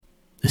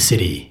The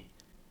city.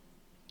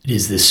 It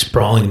is this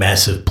sprawling,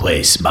 massive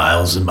place,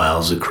 miles and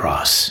miles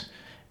across.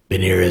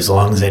 Been here as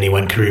long as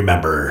anyone can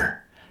remember.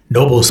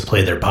 Nobles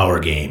play their power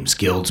games,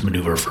 guilds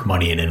maneuver for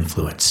money and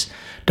influence.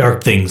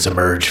 Dark things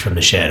emerge from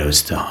the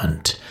shadows to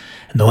hunt,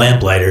 and the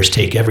lamplighters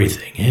take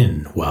everything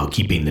in while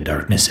keeping the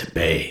darkness at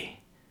bay.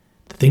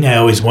 The thing I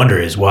always wonder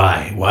is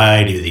why?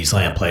 Why do these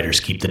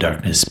lamplighters keep the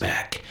darkness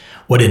back?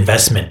 What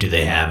investment do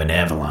they have in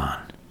Avalon?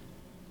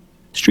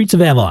 Streets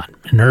of Avalon,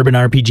 an urban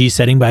RPG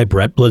setting by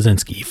Brett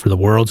Blazinski for the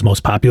world's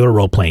most popular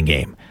role-playing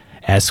game.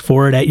 Ask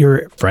for it at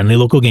your friendly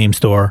local game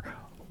store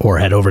or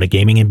head over to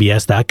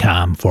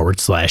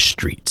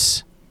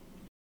gamingmbs.com/streets.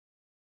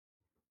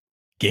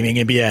 Gaming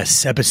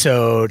MBS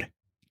episode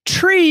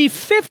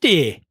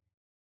 350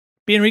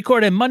 being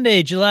recorded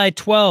Monday, July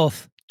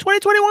 12th,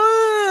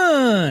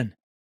 2021.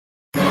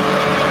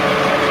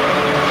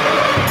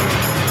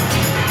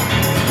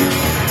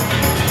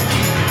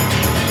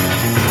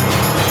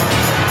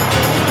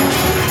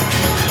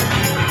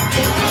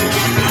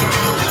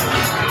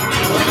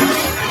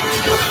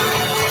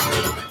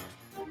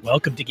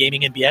 Welcome to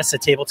Gaming NBS, a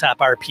tabletop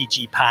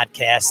RPG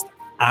podcast.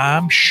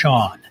 I'm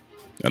Sean.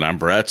 And I'm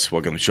Brett.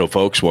 Welcome to the show,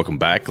 folks. Welcome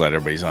back. Glad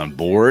everybody's on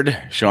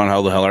board. Sean,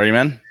 how the hell are you,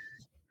 man?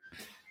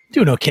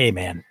 Doing okay,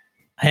 man.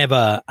 I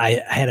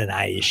had an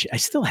eye issue. I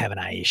still have an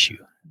eye issue.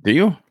 Do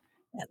you?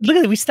 Look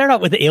at it. We start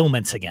out with the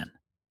ailments again.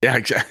 Yeah,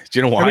 exactly. Do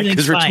you know why?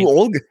 Because we're too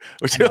old.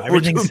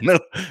 Everything's fine.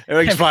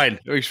 Everything's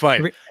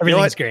fine.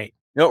 Everything's great.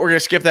 You know what? We're going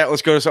to skip that.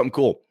 Let's go to something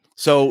cool.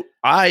 So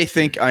I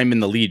think I'm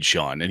in the lead,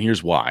 Sean, and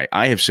here's why.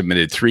 I have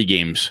submitted 3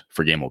 games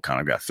for GameWorldCon.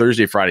 I've got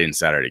Thursday, Friday, and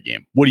Saturday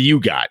game. What do you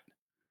got?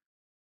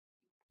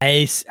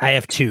 I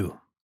have 2.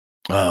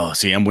 Oh,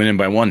 see, I'm winning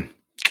by 1.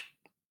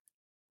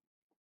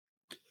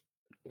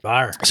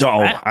 So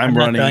I'm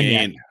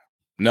running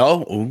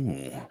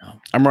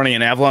I'm running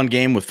an Avalon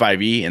game with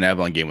 5e, an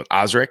Avalon game with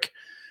Osric,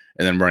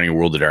 and then I'm running a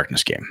World of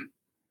Darkness game.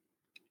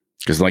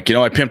 Because, I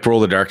pimped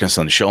World of Darkness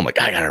on the show. I'm like,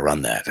 I gotta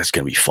run that. That's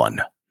gonna be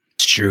fun.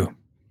 It's true.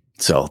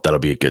 So that'll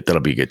be a good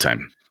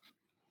time.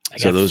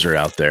 So those are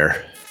out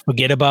there.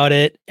 Forget About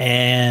It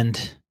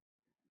and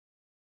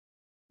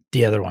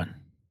the other one.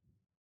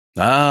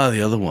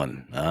 The other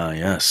one.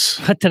 Yes.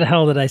 What the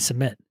hell did I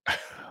submit?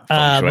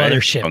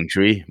 Mothership.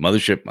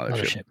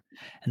 Mothership.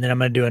 And then I'm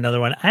going to do another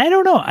one. I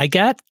don't know. I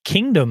got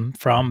Kingdom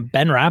from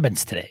Ben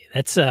Robbins today.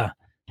 That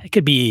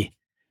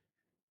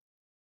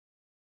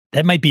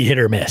might be hit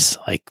or miss.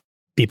 Like,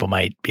 people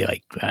might be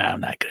like, I'm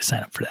not going to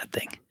sign up for that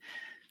thing.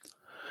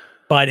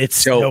 But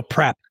it's no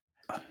prep.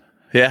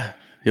 Yeah,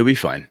 you'll be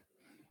fine.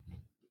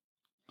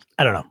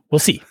 I don't know. We'll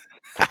see.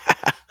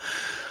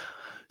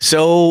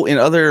 So in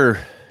other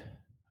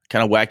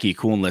kind of wacky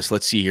coolness,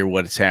 let's see here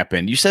what's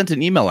happened. You sent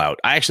an email out.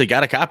 I actually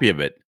got a copy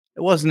of it.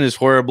 It wasn't as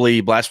horribly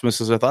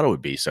blasphemous as I thought it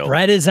would be. So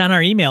Brett is on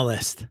our email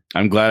list.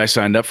 I'm glad I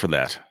signed up for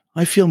that.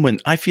 I feel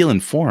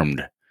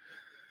informed.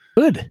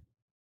 Good.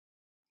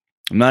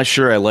 I'm not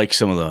sure I like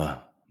some of the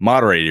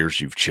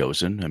moderators you've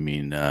chosen. I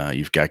mean,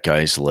 you've got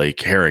guys like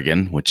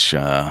Harrigan, which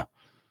a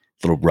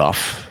little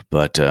rough,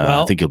 but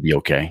I think you'll be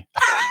okay.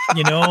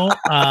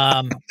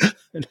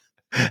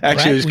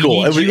 Actually, it's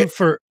cool.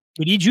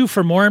 We need you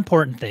for more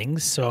important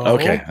things. So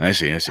okay, I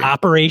see.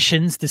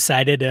 Operations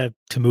decided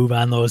to move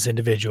on those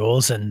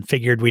individuals and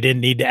figured we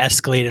didn't need to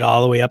escalate it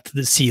all the way up to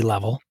the sea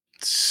level.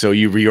 So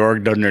you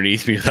reorged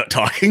underneath me without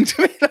talking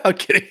to me? No, I'm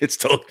kidding. It's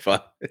totally fun.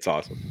 It's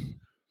awesome.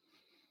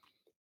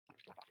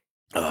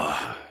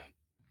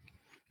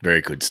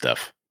 Very good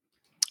stuff.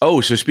 Oh,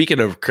 so speaking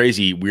of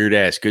crazy, weird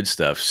ass good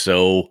stuff.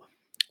 So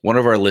one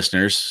of our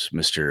listeners,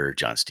 Mr.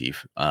 John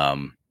Steve,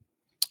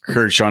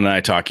 heard Sean and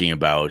I talking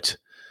about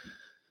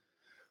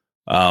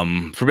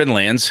Forbidden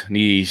Lands. And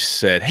he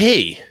said,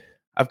 hey,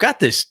 I've got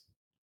this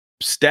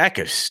stack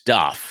of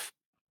stuff.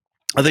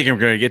 I think I'm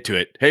going to get to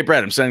it. Hey,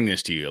 Brad, I'm sending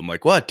this to you. I'm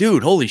like, what,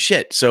 dude? Holy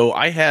shit. So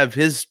I have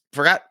his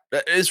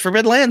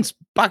Forbidden Lands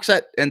box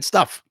set and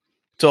stuff.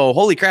 So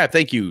holy crap.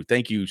 Thank you.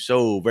 Thank you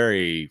so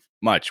very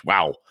much.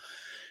 Wow.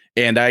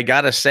 And I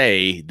gotta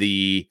say,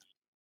 the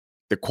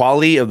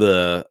quality of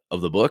the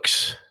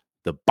books,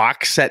 the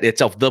box set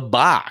itself, the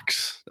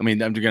box. I mean,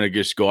 I'm gonna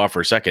just go off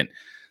for a second.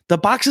 The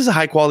box is a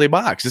high quality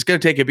box. It's gonna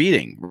take a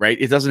beating, right?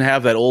 It doesn't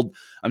have that old.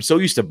 I'm so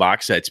used to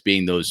box sets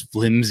being those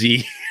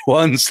flimsy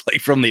ones,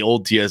 like from the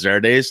old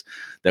TSR days,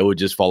 that would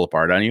just fall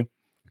apart on you.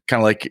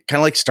 Kind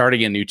of like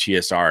starting a new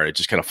TSR. It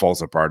just kind of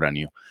falls apart on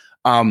you.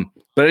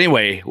 But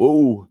anyway,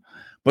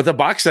 but the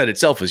box set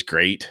itself is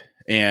great.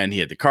 And he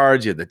had the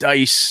cards, he had the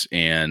dice,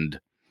 and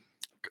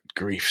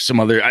grief, some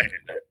other.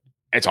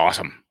 It's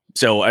awesome.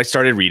 So I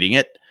started reading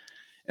it,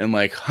 and I'm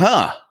like,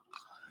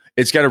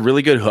 it's got a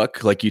really good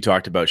hook, like you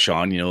talked about,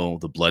 Sean.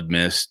 The Blood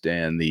Mist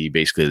and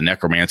basically the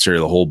Necromancer,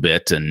 the whole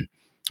bit, and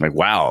I'm like,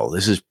 wow,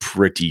 this is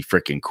pretty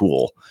freaking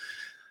cool.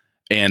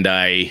 And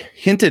I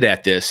hinted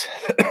at this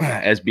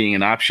as being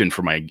an option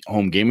for my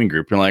home gaming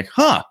group. And I'm like,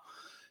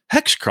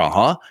 Hexcrawl,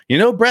 huh?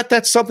 Brett,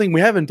 that's something we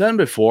haven't done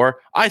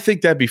before. I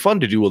think that'd be fun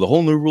to do with a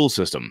whole new rule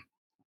system.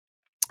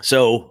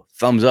 So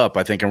thumbs up.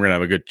 I think I'm going to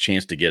have a good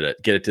chance to get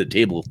it to the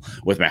table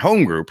with my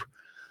home group.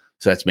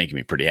 So that's making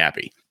me pretty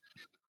happy.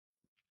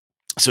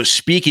 So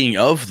speaking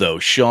of though,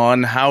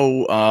 Sean, how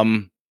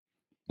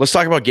let's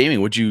talk about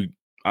gaming.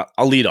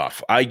 I'll lead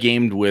off. I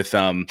gamed with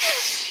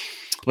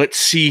let's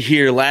see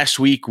here. Last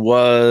week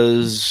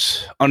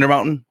was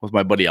Undermountain with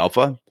my buddy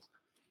Alpha.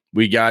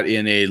 We got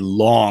in a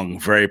long,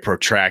 very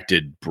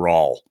protracted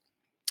brawl.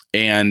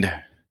 And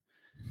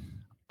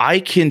I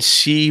can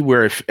see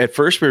where at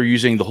first we were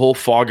using the whole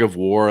fog of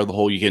war, the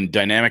whole you can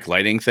dynamic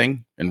lighting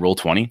thing in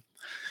Roll20.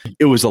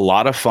 It was a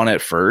lot of fun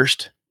at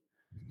first.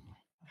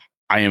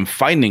 I am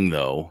finding,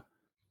 though,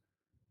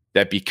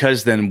 that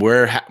because then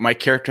where my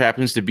character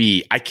happens to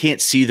be, I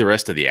can't see the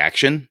rest of the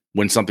action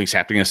when something's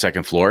happening on the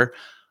second floor.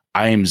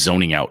 I am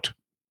zoning out.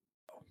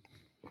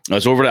 I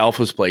was over to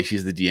Alpha's place.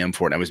 He's the DM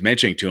for it. And I was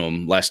mentioning to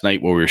him last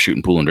night while we were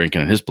shooting pool and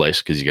drinking at his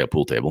place because he got a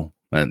pool table.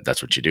 And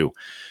that's what you do.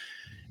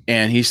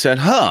 And he said,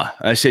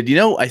 I said,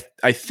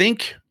 I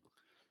think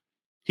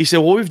he said,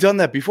 well, we've done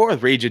that before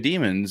with Rage of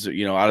Demons,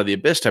 out of the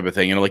abyss type of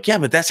thing. And I'm like, yeah,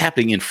 but that's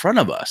happening in front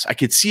of us. I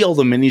could see all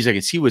the minis. I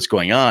could see what's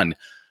going on.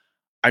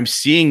 I'm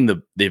seeing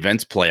the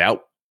events play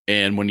out.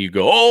 And when you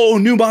go, oh,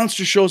 new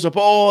monster shows up.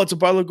 Oh, it's a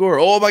Bylagor.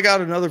 Oh my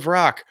God, another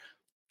Varrock.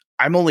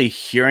 I'm only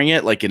hearing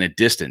it like in a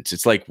distance.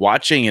 It's like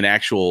watching a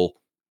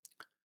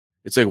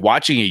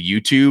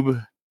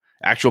YouTube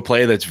actual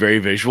play that's very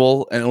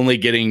visual and only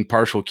getting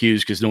partial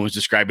cues because no one's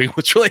describing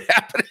what's really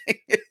happening.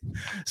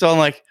 So I'm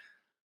like,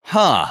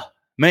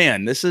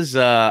 man, this is,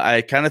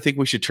 I kind of think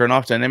we should turn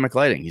off dynamic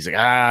lighting. He's like,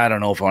 I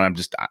don't know if I'm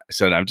just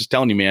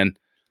telling you, man,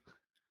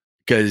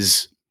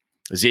 because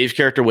Zave's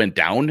character went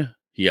down.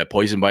 He got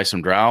poisoned by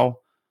some drow,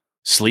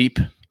 sleep.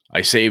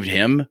 I saved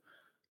him.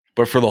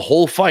 But for the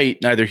whole fight,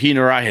 neither he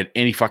nor I had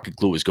any fucking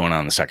clue what was going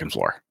on the second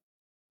floor,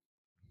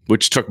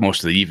 which took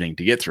most of the evening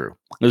to get through.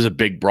 It was a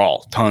big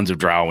brawl, tons of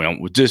drow.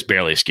 We just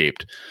barely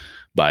escaped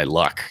by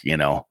luck,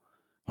 I'm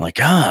like,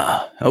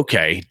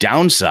 okay.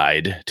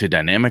 Downside to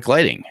dynamic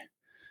lighting.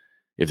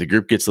 If the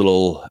group gets a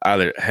little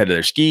either ahead of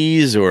their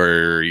skis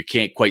or you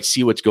can't quite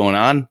see what's going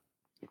on,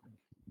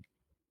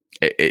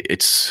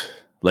 it's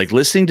like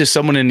listening to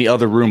someone in the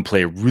other room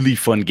play a really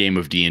fun game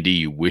of D&D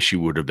you wish you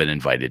would have been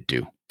invited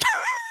to.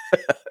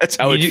 That's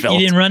how it felt.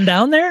 You didn't run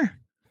down there?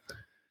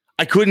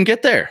 I couldn't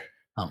get there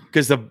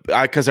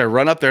because I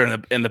run up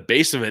there and the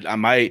base of it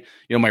on my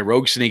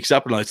rogue sneaks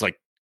up and it's like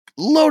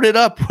loaded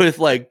up with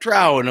like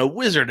drow and a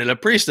wizard and a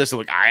priestess. I'm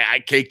like,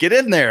 I can't get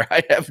in there.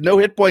 I have no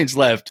hit points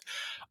left.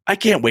 I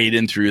can't wade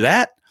in through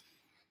that.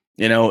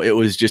 It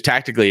was just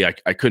tactically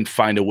I couldn't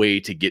find a way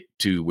to get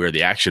to where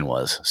the action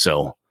was.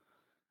 So,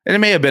 and it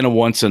may have been a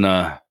once in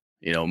a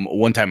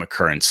one time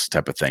occurrence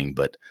type of thing,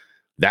 but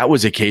that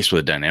was a case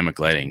with dynamic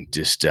lighting.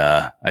 Just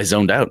I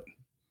zoned out.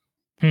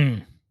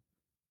 I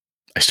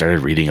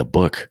started reading a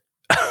book.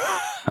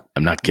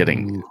 I'm not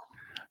kidding. Ooh.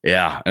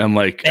 Yeah. And I'm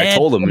like, I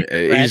told him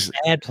he's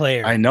bad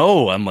player. I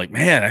know. I'm like,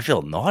 man, I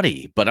feel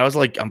naughty, but I was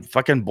like, I'm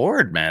fucking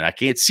bored, man. I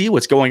can't see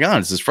what's going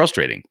on. This is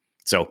frustrating.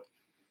 So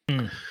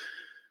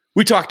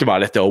we talked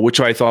about it though, which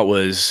I thought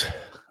was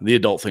the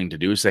adult thing to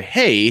do is say,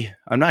 hey,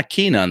 I'm not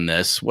keen on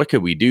this. What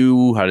could we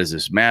do? How does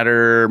this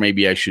matter?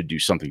 Maybe I should do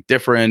something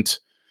different.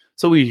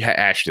 So we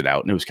hashed it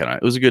out and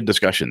it was a good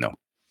discussion though.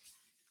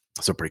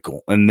 So pretty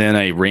cool. And then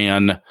I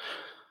ran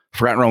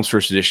Forgotten Realms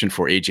First Edition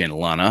for AJ and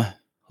Alana.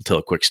 I'll tell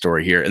a quick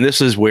story here. And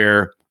this is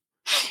where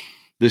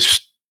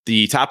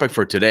the topic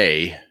for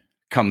today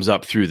comes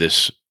up through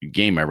this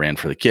game I ran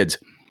for the kids.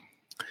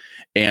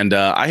 And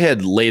I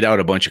had laid out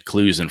a bunch of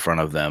clues in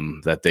front of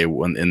them that they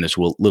were in this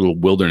little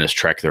wilderness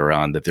trek they're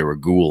on, that there were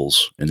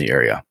ghouls in the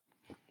area.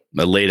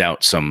 I laid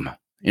out some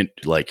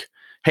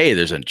hey,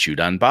 there's a chewed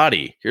on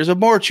body. Here's a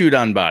more chewed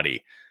on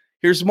body.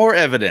 Here's more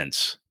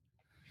evidence.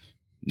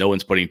 No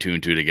one's putting two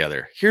and two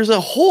together. Here's a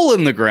hole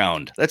in the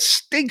ground that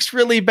stinks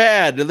really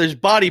bad. And there's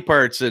body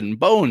parts and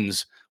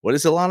bones. What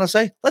does Alana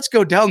say? Let's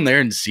go down there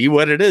and see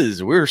what it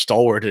is. We're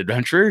stalwart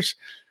adventurers.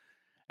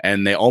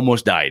 And they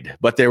almost died,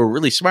 but they were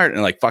really smart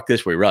and like, fuck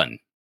this, we run.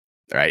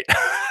 Right.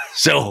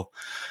 So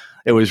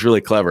it was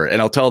really clever.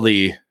 And I'll tell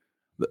the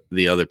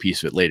other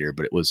piece of it later,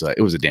 but it was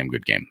a damn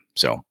good game.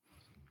 So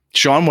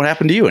Sean, what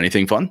happened to you?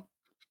 Anything fun?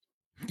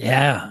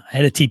 Yeah, I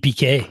had a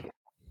TPK.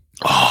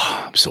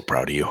 Oh, I'm so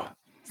proud of you.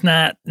 It's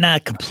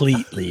not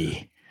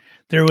completely.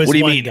 There was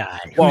one guy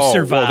who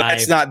survived.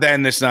 That's not a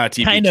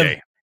TPK.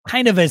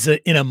 Kind of as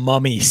in a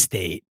mummy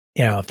state,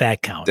 if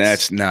that counts.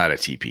 That's not a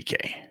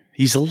TPK.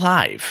 He's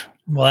alive.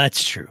 Well,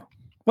 that's true.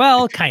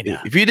 Well, kind of.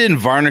 If you didn't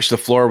varnish the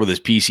floor with his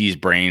PC's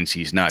brains,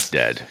 he's not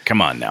dead.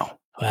 Come on now.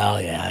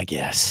 Well, yeah, I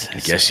guess.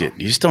 You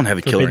just don't have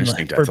a killer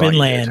instinct. Forbidden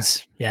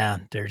Lands. Yeah,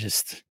 they're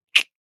just.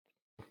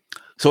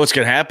 So what's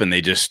going to happen?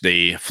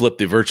 They flip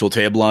the virtual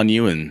table on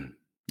you and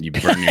you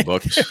burn your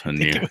books. And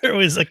there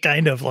was a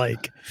kind of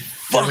like,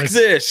 fuck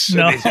this.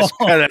 No. They just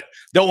kind of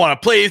don't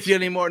want to play with you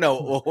anymore.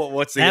 No.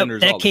 What's the end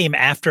result? That came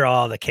after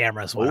all the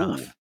cameras went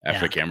off.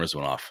 After the cameras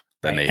went off.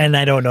 Then and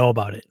I don't know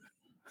about it.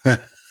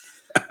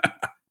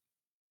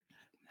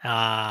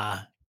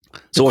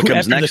 So what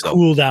comes next? The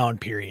cool down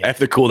period.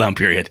 After the cool down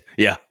period.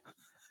 Yeah.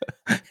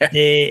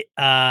 They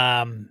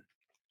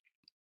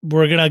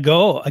we're going to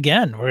go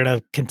again. We're going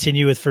to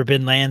continue with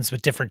Forbidden Lands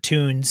with different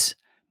tunes,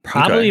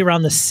 probably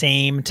around the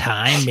same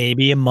time,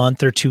 maybe a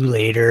month or two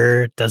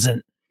later.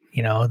 Doesn't,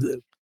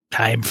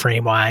 time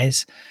frame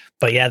wise,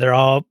 but yeah, they're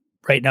all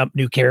writing up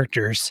new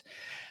characters.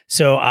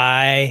 So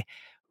I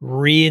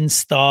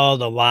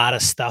reinstalled a lot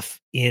of stuff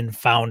in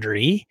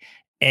Foundry,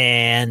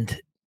 and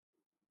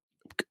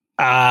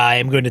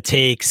I'm going to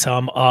take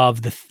some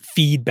of the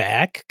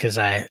feedback, because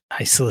I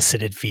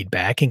solicited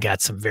feedback and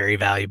got some very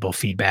valuable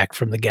feedback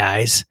from the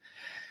guys.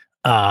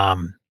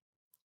 And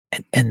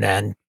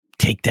then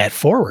take that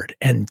forward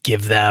and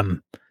give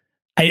them,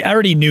 I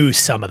already knew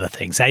some of the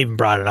things. I even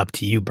brought it up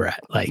to you, Brett.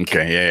 Like,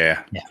 okay.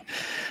 Yeah.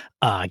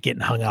 Getting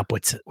hung up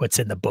what's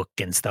in the book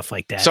and stuff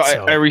like that. So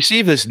I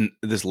received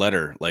this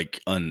letter, like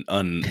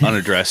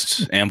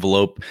unaddressed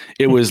envelope.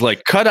 It was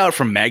like cut out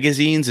from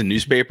magazines and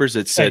newspapers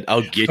that said,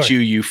 "I'll get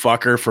you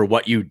fucker, for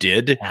what you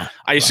did." Yeah,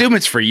 I assume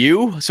it's for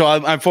you, so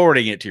I'm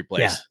forwarding it to your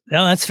place. Yeah,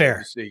 no, that's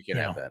fair. So you can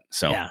have that.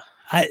 So yeah.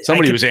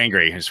 Somebody was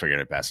angry. I just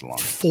figured I'd pass it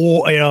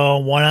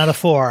along. 1 out of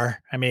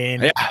 4. I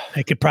mean, yeah.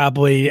 I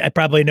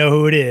probably know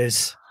who it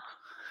is.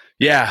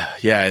 Yeah.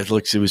 It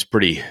was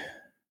pretty.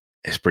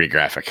 It's pretty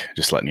graphic.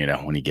 Just letting you know,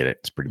 when you get it,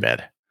 it's pretty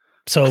bad.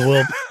 So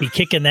we'll be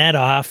kicking that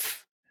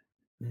off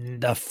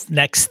the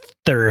next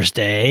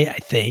Thursday, I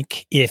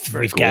think, if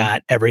we've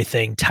got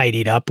everything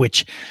tidied up,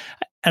 which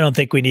I don't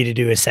think we need to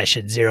do a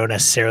session 0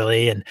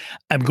 necessarily. And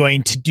I'm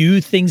going to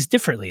do things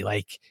differently.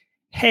 Like,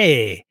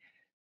 hey,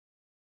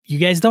 you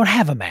guys don't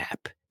have a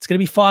map. It's going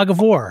to be Fog of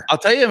War. I'll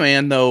tell you,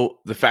 man, though,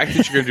 the fact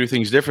that you're going to do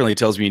things differently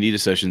tells me you need a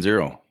session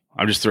 0.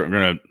 I'm just going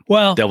to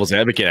devil's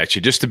advocate at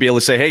you, just to be able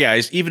to say, hey,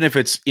 guys, even if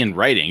it's in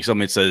writing,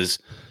 something that says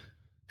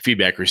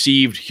feedback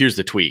received, here's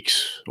the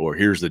tweaks, or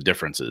here's the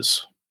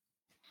differences,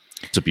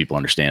 so people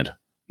understand.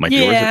 Might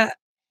be worth it.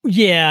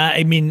 Yeah.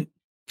 I mean,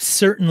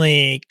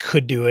 certainly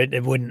could do it.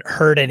 It wouldn't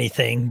hurt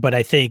anything. But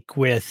I think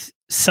with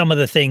some of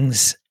the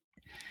things,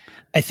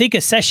 I think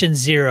a session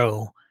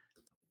 0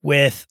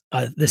 with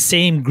the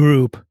same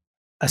group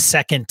a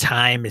second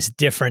time is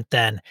different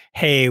than,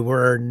 hey,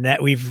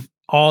 we've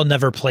all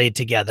never played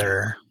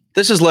together.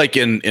 This is like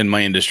in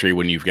my industry,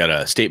 when you've got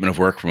a statement of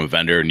work from a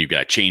vendor and you've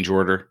got a change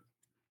order.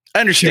 I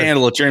understand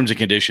all the terms and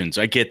conditions.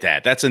 I get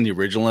that. That's in the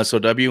original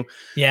SOW.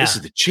 Yeah. This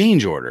is the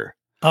change order.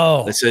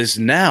 Oh. That says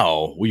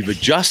now we've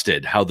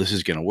adjusted how this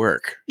is going to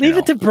work. Leave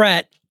it to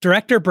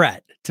Director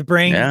Brett, to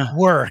bring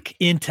work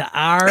into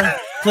our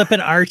Flippin'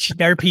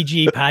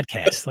 RPG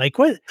podcast. Like,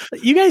 what?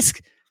 You guys,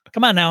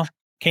 come on now.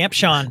 Camp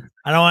Sean.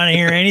 I don't want to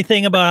hear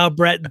anything about how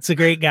Brett's a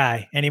great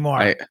guy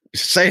anymore.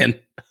 Just saying.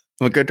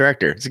 I'm a good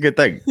director. It's a good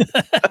thing.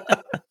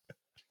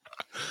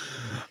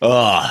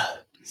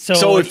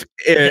 So if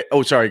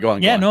sorry, go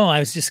on. Yeah, no, I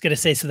was just gonna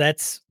say. So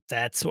that's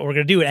what we're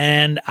gonna do,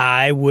 and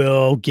I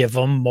will give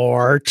them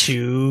more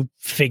to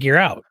figure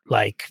out.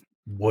 Like,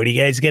 what do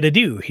you guys got to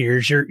do?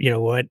 Here's your,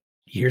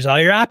 here's all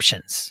your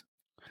options.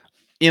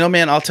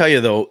 Man, I'll tell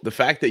you though, the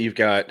fact that you've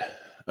got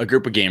a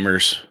group of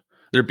gamers,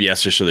 they're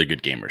BSers, so they're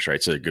good gamers,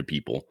 right? So they're good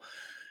people,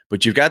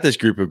 but you've got this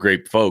group of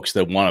great folks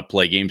that want to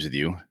play games with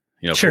you.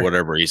 For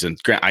whatever reason,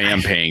 I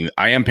am paying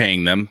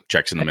them.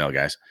 Checks in the mail,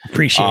 guys.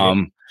 Appreciate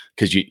it.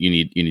 Because you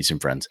need some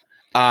friends.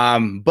 But I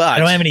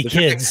don't have any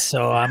kids,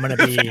 so I'm going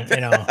to be,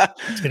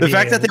 the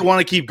fact that they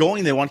want to keep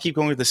going,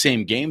 with the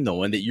same game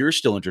though, and that you're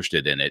still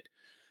interested in it.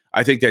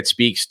 I think that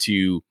speaks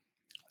to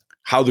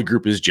how the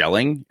group is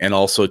gelling, and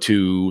also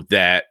to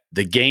that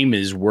the game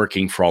is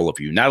working for all of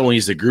you. Not only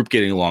is the group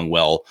getting along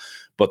well,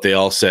 but they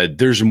all said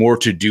there's more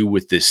to do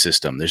with this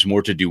system. There's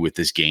more to do with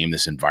this game,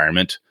 this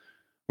environment.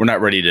 We're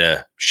not ready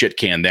to shit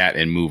can that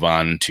and move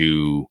on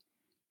to,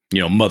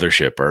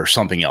 Mothership or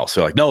something else.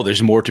 They're like, no,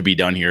 there's more to be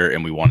done here,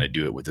 and we want to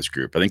do it with this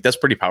group. I think that's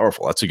pretty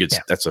powerful. That's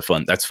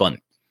fun.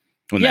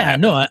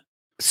 I'm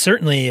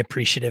certainly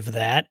appreciative of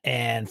that,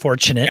 and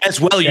fortunate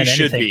as well. You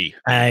should be.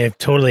 I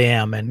totally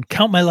am, and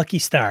count my lucky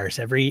stars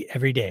every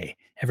day,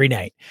 every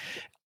night.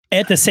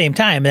 At the same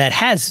time,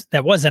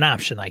 that was an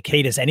option. Like,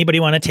 hey, does anybody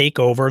want to take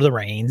over the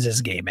reins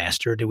as game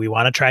master? Do we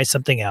want to try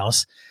something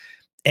else?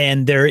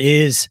 And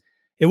it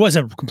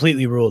wasn't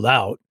completely ruled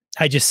out.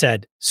 I just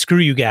said, screw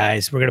you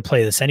guys. We're going to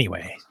play this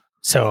anyway.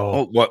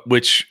 So,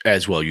 which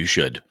as well you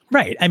should.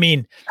 Right. I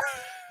mean,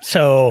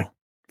 so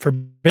for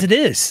it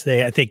is,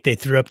 I think they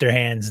threw up their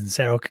hands and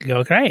said,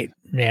 okay, great.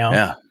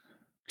 Yeah.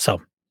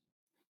 So,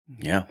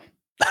 yeah.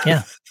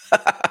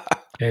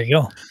 There you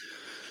go.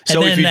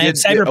 So and then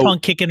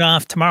Cyberpunk kicking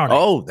off tomorrow night.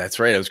 Oh, that's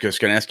right. I was just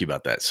going to ask you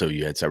about that. So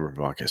you had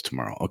Cyberpunk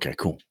tomorrow. Okay,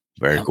 cool.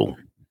 Very cool.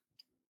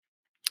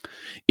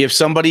 If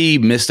somebody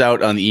missed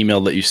out on the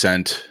email that you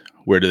sent,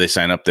 where do they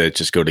sign up? To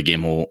just go to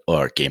Gamehole.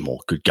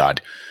 Good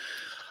God.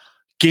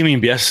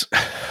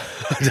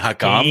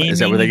 GamingNBS.com. Is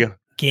that where they go?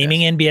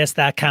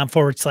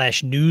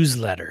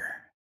 GamingNBS.com/newsletter.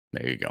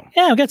 There you go.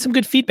 Yeah, we got some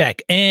good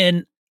feedback.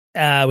 And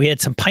we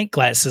had some pint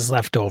glasses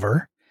left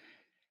over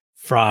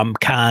from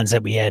cons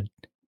that we had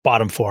bought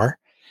them for.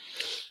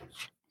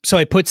 So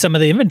I put some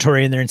of the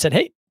inventory in there and said,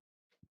 hey,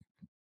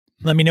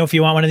 let me know if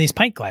you want one of these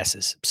pint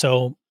glasses.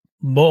 So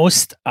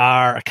most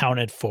are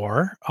accounted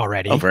for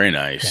already. Oh, very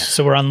nice. Yeah,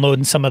 so we're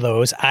unloading some of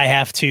those. I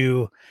have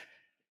to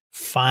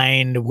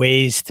find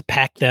ways to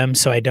pack them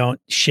so I don't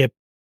ship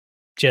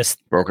just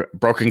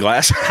broken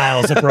glass,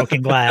 piles of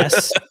broken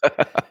glass,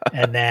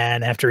 and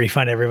then have to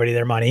refund everybody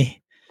their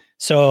money.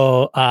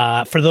 So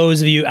for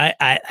those of you,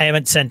 I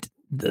haven't sent,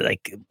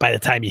 like, by the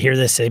time you hear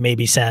this, they may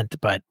be sent,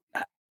 but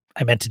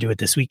I meant to do it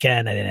this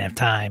weekend. I didn't have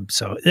time.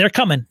 So they're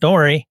coming. Don't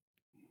worry.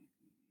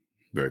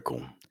 Very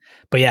cool.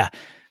 But yeah,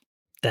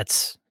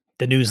 that's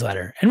the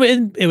newsletter. And we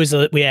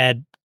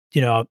had,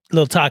 a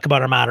little talk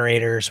about our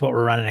moderators, what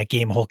we're running at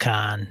Gamehole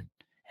Con.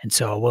 And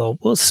so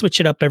we'll switch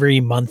it up every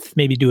month,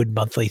 maybe do a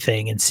monthly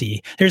thing and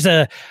see.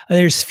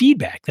 There's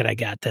feedback that I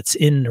got that's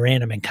in the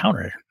Random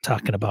Encounter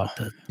talking about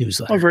the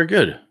newsletter. Oh, very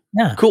good.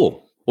 Yeah.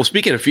 Cool. Well,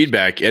 speaking of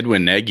feedback,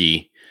 Edwin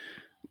Nagy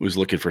was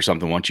looking for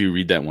something. Why don't you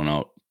read that one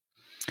out?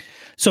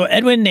 So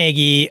Edwin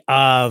Nagy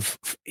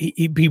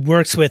he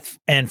works with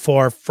and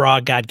for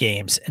Frog God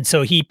Games. And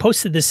so he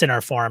posted this in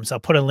our forums.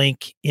 I'll put a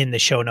link in the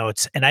show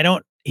notes. And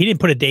he didn't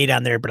put a date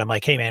on there, but I'm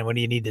like, hey man, when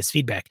do you need this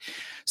feedback?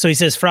 So he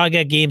says, Frog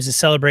God Games is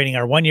celebrating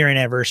our 1-year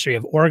anniversary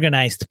of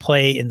organized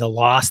play in the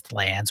Lost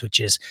Lands, which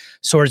is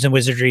Swords and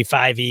Wizardry,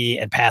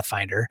 5e, and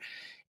Pathfinder.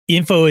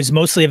 Info is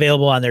mostly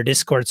available on their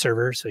Discord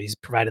server. So he's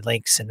provided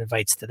links and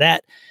invites to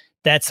that.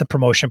 That's the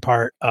promotion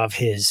part of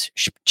his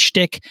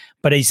shtick.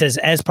 But he says,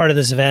 as part of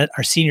this event,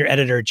 our senior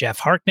editor, Jeff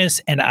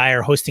Harkness, and I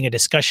are hosting a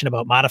discussion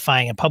about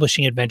modifying and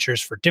publishing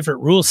adventures for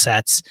different rule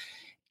sets,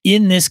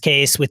 in this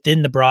case,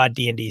 within the broad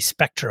D&D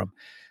spectrum.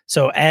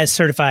 So as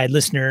certified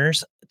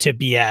listeners to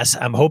BS,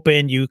 I'm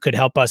hoping you could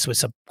help us with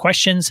some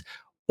questions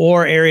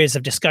or areas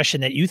of discussion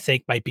that you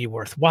think might be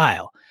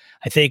worthwhile.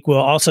 I think we'll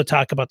also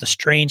talk about the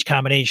strange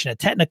combination of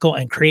technical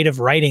and creative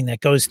writing that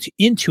goes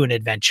into an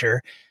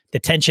adventure, the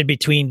tension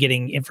between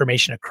getting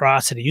information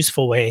across in a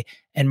useful way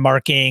and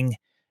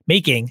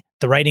making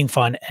the writing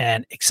fun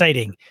and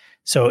exciting.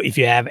 So if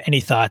you have any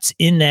thoughts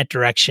in that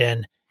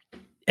direction,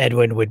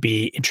 Edwin would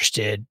be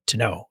interested to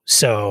know.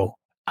 So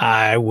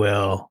I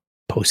will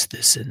post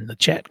this in the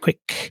chat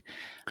quick.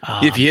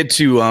 If you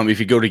if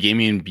you go to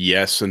Gaming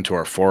BS into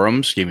our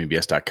forums,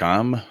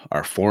 gamingbs.com,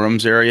 our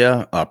forums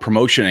area,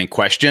 promotion and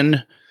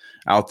question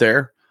out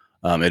there,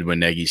 Edwin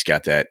Nagy's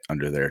got that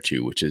under there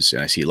too, which is,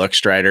 and I see Lux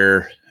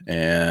Strider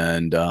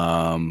and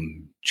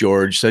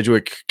George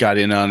Sedgwick got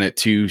in on it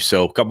too.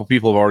 So a couple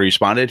people have already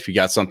responded. If you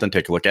got something,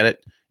 take a look at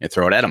it and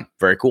throw it at them.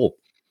 Very cool.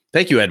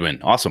 Thank you,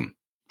 Edwin. Awesome.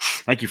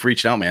 Thank you for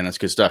reaching out, man. That's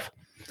good stuff.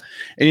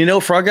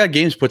 And Frog God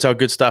Games puts out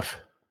good stuff.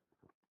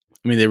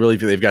 I mean,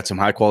 they've got some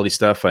high quality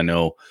stuff. I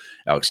know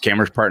Alex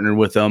Kammer's partnered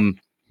with them.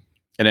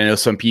 And I know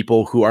some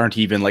people who aren't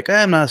even like,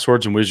 I'm not a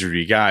Swords and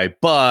Wizardry guy,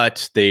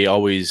 but they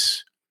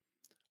always,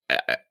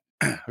 I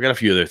got a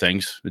few other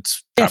things.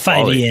 It's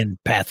 5e and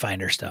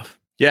Pathfinder stuff.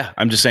 Yeah.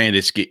 I'm just saying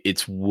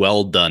it's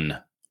well done,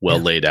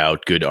 laid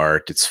out, good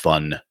art. It's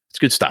fun. It's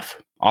good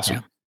stuff. Awesome.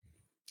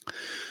 Yeah.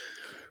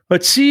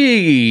 Let's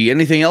see.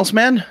 Anything else,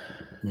 man?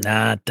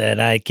 Not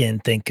that I can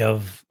think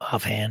of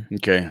offhand.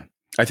 Okay.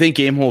 I think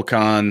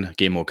GameholeCon,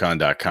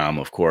 GameholeCon.com,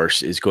 of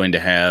course, is going to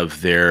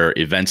have their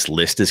events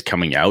list is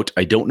coming out.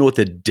 I don't know what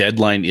the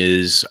deadline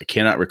is. I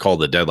cannot recall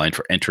the deadline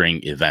for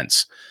entering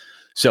events.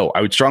 So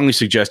I would strongly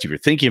suggest if you're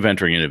thinking of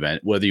entering an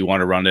event, whether you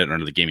want to run it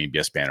under the Gaming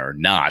BS banner or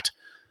not,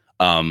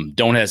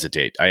 don't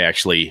hesitate. I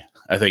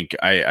think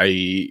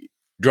I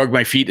drug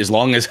my feet as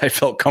long as I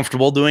felt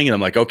comfortable doing it.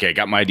 I'm like, okay, I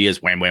got my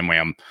ideas, wham, wham,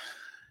 wham,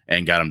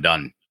 and got them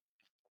done.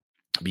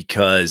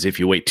 Because if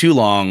you wait too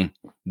long,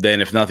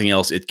 then if nothing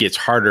else, it gets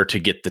harder to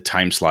get the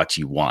time slots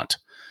you want.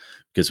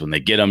 Because when they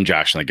get them,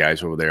 Josh and the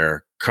guys over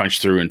there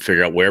crunch through and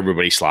figure out where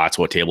everybody slots,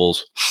 what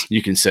tables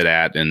you can sit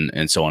at,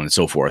 and so on and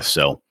so forth.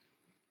 So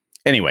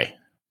anyway,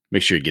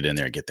 make sure you get in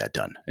there and get that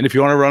done. And if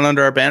you want to run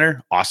under our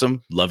banner,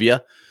 awesome. Love you.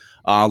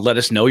 Let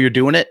us know you're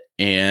doing it.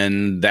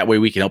 And that way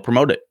we can help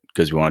promote it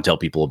because we want to tell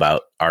people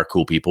about our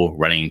cool people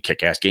running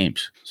kick-ass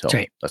games. So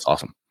that's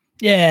awesome.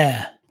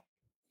 Yeah.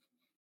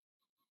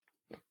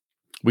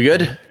 We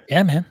good?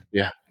 Yeah, man.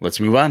 Yeah. Let's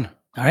move on.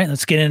 All right.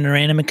 Let's get into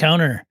Random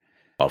Encounter.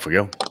 Off we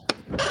go.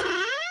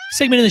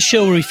 Segment of the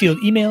show where we field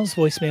emails,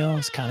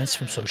 voicemails, comments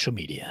from social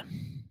media.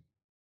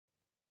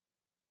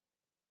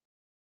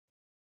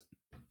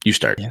 You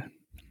start. Yeah.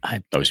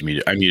 I was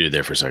muted. I muted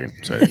there for a second,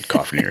 so I didn't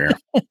cough in your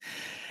ear.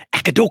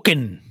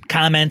 Akadoken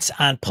comments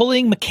on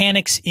pulling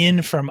mechanics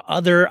in from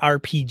other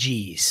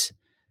RPGs.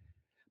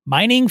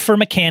 Mining for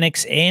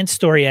mechanics and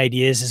story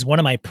ideas is one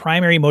of my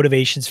primary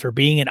motivations for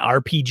being an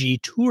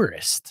RPG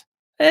tourist.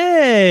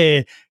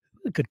 Hey,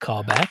 good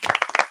callback.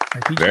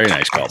 Very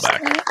nice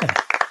callback. Yeah.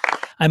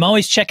 I'm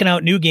always checking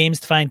out new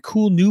games to find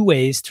cool new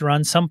ways to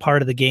run some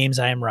part of the games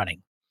I am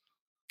running.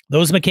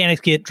 Those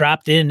mechanics get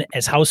dropped in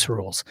as house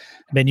rules.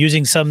 I've been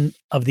using some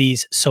of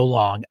these so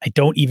long, I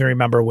don't even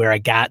remember where I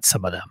got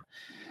some of them.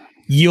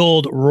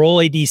 Yield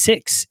roll a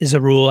d6 is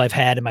a rule I've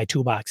had in my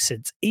toolbox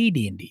since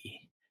AD&D.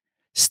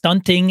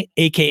 Stunting,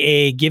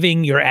 aka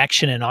giving your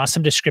action an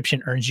awesome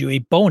description, earns you a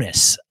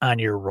bonus on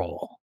your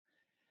roll.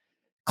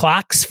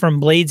 Clocks from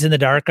Blades in the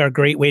Dark are a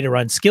great way to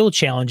run skill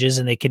challenges,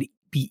 and they can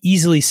be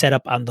easily set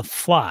up on the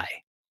fly.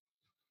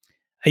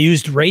 I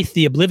used Wraith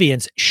the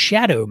Oblivion's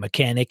shadow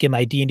mechanic in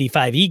my D&D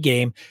 5e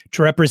game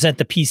to represent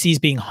the PCs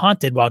being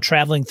haunted while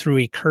traveling through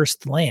a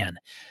cursed land.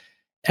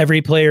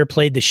 Every player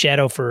played the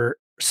shadow for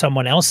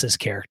someone else's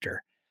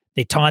character.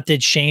 They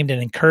taunted, shamed,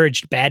 and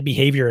encouraged bad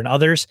behavior in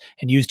others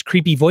and used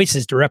creepy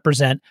voices to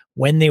represent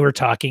when they were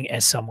talking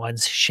as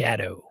someone's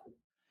shadow.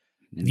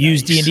 I've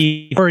used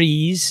D&D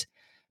 4E's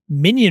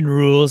minion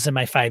rules in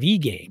my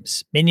 5e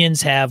games.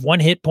 Minions have 1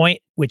 hit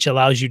point, which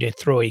allows you to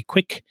throw a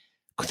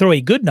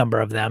good number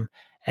of them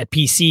at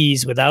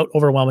PCs without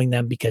overwhelming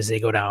them because they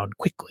go down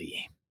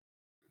quickly.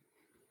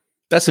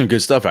 That's some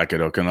good stuff,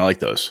 Akadokan. I like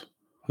those.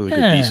 Those are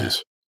good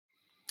pieces.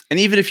 And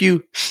even if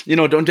you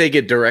don't take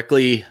it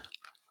directly,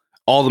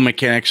 all the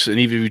mechanics, and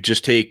even if you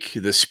just take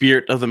the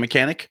spirit of the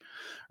mechanic,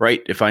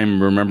 right? If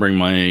I'm remembering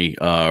my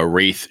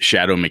Wraith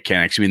Shadow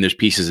mechanics, I mean, there's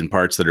pieces and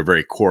parts that are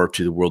very core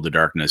to the World of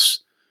Darkness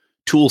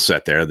tool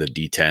set there, the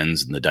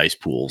D10s and the dice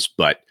pools.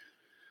 But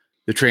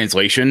the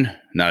translation,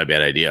 not a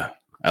bad idea.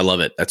 I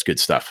love it. That's good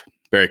stuff.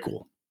 Very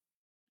cool.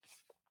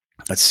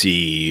 Let's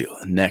see.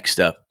 Next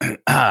up,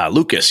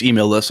 Lucas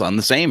emailed us on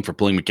the same for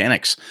pulling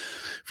mechanics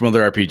from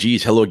other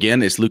RPGs. Hello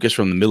again. It's Lucas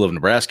from the middle of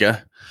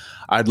Nebraska.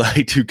 I'd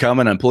like to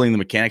comment on pulling the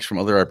mechanics from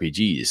other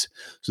RPGs.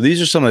 So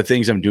these are some of the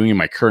things I'm doing in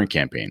my current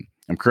campaign.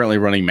 I'm currently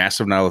running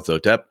Massive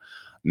Nyarlathotep.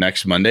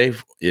 Next Monday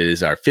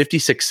is our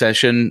 56th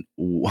session,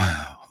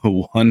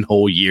 1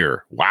 whole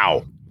year.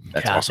 Wow.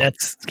 That's awesome.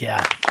 Good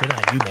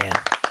on you, man.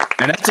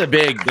 And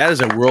that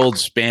is a world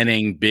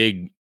spanning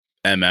big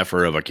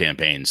MFer of a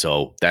campaign.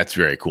 So that's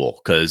very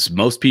cool because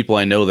most people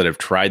I know that have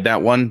tried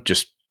that one,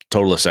 just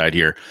total aside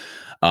here,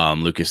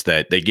 Lucas,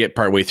 that they get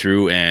partway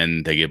through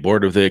and they get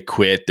bored with it,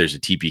 quit. There's a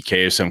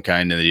TPK of some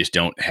kind and they just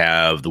don't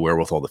have the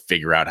wherewithal to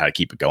figure out how to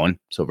keep it going.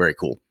 So very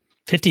cool.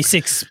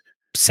 56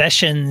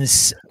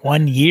 sessions,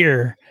 1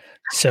 year.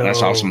 So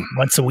that's awesome.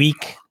 Once a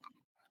week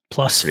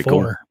plus 4.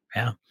 Cool.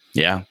 Yeah.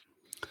 Yeah.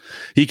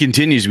 He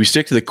continues, we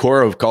stick to the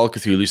core of Call of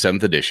Cthulhu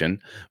 7th edition,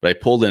 but I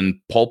pulled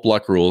in Pulp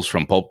Luck rules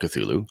from Pulp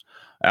Cthulhu.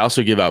 I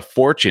also give out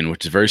Fortune,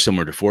 which is very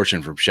similar to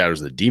Fortune from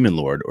Shadows of the Demon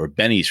Lord, or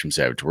Bennies from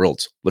Savage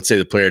Worlds. Let's say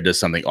the player does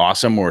something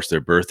awesome, or it's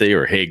their birthday,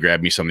 or hey,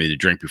 grab me something to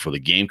drink before the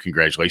game.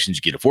 Congratulations,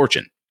 you get a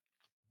Fortune.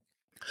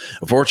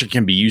 A Fortune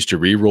can be used to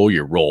re-roll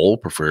your roll,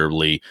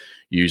 preferably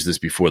use this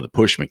before the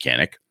push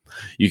mechanic.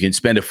 You can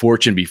spend a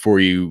Fortune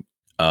before you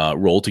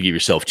roll to give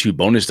yourself 2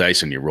 bonus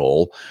dice on your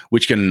roll,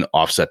 which can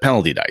offset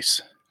penalty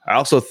dice. I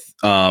also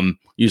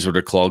use what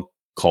are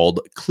called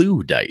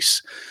clue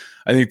dice.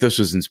 I think this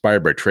was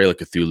inspired by Trail of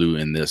Cthulhu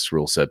in this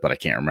rule set, but I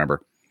can't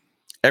remember.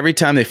 Every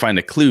time they find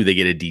a clue, they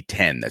get a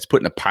D10 that's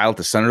put in a pile at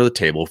the center of the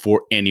table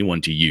for anyone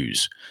to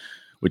use,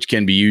 which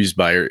can be used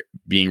by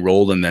being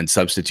rolled and then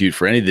substitute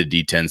for any of the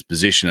D10's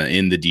position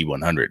in the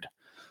D100.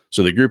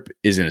 So the group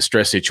is in a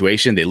stress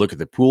situation. They look at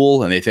the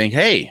pool and they think,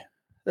 hey,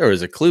 there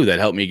was a clue that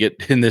helped me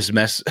get in this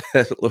mess.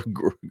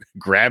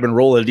 Grab and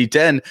roll a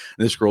D10.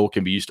 This roll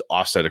can be used to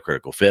offset a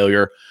critical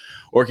failure,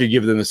 or it could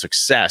give them a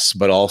success.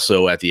 But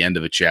also at the end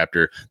of a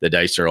chapter, the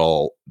dice are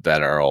all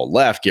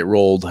left get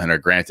rolled and are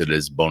granted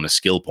as bonus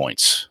skill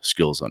points.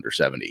 Skills under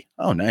 70.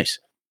 Oh, nice.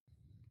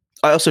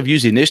 I also have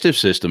used the initiative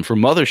system for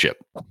Mothership.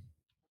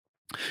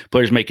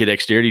 Players make a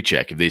dexterity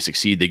check. If they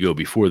succeed, they go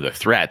before the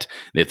threat.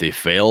 And if they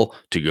fail,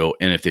 to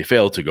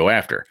go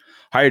after.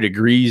 Higher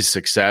degrees,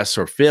 success,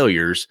 or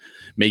failures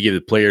may give the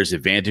players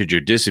advantage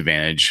or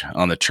disadvantage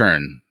on the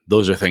turn.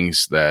 Those are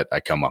things that I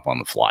come up on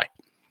the fly.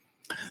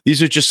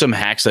 These are just some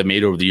hacks I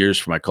made over the years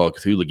for my Call of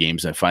Cthulhu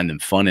games, and I find them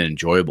fun and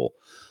enjoyable.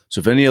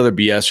 So if any other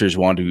BSers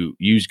want to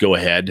use, go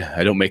ahead.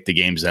 I don't make the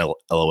games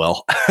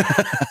LOL.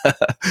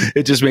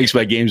 It just makes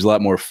my games a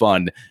lot more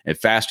fun and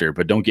faster.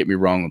 But don't get me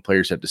wrong, when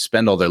players have to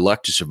spend all their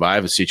luck to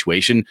survive a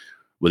situation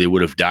where they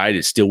would have died,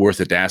 it's still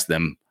worth it to ask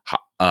them,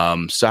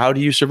 so how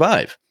do you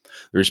survive?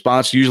 The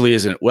response usually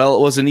isn't, well,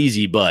 it wasn't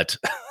easy, but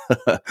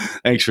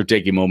thanks for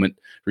taking a moment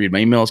to read my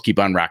emails. Keep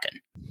on rocking.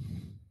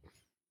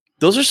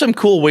 Those are some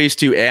cool ways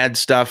to add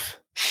stuff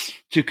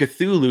to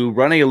Cthulhu,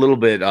 running a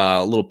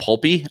little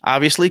pulpy,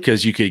 obviously,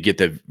 because you could get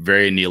the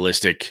very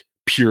nihilistic,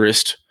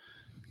 purist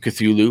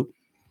Cthulhu.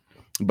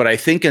 But I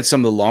think in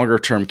some of the longer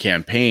term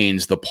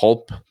campaigns, the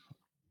pulp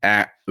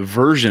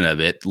version of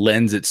it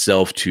lends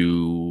itself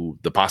to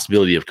the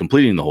possibility of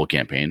completing the whole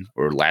campaign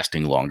or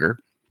lasting longer.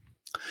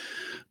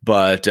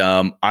 But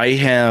I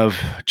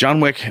have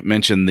John Wick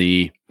mentioned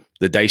the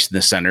dice in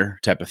the center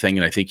type of thing,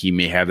 and I think he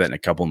may have that in a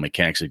couple of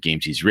mechanics of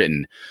games he's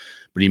written.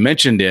 But he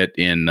mentioned it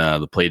in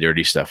the Play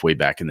Dirty stuff way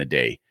back in the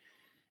day.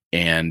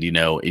 And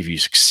if you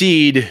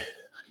succeed,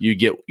 you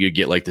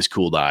get like this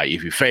cool die.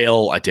 If you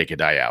fail, I take a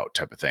die out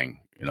type of thing.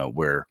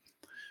 Where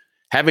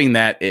having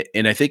that,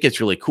 and I think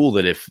it's really cool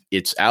that if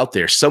it's out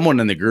there, someone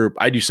in the group,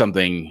 I do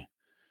something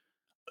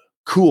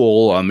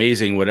cool,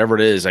 amazing, whatever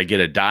it is, I get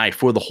a die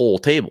for the whole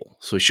table.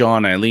 So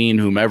Sean, Eileen,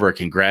 whomever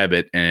can grab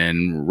it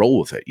and roll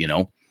with it,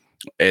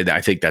 and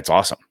I think that's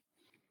awesome.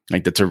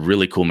 Like that's a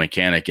really cool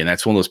mechanic. And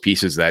that's one of those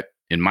pieces that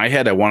in my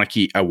head, I want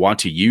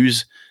to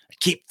use. I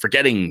keep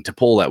forgetting to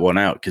pull that one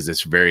out because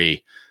it's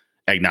very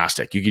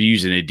agnostic. You could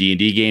use it in a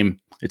D&D game.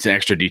 It's an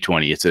extra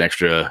D20. It's an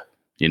extra,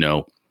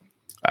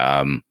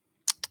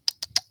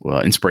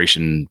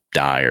 inspiration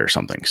die or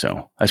something.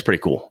 So that's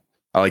pretty cool.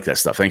 I like that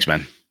stuff. Thanks,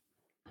 man.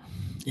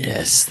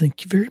 Yes,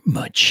 thank you very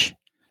much.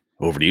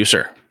 Over to you,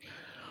 sir.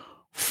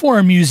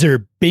 Forum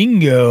user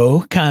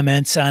Bingo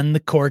comments on the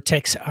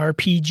Cortex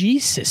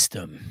RPG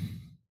system.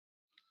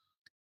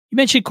 You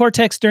mentioned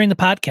Cortex during the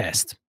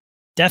podcast.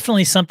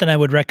 Definitely something I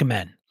would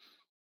recommend.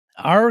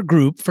 Our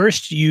group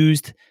first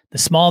used the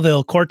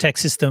Smallville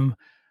Cortex system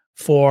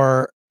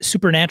for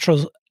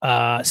Supernatural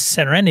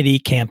Serenity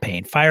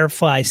campaign,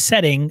 Firefly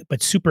setting,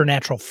 but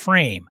supernatural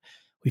frame.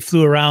 We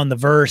flew around the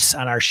verse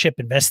on our ship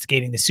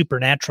investigating the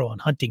supernatural and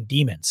hunting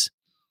demons.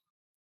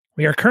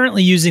 We are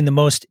currently using the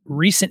most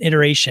recent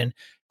iteration,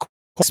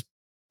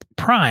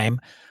 Prime,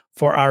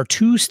 for our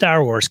 2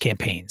 Star Wars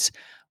campaigns.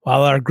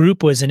 While our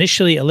group was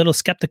initially a little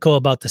skeptical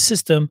about the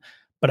system,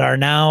 but are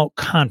now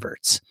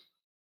converts.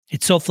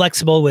 It's so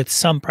flexible with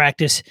some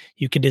practice,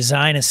 you can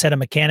design a set of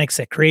mechanics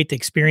that create the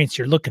experience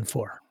you're looking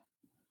for.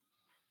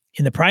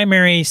 In the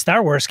primary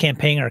Star Wars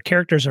campaign, our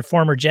characters are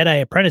former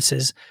Jedi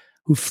apprentices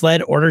who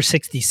fled Order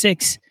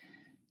 66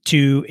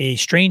 to a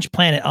strange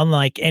planet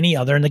unlike any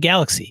other in the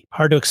galaxy.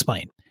 Hard to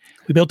explain.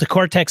 We built a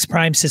Cortex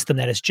Prime system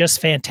that is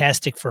just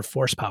fantastic for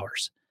force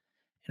powers.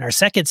 In our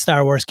second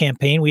Star Wars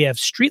campaign, we have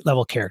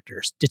street-level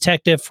characters,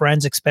 detective,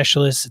 forensic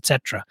specialists,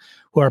 etc.,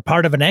 who are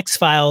part of an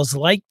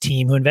X-Files-like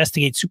team who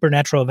investigate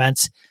supernatural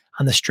events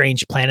on the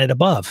strange planet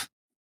above.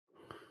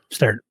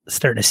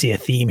 Starting to see a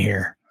theme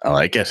here. I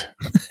like it.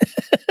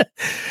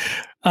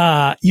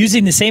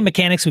 Using the same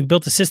mechanics, we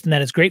built a system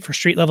that is great for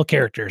street-level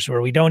characters,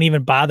 where we don't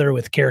even bother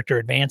with character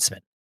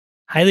advancement.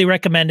 Highly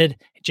recommended.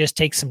 It just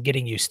takes some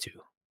getting used to.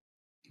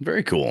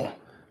 Very cool.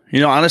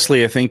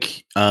 Honestly, I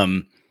think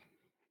a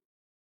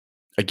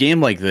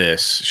game like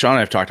this, Sean and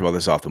I have talked about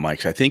this off the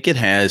mics. I think it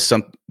has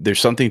there's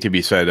something to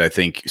be said. I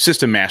think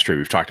system mastery,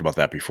 we've talked about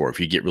that before. If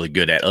you get really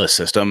good at a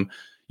system,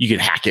 you can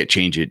hack it,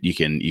 change it.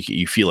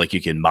 You feel like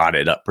you can mod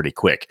it up pretty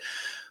quick.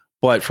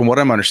 But from what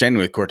I'm understanding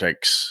with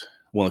Cortex,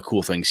 one of the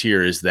cool things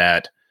here is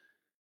that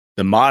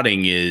the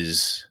modding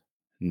is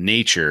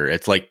nature.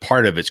 It's like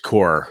part of its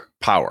core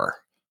power.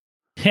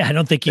 Yeah, I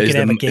don't think you could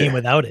have a game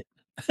without it.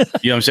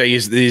 You know what I'm saying?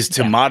 Is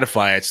to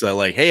modify it. So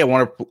like, hey, I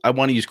want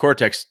to use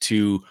Cortex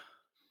to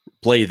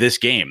play this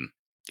game.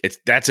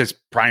 That's its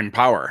prime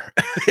power.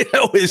 Click,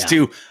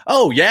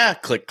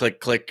 click,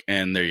 click,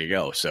 and there you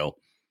go. So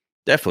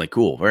definitely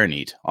cool. Very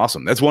neat.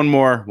 Awesome. That's one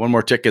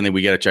more tick, and then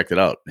we got to check that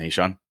out. Hey,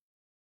 Sean.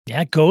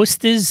 Yeah,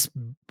 Ghost is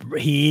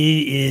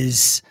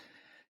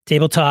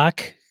Table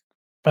Talk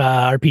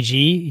RPG.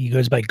 He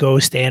goes by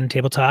Ghost and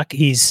Table Talk.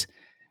 He's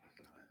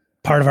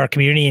part of our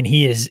community, and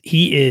he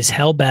is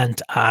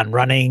hell-bent on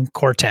running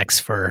Cortex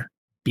for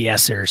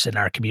BSers in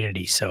our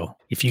community. So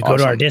if you go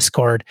to our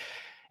Discord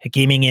at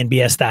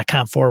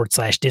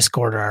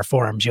gamingnbs.com/Discord or our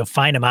forums, you'll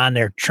find him on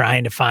there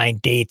trying to find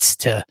dates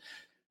to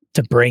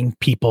bring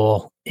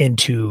people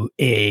into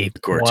a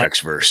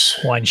Cortex verse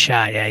one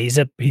shot. Yeah, he's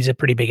a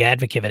pretty big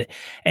advocate of it.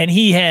 And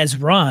he has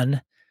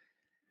run,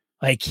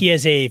 he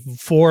has a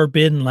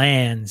Forbidden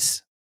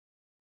Lands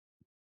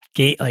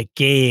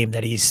game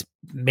that he's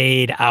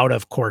made out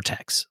of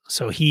Cortex.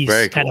 So he's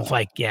kind of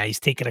he's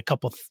taken a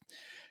couple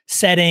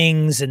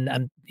settings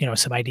and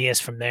some ideas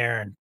from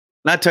there. And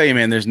I tell you,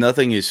 man, there's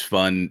nothing as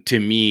fun to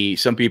me.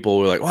 Some people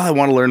were like, well, I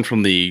want to learn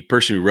from the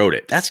person who wrote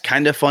it. That's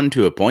kind of fun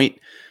to a point.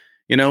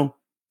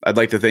 I'd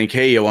like to think,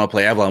 hey, I want to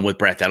play Avalon with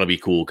Brett. That'll be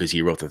cool because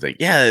he wrote the thing.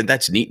 Yeah,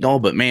 that's neat and all.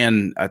 But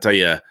man, I tell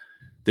you,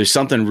 there's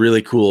something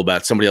really cool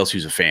about somebody else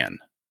who's a fan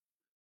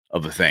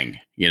of a thing.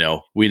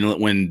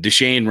 When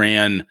Deshane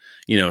ran,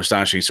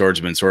 Astonishing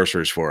Swordsman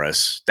Sorcerers for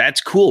us,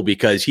 that's cool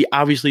because he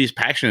obviously is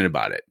passionate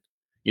about it.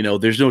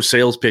 There's no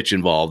sales pitch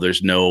involved.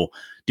 There's no,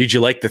 did you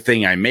like the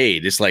thing I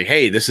made? It's like,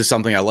 hey, this is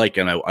something I like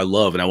and I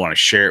love and I want to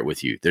share it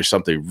with you. There's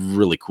something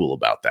really cool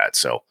about that.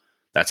 So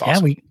that's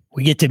awesome. Yeah,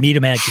 we get to meet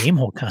him at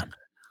GameholeCon.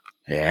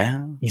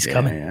 Yeah. He's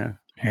coming. Yeah.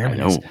 I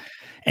know.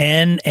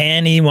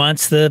 And he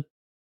wants the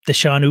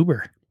Sean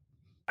Uber.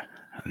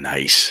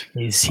 Nice.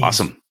 He's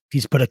awesome.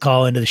 He's put a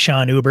call into the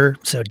Sean Uber.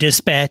 So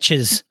Dispatch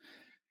is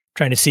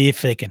trying to see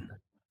if they can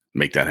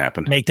make that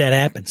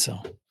happen. So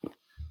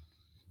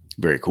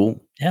very cool.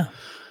 Yeah.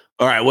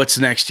 All right. What's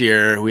next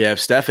here? We have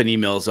Stefan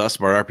emails us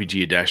about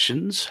RPG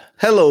Editions.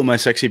 Hello, my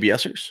sexy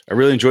BSers. I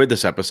really enjoyed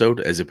this episode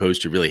as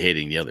opposed to really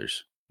hating the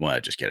others. Well,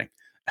 just kidding.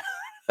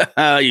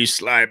 You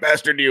sly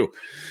bastard, you.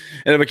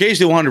 And I've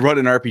occasionally wanted to run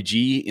an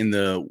RPG in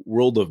the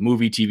world of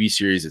movie, TV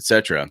series,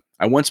 etc.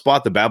 I once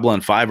bought the Babylon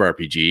 5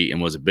 RPG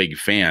and was a big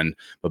fan,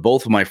 but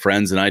both of my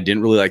friends and I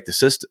didn't really like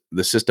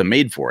the system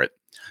made for it,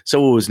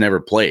 so it was never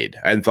played.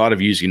 I hadn't thought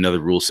of using another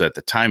rule set at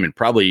the time and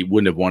probably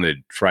wouldn't have wanted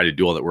to try to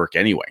do all that work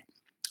anyway.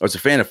 I was a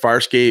fan of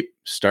Farscape,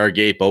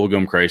 Stargate,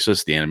 Bubblegum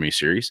Crisis, the anime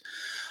series,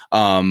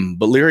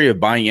 but leery of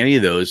buying any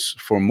of those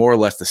for more or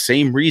less the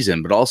same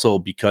reason, but also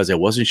because I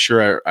wasn't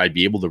sure I'd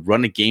be able to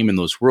run a game in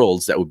those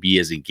worlds that would be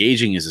as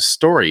engaging as the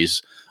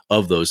stories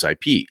of those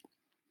IPs.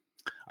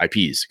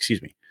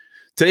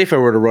 To Today, if I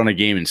were to run a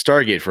game in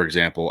Stargate, for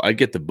example, I'd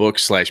get the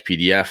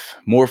book/PDF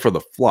more for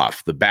the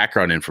fluff, the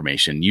background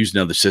information, use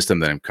another system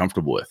that I'm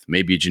comfortable with.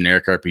 Maybe a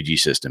generic RPG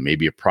system,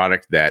 maybe a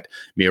product that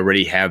may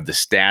already have the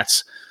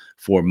stats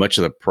for much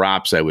of the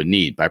props I would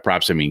need. By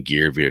props, I mean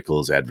gear,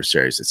 vehicles,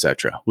 adversaries,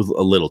 etc., with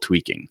a little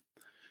tweaking.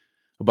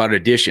 About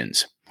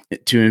additions.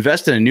 To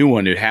invest in a new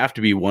one, it would have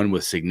to be one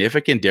with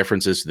significant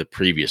differences to the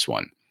previous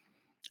one.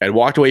 I'd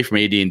walked away from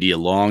AD&D a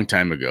long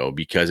time ago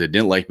because I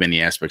didn't like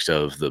many aspects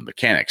of the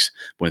mechanics.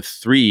 When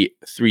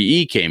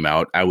 3E came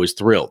out, I was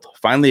thrilled.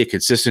 Finally, a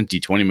consistent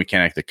D20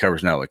 mechanic that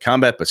covers not only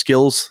combat, but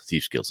skills,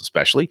 thief skills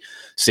especially,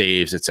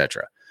 saves,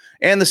 etc.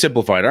 And the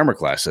simplified armor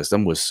class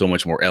system was so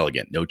much more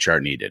elegant. No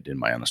chart needed, in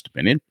my honest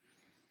opinion.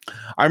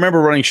 I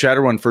remember running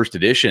Shadowrun First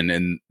Edition,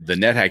 and the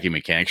net hacking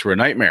mechanics were a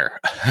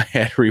nightmare. I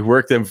had to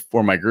rework them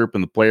for my group,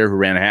 and the player who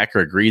ran Hacker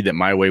agreed that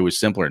my way was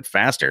simpler and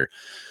faster.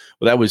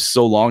 But that was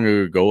so long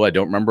ago, I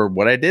don't remember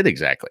what I did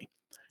exactly.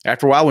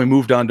 After a while, we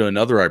moved on to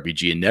another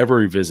RPG and never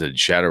revisited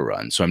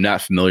Shadowrun, so I'm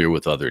not familiar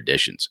with other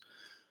editions.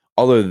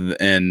 Other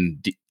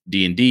than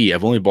D&D,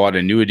 I've only bought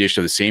a new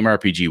edition of the same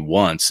RPG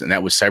once, and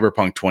that was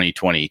Cyberpunk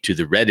 2020 to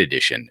the Red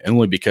Edition,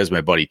 only because my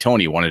buddy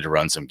Tony wanted to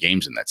run some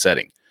games in that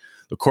setting.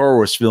 The core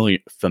was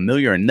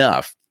familiar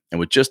enough, and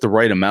with just the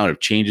right amount of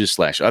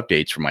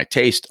changes/updates for my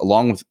taste,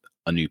 along with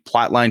a new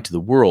plotline to the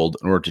world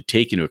in order to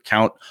take into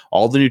account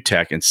all the new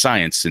tech and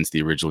science since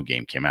the original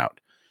game came out.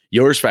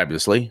 Yours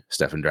fabulously,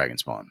 Stefan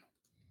Dragonspawn.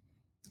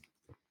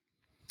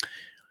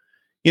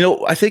 You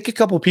know, I think a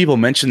couple of people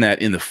mentioned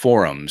that in the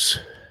forums,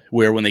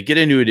 where when they get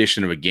a new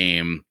edition of a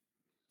game,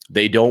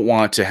 they don't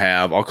want to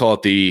have, I'll call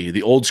it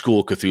the old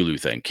school Cthulhu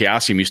thing.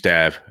 Chaosium used to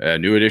have a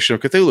new edition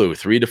of Cthulhu,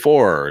 3 to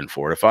 4 and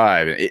 4 to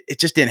 5. It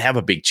just didn't have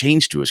a big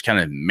change to it. It's kind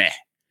of meh,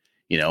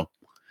 you know.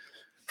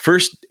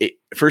 First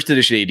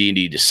edition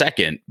AD&D to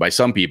second, by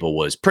some people,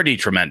 was pretty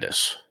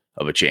tremendous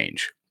of a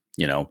change.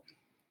 You know,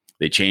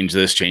 they changed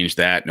this, changed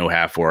that, no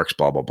half orcs,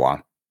 blah, blah, blah.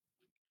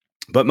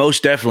 But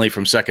most definitely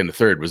from second to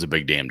third was a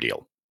big damn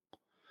deal,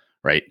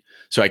 right?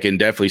 So I can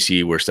definitely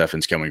see where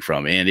Stefan's coming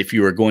from. And if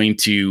you are going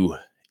to,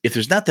 if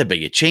there's not that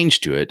big a change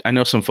to it, I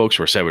know some folks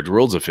who are Savage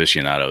Worlds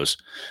aficionados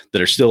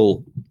that are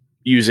still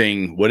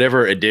using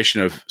whatever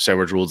edition of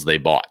Savage Worlds they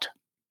bought.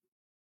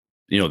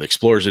 You know, the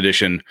Explorers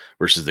Edition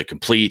versus the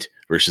Complete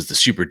versus the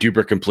Super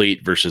Duper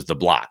Complete versus the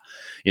blah.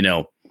 You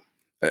know,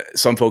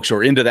 some folks who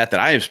are into that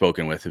I have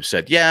spoken with have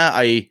said, yeah,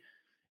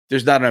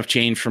 there's not enough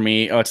change for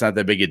me. Oh, it's not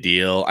that big a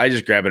deal. I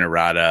just grab an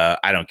errata.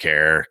 I don't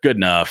care. Good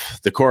enough.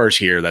 The core is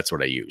here. That's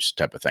what I use,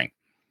 type of thing.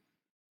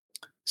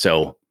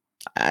 So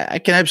I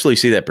can absolutely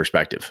see that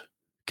perspective,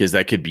 because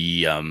that could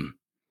be,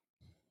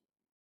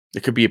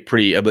 it could be a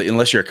pretty,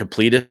 unless you're a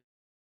completist,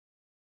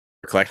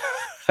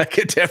 I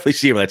could definitely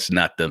see why that's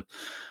not the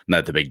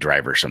big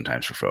driver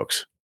sometimes for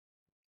folks.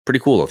 Pretty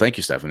cool though. Thank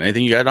you, Stefan.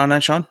 Anything you got on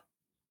that, Sean?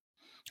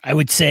 I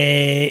would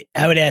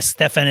ask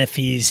Stefan if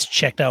he's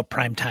checked out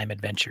Primetime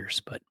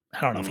Adventures, but I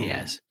don't know if he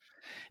has.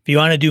 If you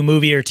want to do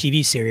movie or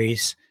TV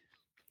series,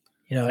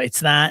 you know,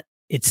 it's not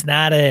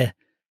a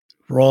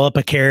roll up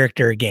a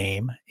character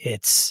game.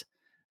 It's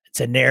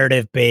a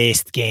narrative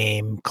based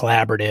game,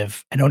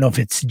 collaborative. I don't know if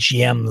it's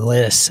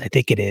GM-less. I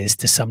think it is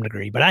to some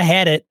degree, but I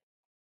had it.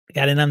 I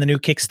got in on the new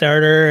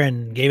Kickstarter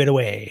and gave it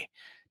away.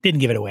 Didn't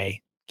give it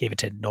away. Gave it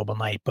to Noble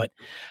Knight, but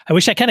I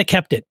wish I kind of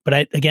kept it.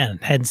 But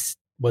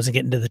wasn't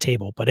getting to the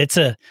table. But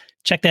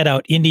check that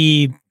out.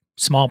 Indie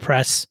small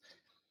press.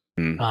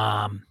 You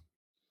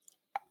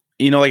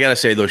know, I gotta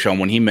say though, Sean,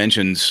 when he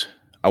mentions,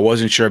 I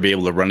wasn't sure I'd be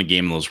able to run a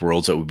game in those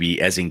worlds that would be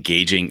as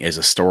engaging as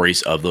the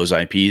stories of those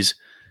IPs.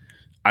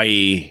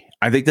 I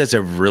think that's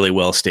a really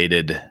well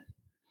stated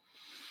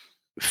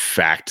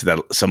fact that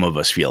some of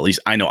us feel. At least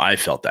I know I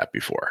felt that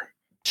before.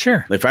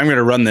 Sure. If I'm going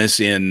to run this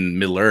in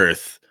Middle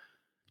Earth,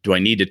 do I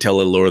need to tell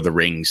a Lord of the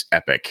Rings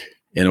epic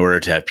in order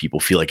to have people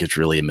feel like it's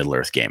really a Middle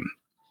Earth game?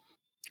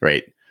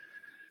 Right?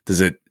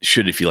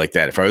 Should it feel like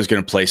that? If I was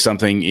going to play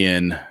something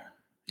in,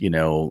 you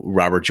know,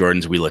 Robert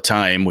Jordan's Wheel of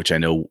Time, which I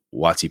know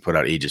WotC put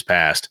out ages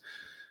past,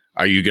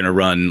 are you going to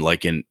run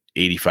like an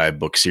 85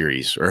 book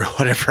series or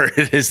whatever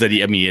it is that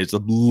it's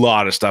a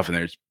lot of stuff in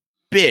there. It's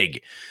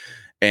big.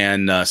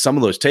 And some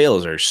of those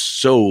tales are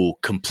so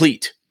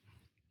complete.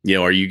 You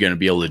know, are you going to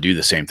be able to do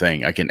the same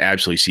thing? I can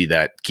absolutely see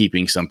that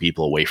keeping some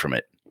people away from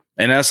it.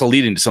 And that's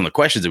leading to some of the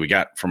questions that we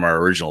got from our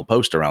original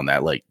post around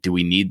that. Like, do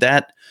we need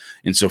that?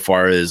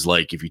 Insofar as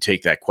like, if you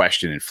take that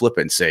question and flip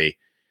it and say,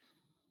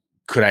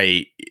 could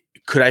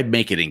I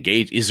make it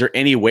engage? Is there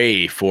any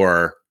way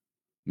for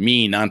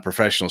me,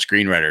 non-professional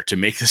screenwriter, to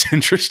make this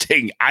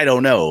interesting? I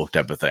don't know,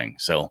 type of thing.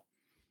 So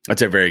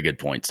that's a very good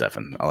point,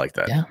 Stefan. I like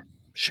that. Yeah,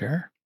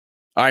 sure.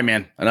 All right,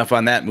 man. Enough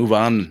on that.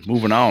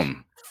 Moving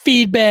on.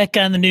 Feedback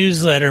on the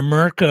newsletter.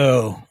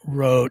 Mirko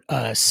wrote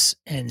us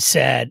and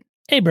said,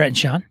 "Hey, Brett and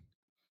Sean,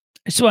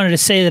 I just wanted to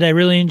say that I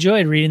really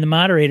enjoyed reading the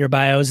moderator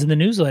bios in the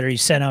newsletter you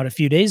sent out a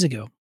few days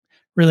ago.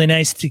 Really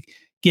nice to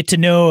get to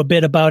know a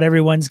bit about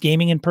everyone's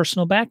gaming and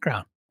personal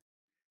background."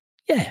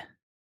 Yeah.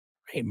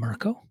 Right,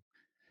 Mirko.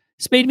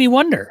 This made me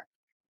wonder,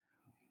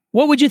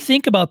 What would you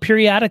think about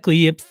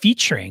periodically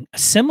featuring a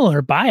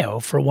similar bio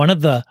for one of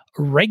the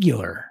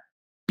regular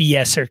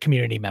BSer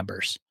community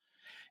members?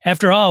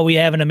 After all, we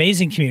have an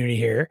amazing community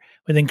here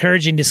with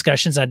encouraging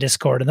discussions on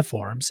Discord and the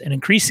forums, and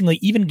increasingly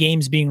even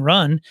games being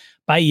run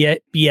by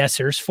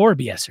BSers for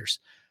BSers.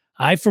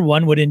 I, for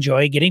one, would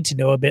enjoy getting to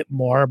know a bit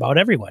more about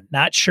everyone.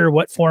 Not sure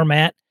what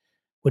format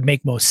would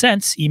make most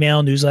sense: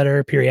 email,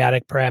 newsletter,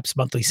 periodic, perhaps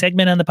monthly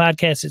segment on the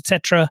podcast,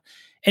 etc.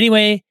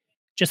 Anyway,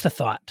 just a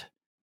thought.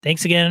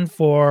 Thanks again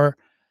to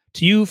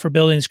you for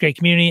building this great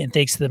community, and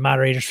thanks to the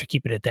moderators for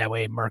keeping it that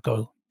way,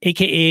 Marco,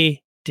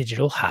 aka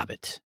Digital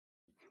Hobbit.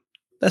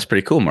 That's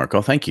pretty cool,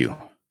 Marco. Thank you.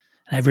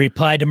 I've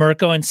replied to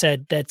Marco and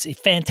said, that's a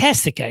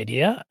fantastic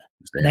idea.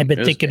 And I've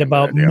been thinking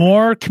about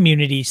more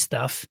community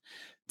stuff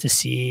to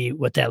see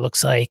what that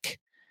looks like.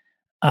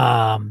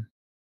 So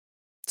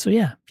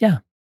yeah.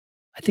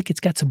 I think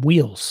it's got some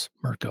wheels,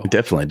 Marco. It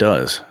definitely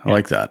does. I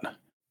like that.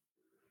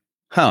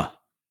 Huh.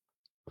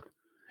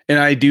 And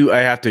I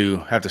have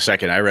to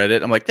second. I read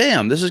it. I'm like,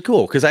 damn, this is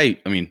cool. Cause I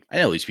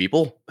know these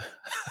people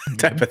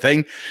type of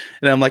thing.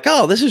 And I'm like,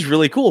 oh, this is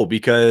really cool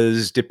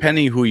because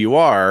depending who you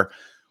are,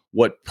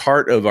 what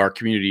part of our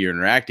community you're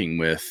interacting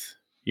with,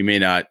 you may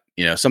not,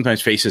 sometimes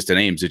faces to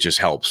names, it just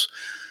helps.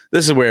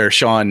 This is where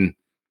Sean,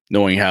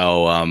 knowing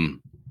how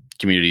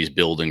communities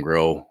build and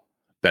grow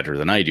better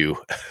than I do,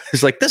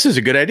 is like, this is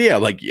a good idea.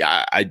 I'm like,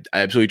 yeah, I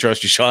absolutely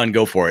trust you, Sean.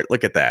 Go for it.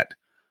 Look at that.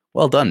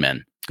 Well done,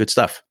 man. Good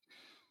stuff.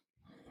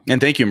 And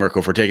thank you,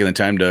 Mirko, for taking the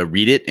time to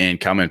read it and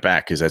comment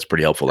back, because that's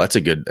pretty helpful. That's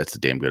a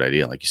damn good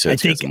idea. Like you said, I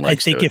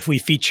think if we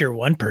feature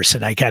one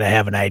person, I kind of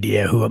have an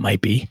idea who it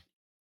might be.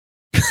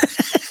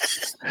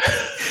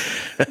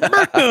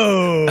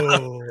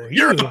 Mirko,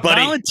 you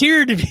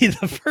volunteered to be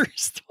the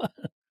first one.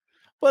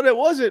 But it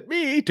wasn't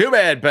me. Too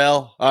bad,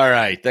 pal. All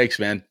right. Thanks,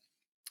 man.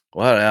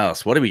 What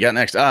else? What do we got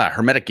next?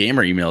 Hermetic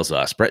Gamer emails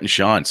us. Brett and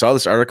Sean, saw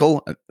this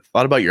article. I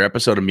thought about your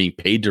episode of being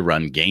paid to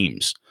run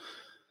games.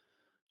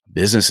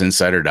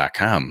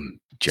 BusinessInsider.com.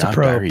 John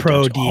pro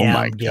DM. Oh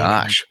my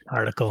gosh.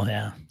 Article.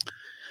 Yeah.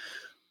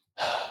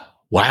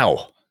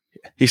 Wow.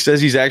 He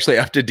says he's actually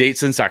up to date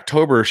since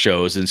October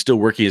shows and still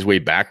working his way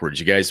backwards.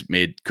 You guys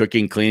made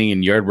cooking, cleaning,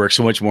 and yard work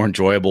so much more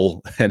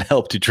enjoyable and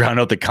helped to drown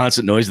out the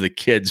constant noise of the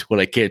kids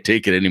when I can't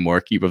take it anymore.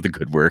 Keep up the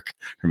good work.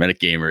 Hermetic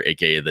Gamer,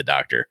 aka the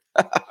Doctor.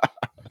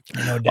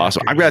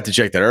 Awesome. I'm glad to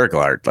check that article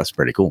out. That's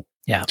pretty cool.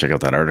 Yeah. Check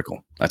out that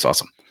article. That's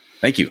awesome.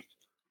 Thank you.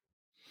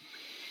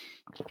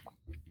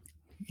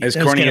 As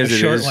corny as it is.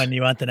 Short one.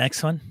 You want the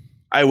next one?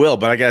 I will,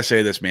 but I gotta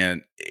say this,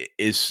 man,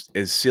 is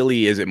as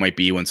silly as it might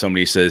be when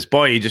somebody says,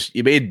 boy,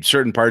 you made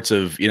certain parts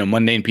of,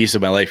 mundane piece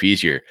of my life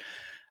easier.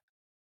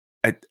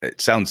 It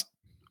sounds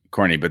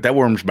corny, but that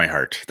warms my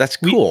heart. That's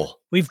cool.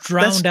 We've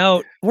drowned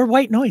out. We're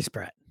white noise,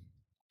 Brett.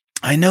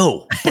 I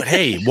know, but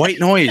hey, white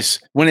noise,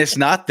 when it's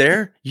not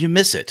there, you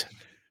miss it.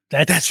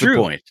 That's true.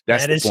 The point.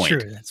 That is true.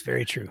 That's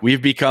very true.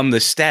 We've become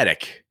the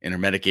static in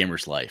Hermetic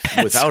Gamer's life.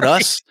 Without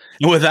us,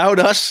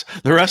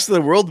 the rest of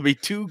the world would be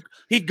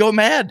he'd go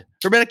mad.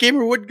 Hermetic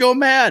Gamer would go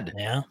mad.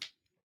 Yeah.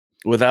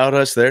 Without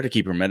us there to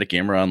keep Hermetic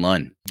Gamer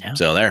online. Yeah.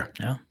 So there.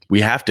 Yeah.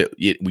 We have to.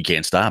 We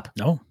can't stop.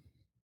 No.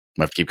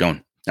 We have to keep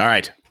going. All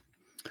right.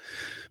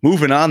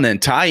 Moving on then.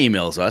 Ty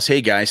emails us. Hey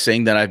guys,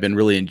 saying that I've been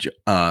really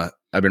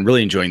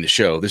enjoying the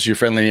show. This is your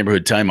friendly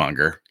neighborhood time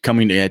monger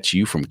coming at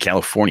you from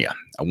California.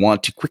 I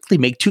want to quickly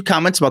make 2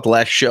 comments about the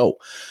last show.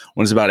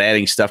 One is about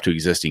adding stuff to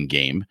existing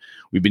game.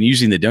 We've been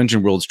using the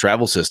Dungeon World's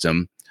travel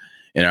system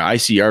in our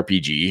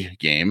ICRPG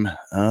game.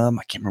 I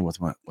can't remember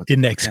what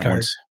index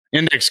card.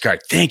 Index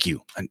card. Thank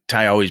you. And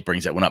Ty always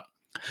brings that one up.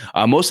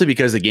 Mostly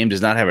because the game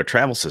does not have a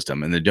travel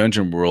system, and the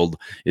Dungeon World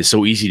is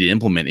so easy to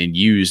implement and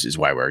use is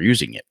why we're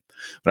using it.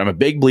 But I'm a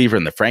big believer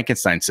in the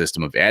Frankenstein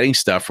system of adding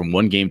stuff from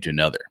one game to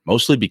another,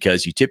 mostly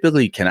because you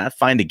typically cannot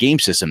find a game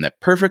system that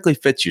perfectly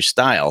fits your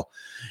style,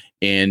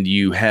 and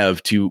you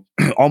have to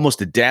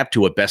almost adapt to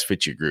what best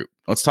fits your group.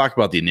 Let's talk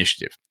about the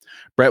initiative.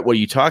 Brett, what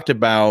you talked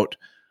about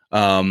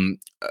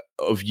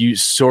of you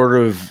sort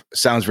of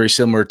sounds very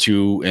similar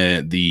to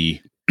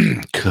the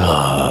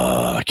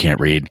I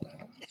can't read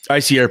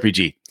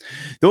ICRPG.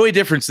 The only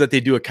difference is that they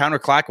do a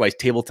counterclockwise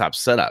tabletop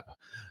setup.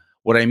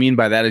 What I mean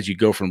by that is you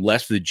go from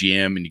left to the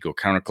GM and you go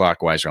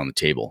counterclockwise around the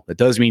table. That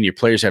does mean your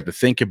players have to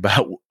think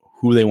about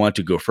who they want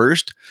to go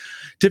first.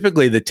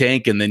 Typically the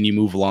tank, and then you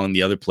move along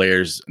the other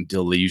players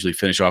until they usually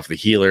finish off the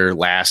healer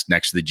last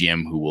next to the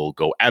GM, who will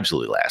go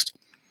absolutely last.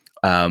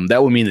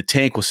 That would mean the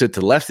tank will sit to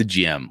the left of the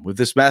GM. With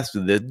this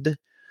method,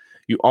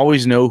 you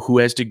always know who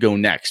has to go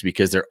next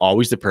because they're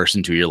always the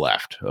person to your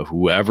left of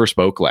whoever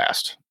spoke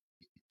last.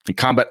 And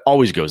combat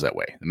always goes that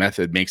way. The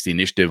method makes the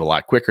initiative a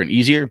lot quicker and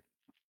easier.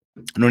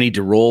 No need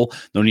to roll.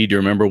 No need to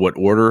remember what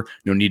order.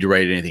 No need to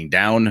write anything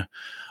down.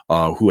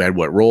 Who had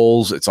what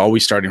roles. It's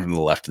always starting from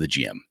the left of the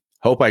GM.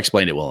 Hope I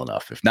explained it well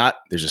enough. If not,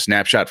 there's a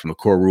snapshot from the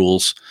core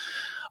rules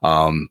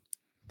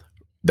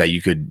that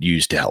you could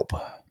use to help.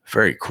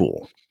 Very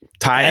cool.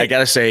 Ty, I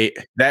gotta say,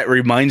 that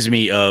reminds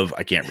me of,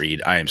 I can't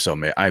read. I am so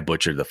mad. I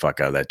butchered the fuck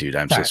out of that dude.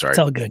 I'm so sorry. It's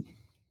all good.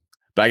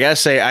 But I gotta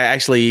say,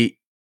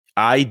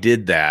 I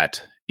did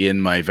that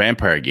in my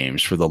vampire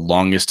games for the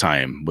longest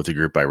time with the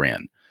group I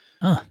ran.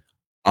 Huh.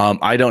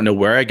 I don't know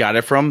where I got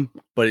it from,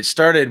 but it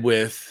started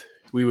with,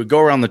 we would go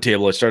around the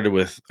table. It started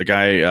with a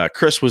guy,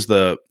 Chris was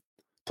the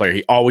player.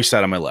 He always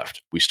sat on my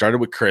left. We started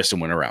with Chris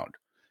and went around.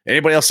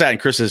 Anybody else sat in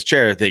Chris's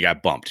chair, they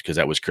got bumped because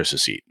that was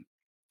Chris's seat.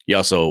 He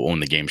also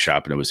owned the game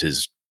shop and it was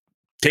his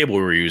table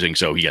we were using,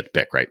 so he got to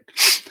pick, right?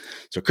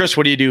 So Chris,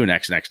 what do you do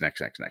next?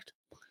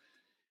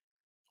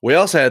 We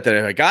also had that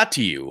if I got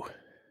to you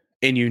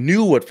and you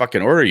knew what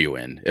fucking order you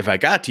in, if I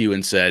got to you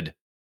and said,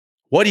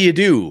 what do you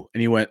do?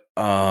 And you went,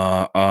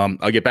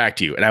 I'll get back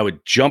to you. And I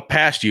would jump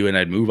past you and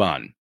I'd move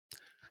on,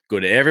 go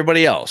to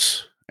everybody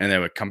else. And then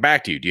I would come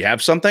back to you. Do you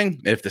have something?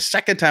 And if the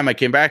second time I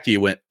came back to you,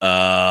 went,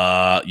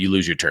 you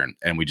lose your turn.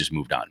 And we just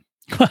moved on.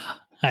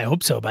 I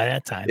hope so by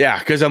that time. Yeah.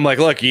 Cause I'm like,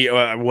 look, you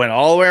went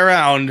all the way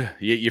around.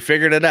 You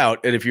figured it out.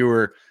 And if you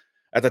were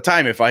at the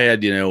time, if I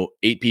had,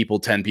 8 people,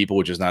 10 people,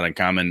 which is not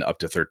uncommon, up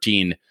to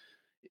 13,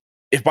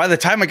 if by the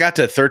time I got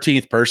to the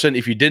 13th person,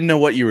 if you didn't know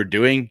what you were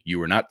doing, you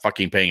were not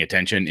fucking paying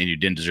attention and you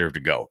didn't deserve to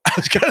go. That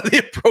was kind of the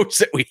approach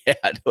that we had.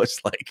 It was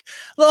like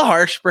a little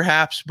harsh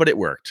perhaps, but it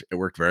worked. It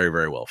worked very,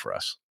 very well for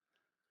us.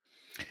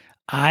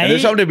 And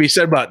there's something to be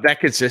said about that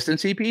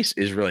consistency piece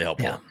is really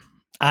helpful. Yeah.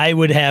 I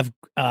would have,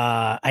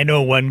 I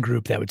know one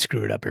group that would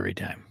screw it up every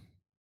time.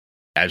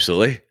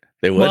 Absolutely.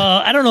 They would. Well,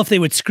 I don't know if they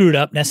would screw it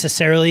up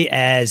necessarily,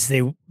 as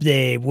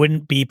they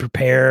wouldn't be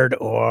prepared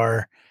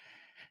or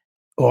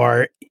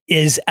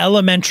is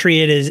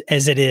elementary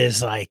as it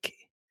is, like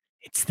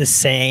it's the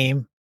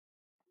same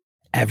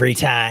every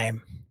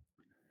time.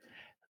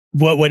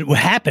 What would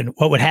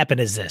happen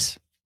is this: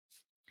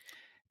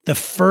 the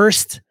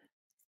first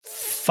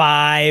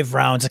 5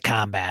 rounds of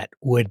combat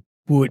would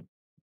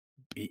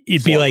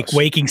it'd be like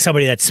waking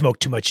somebody that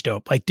smoked too much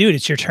dope. Like, dude,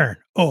 it's your turn.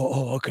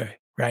 Oh, okay,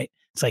 right.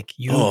 It's like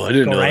you. Oh, I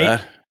didn't know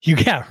that. You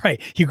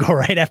right. You go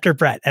right after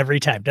Brett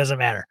every time. Doesn't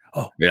matter.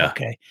 Oh, yeah.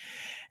 Okay.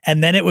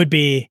 And then it would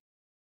be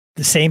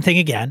the same thing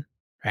again,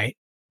 right?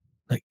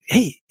 Like,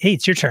 hey,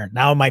 it's your turn.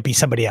 Now it might be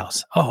somebody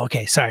else. Oh,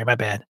 okay. Sorry, my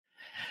bad.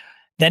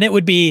 Then it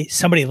would be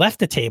somebody left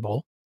the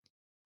table.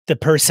 The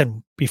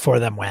person before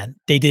them went.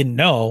 They didn't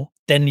know.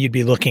 Then you'd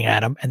be looking at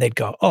them and they'd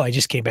go, oh, I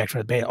just came back from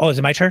the beta. Oh, is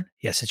it my turn?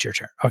 Yes, it's your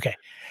turn. Okay.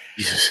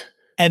 Jesus.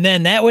 And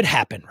then that would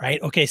happen,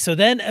 right? Okay. So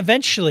then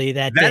eventually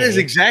that is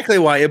exactly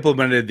why I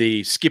implemented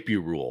the skip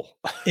you rule.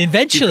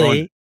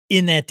 Eventually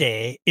in that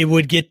day, it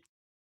would get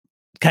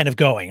kind of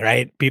going,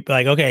 right? People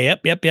like, okay,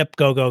 yep,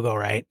 go,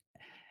 right?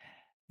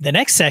 The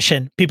next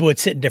session, people would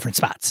sit in different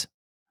spots.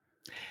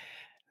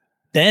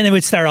 Then it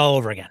would start all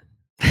over again.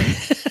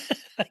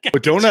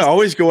 But don't I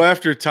always go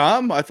after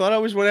Tom? I thought I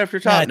always went after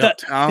Tom. No,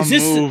 Tom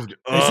moved.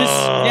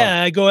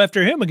 I go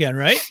after him again,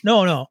 right?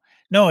 No.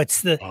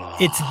 It's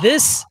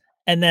this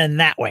and then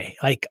that way,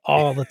 like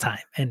all the time.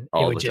 And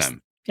all it would the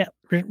time. Yeah,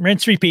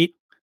 rinse, repeat.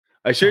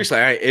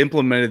 I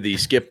implemented the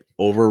skip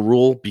over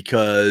rule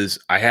because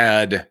I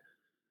had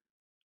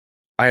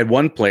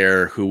one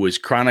player who was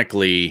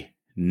chronically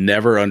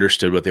never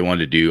understood what they wanted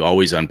to do,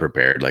 always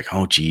unprepared. Like,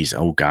 oh, geez,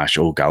 oh, gosh,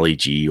 oh, golly,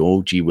 gee,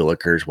 oh, gee,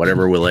 willikers,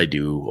 whatever will I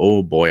do?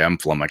 Oh, boy, I'm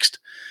flummoxed.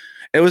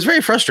 It was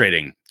very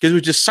frustrating because it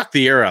would just suck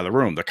the air out of the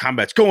room. The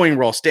combat's going,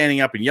 we're all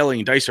standing up and yelling,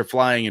 and dice are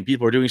flying, and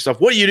people are doing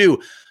stuff. What do you do?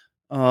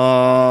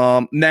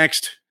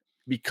 Next,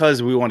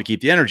 because we want to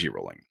keep the energy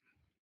rolling.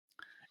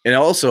 And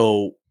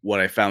also, what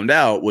I found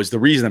out was the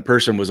reason the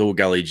person was, oh,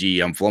 golly,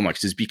 gee, I'm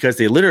flummoxed, is because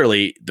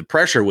the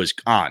pressure was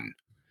on.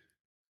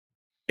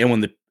 And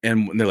when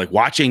they're like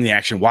watching the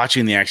action,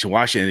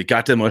 and it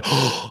got to them like,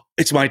 oh,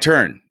 it's my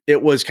turn.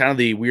 It was kind of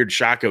the weird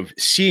shock of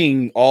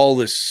seeing all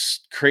this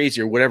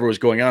crazy or whatever was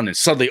going on, and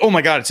suddenly, oh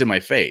my God, it's in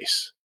my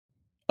face.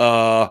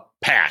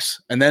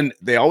 Pass. And then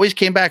they always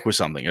came back with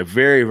something.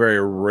 Very, very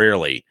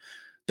rarely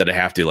that I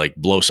have to like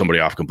blow somebody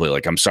off completely.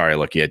 Like, I'm sorry,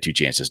 look, you had 2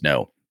 chances.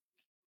 No,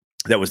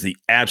 that was the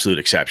absolute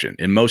exception.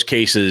 In most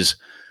cases,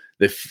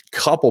 the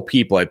couple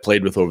people I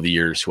played with over the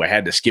years who I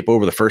had to skip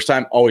over the first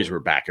time always were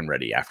back and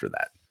ready after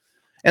that.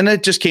 And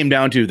it just came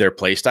down to their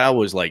play style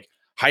was like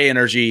high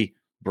energy,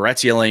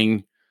 Brett's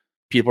yelling,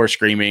 people are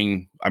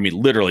screaming. I mean,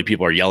 literally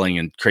people are yelling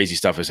and crazy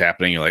stuff is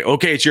happening. You're like,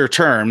 okay, it's your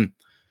turn.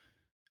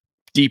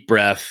 Deep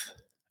breath.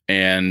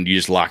 And you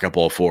just lock up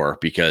all 4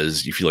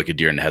 because you feel like a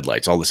deer in the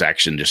headlights. All this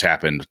action just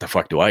happened. What the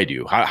fuck do I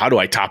do? How do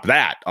I top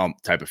that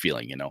type of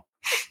feeling,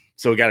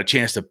 So we got a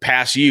chance to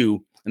pass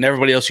you, and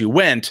everybody else who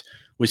went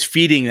was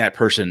feeding that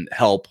person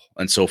help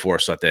and so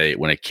forth. So that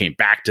when it came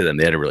back to them,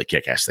 they had a really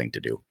kick-ass thing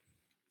to do.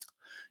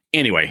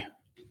 Anyway,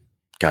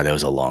 God, that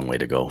was a long way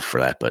to go for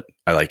that, but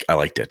I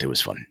liked it. It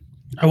was fun.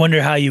 I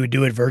wonder how you would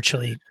do it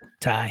virtually,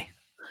 Ty.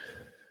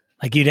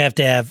 Like you'd have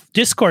to have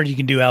Discord. You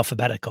can do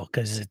alphabetical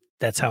because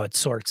that's how it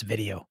sorts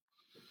video.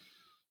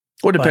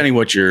 Well, depending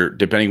what your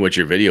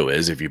video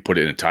is, if you put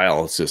it in a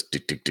tile, it's just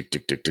tick, tick, tick,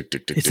 tick, tick, tick,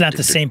 tick. It's not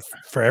the same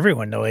for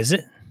everyone, though, is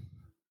it?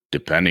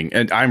 Depending,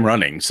 and I'm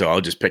running, so I'll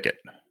just pick it.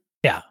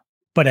 Yeah,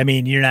 but I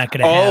mean, you're not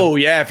going to. Oh,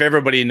 yeah. If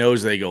everybody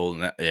knows, they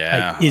go.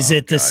 Yeah. Like, is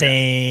it the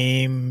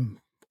same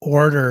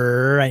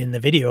order in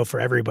the video for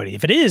everybody?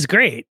 If it is,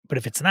 great. But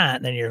if it's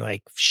not, then you're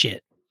like,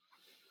 shit.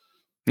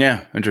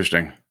 Yeah,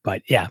 interesting.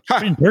 But yeah,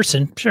 in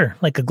person, sure,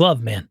 like a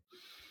glove, man.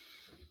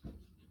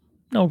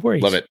 No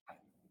worries. Love it.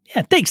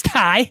 Yeah, thanks,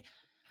 Ty.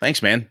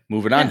 Thanks, man.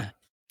 Moving on.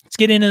 Let's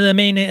get into the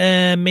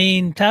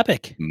main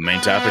topic.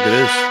 Main topic it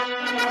is.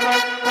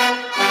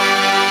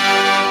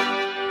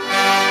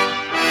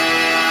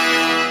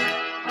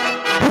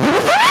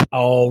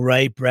 All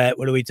right, Brett,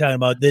 what are we talking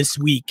about this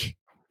week?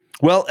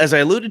 Well, as I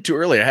alluded to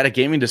earlier, I had a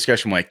gaming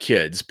discussion with my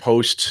kids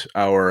post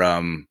our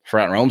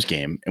Forgotten Realms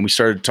game, and we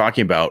started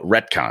talking about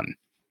retcon,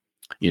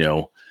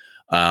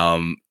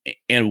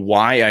 and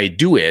why I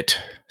do it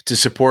to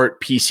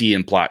support PC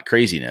and plot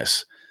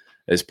craziness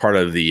as part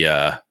of the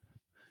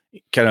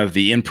kind of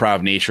the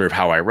improv nature of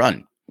how I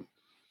run.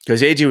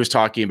 Because AJ was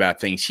talking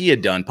about things he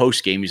had done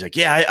post game. He's like,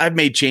 yeah, I've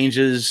made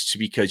changes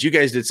because you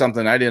guys did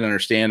something I didn't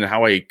understand and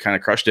how I kind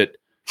of crushed it.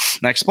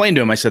 And I explained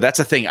to him, I said, that's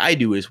a thing I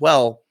do as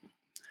well.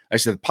 I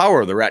said, the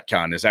power of the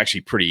retcon is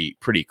actually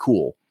pretty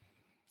cool.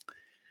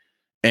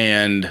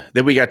 And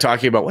then we got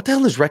talking about what the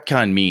hell does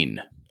retcon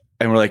mean?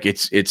 And we're like,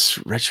 it's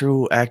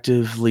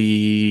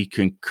retroactively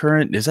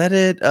concurrent. Is that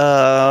it?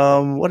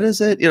 What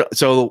is it?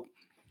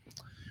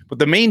 But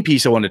the main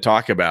piece I wanted to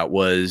talk about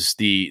was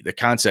the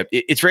concept.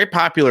 It's very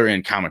popular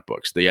in comic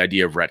books, the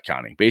idea of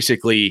retconning,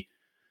 basically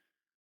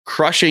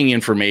crushing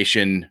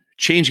information,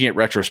 changing it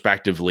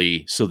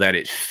retrospectively so that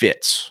it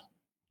fits,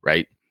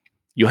 right?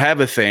 You'll have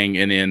a thing,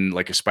 and in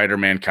like a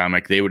Spider-Man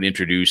comic, they would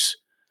introduce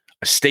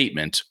a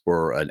statement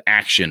or an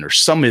action or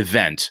some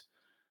event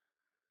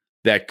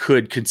that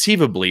could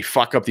conceivably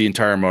fuck up the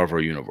entire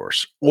Marvel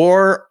universe,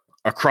 or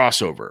a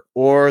crossover,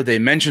 or they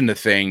mention the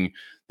thing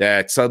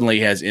that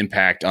suddenly has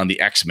impact on the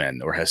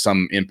X-Men or has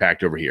some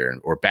impact over here,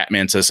 or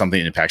Batman says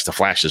something that impacts the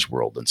Flash's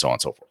world, and so on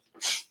and so forth.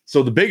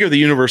 So the bigger the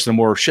universe, the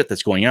more shit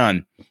that's going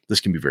on, this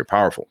can be very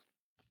powerful.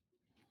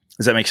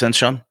 Does that make sense,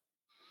 Sean?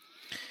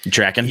 You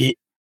tracking?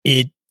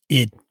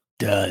 It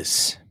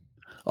does.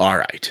 All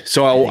right.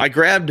 So I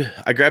grabbed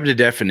a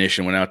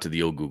definition, went out to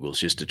the old Googles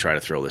just to try to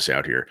throw this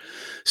out here.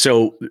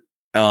 So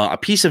a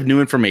piece of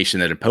new information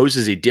that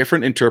imposes a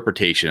different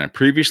interpretation on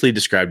previously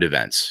described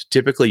events,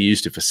 typically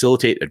used to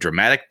facilitate a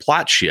dramatic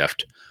plot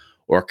shift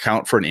or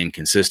account for an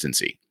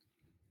inconsistency.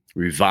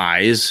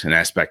 Revise an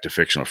aspect of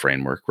fictional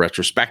framework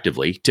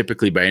retrospectively,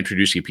 typically by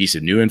introducing a piece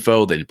of new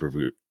info that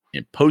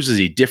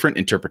imposes a different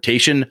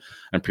interpretation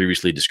on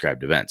previously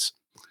described events.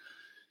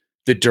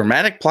 The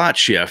dramatic plot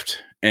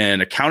shift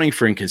and accounting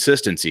for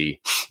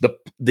inconsistency,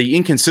 the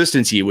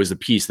inconsistency was the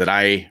piece that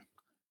I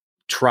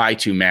try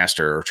to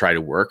master or try to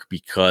work,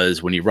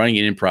 because when you're running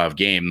an improv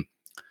game,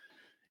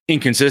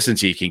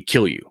 inconsistency can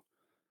kill you,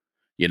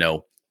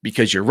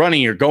 because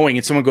you're going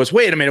and someone goes,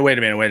 wait a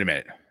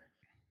minute.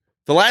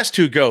 The last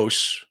two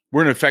ghosts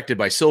weren't affected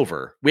by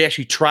silver. We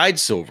actually tried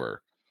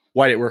silver.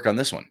 Why did it work on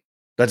this one?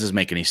 That doesn't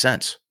make any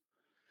sense.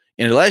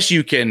 And unless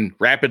you can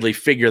rapidly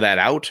figure that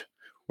out,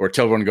 or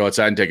tell everyone to go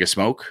outside and take a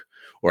smoke,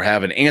 or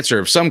have an answer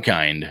of some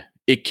kind,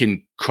 it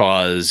can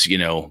cause,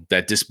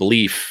 that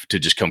disbelief to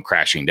just come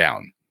crashing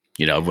down.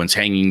 Everyone's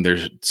hanging,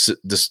 the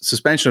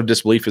suspension of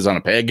disbelief is on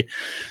a peg,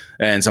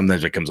 and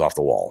sometimes it comes off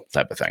the wall,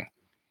 type of thing.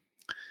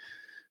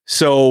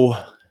 So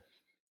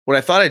what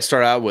I thought I'd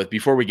start out with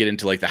before we get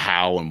into like the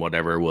how and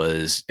whatever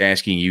was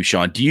asking you,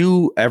 Sean, do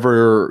you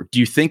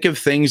think of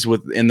things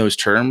within those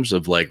terms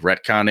of like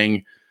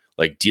retconning,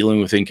 like dealing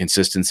with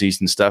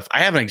inconsistencies and stuff? I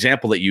have an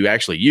example that you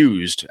actually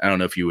used. I don't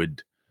know if you'll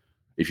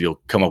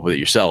come up with it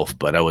yourself,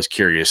 but I was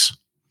curious.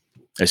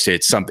 I say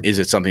is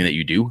it something that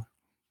you do?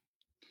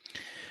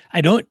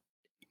 I don't,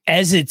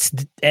 as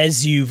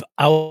you've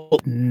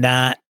out,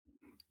 not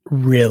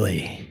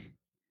really.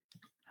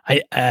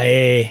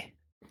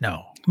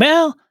 No.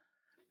 Well,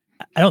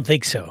 I don't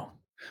think so.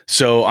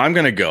 So I'm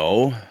going to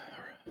go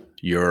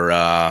your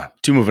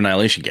Tomb of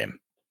Annihilation game.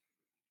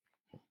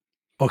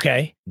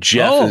 Okay.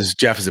 Jeff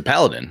is a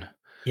paladin.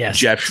 Yes.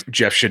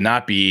 Jeff should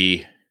not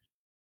be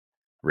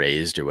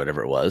raised or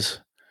whatever it was.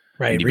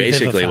 Right. And he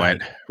basically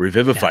went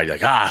revivified.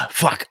 Yeah. Like,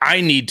 fuck,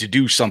 I need to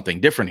do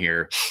something different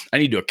here. I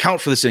need to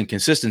account for this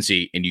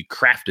inconsistency. And you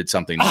crafted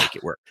something to make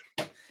it work.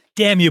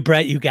 Damn you,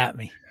 Brett. You got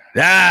me.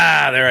 There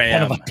I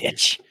am. Son of a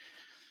bitch.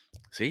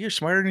 See, you're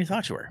smarter than you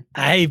thought you were.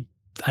 I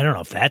don't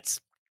know if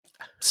that's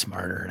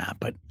smarter or not,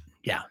 but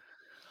yeah.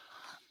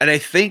 And I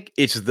think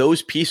it's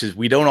those pieces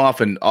we don't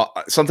often,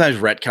 sometimes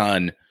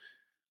retcon,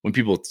 when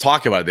people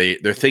talk about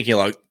it, they're thinking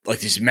like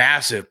these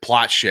massive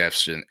plot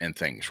shifts and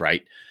things,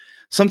 right?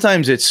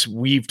 Sometimes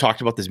we've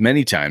talked about this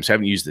many times,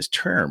 haven't used this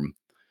term,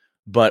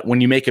 but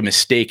when you make a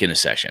mistake in a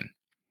session,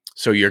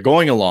 so you're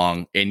going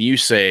along and you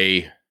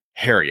say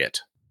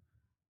Harriet,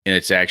 and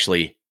it's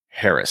actually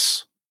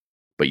Harris,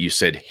 but you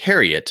said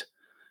Harriet,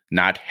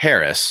 not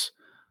Harris.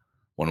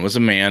 One was a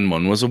man,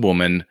 one was a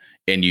woman,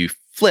 and you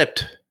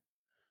flipped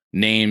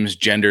names,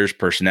 genders,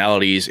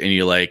 personalities, and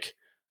you're like,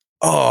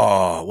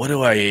 oh, what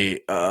do I,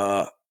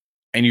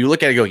 and you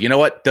look at it and go, you know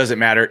what? Doesn't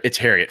matter. It's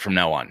Harriet from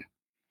now on.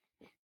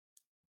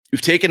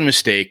 You've taken a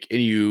mistake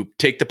and you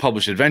take the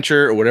published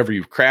adventure or whatever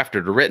you've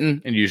crafted or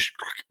written and you just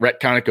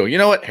retcon it, go, you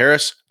know what?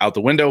 Harris out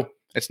the window.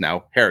 It's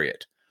now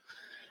Harriet.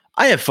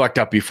 I have fucked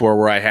up before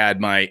where I had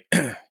my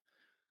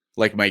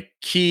like my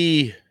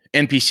key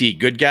NPC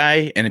good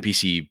guy and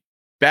NPC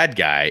bad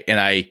guy, and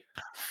I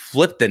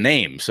flipped the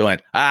name. So I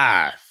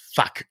went,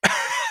 fuck.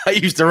 I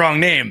used the wrong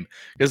name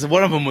because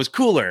one of them was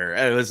cooler.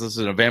 This is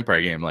a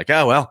vampire game. Like,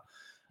 oh, well,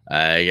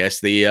 I guess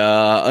the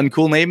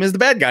uncool name is the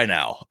bad guy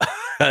now.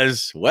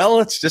 As well,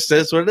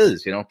 that's what it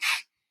is, you know?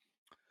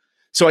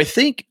 So I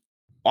think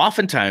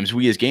oftentimes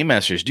we as game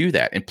masters do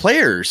that. And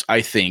players,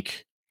 I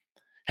think,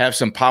 have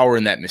some power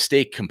in that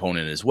mistake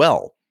component as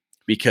well,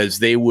 because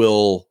they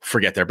will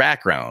forget their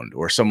background,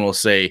 or someone will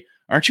say,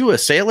 aren't you a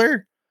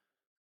sailor?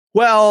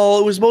 Well,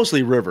 it was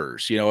mostly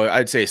rivers. You know,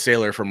 I'd say a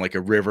sailor from like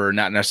a river,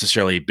 not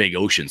necessarily big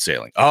ocean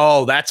sailing.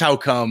 Oh, that's how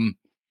come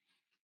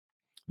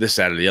this,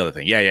 that, or the other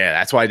thing.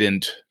 Yeah.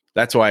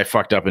 That's why I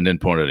fucked up and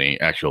didn't point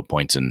any actual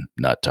points in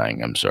knot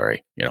tying. I'm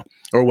sorry, you know,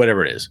 or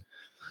whatever it is.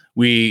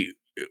 We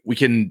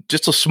can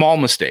just a small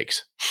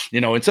mistakes, you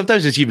know, and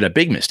sometimes it's even a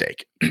big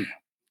mistake,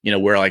 you know,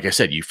 where, like I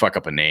said, you fuck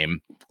up a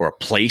name or a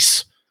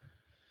place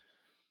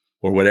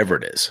or whatever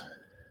it is.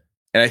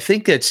 And I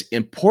think that's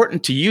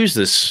important to use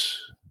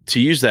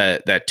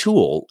that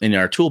tool in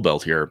our tool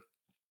belt here,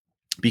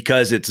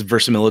 because it's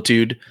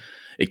verisimilitude.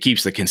 It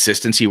keeps the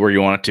consistency where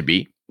you want it to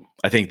be.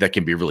 I think that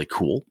can be really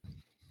cool.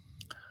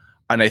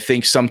 And I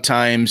think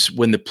sometimes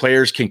when the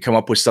players can come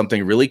up with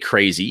something really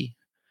crazy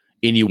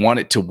and you want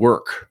it to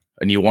work,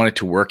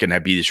 and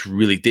have be this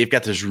really, they've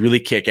got this really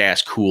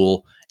kick-ass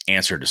cool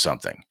answer to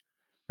something,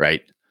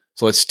 right?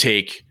 So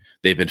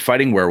they've been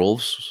fighting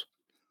werewolves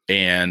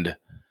and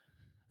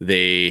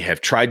they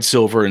have tried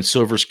silver, and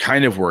silver's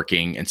kind of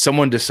working, and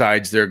someone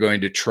decides they're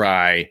going to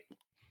try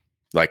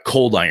like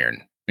cold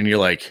iron. And you're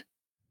like,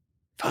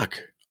 fuck,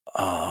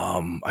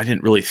 I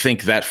didn't really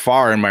think that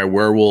far in my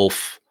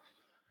werewolf.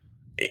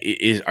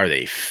 Are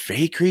they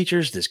fake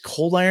creatures? Does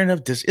cold iron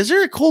is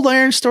there a cold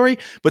iron story?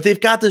 But they've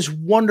got this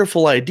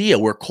wonderful idea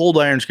where cold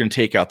iron's going to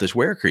take out this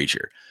were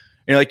creature.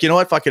 And you're like, you know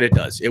what? Fuck it. It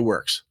does. It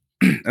works.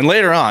 And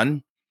later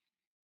on,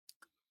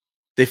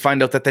 they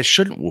find out that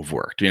shouldn't have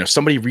worked. You know,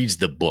 somebody reads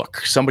the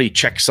book, somebody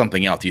checks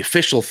something out. The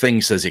official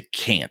thing says it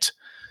can't.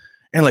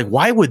 And like,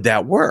 why would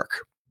that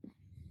work?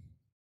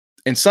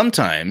 And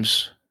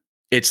sometimes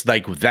it's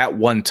like that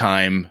one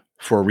time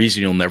for a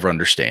reason you'll never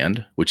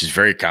understand, which is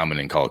very common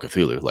in Call of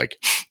Cthulhu.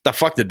 Like, the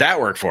fuck did that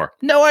work for?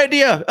 No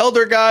idea.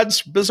 Elder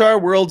gods, bizarre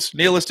worlds,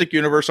 nihilistic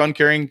universe,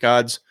 uncaring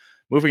gods.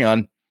 Moving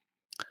on.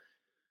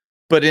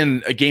 But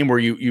in a game where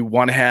you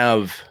want to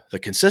have the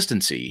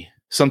consistency,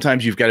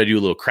 sometimes you've got to do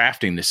a little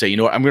crafting to say, you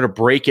know what, I'm going to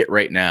break it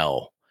right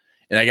now,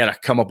 and I got to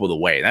come up with a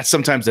way. That's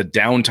sometimes a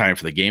downtime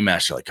for the game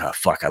master. Like, oh,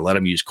 fuck, I let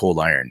him use cold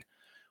iron.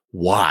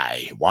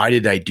 Why? Why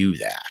did I do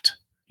that?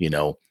 You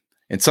know?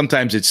 And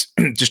sometimes it's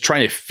just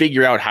trying to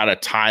figure out how to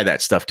tie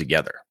that stuff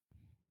together,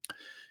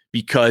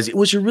 because it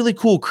was a really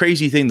cool,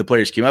 crazy thing the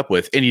players came up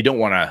with. And you don't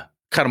want to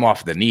cut them off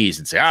at the knees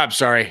and say, I'm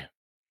sorry.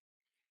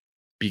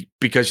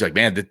 Because you're like,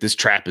 man, this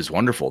trap is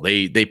wonderful.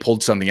 They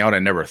pulled something out I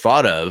never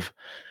thought of.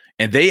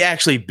 And they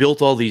actually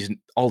built all these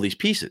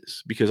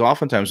pieces, because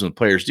oftentimes when the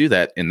players do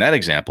that, in that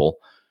example,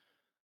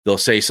 they'll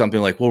say something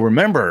like, well,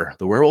 remember,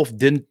 the werewolf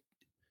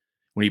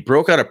when he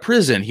broke out of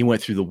prison, he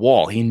went through the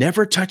wall. He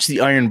never touched the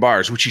iron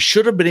bars, which he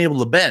should have been able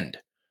to bend.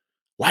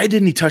 Why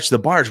didn't he touch the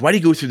bars? Why did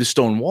he go through the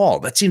stone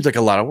wall? That seems like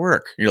a lot of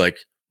work. You're like,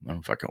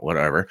 oh, fucking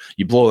whatever.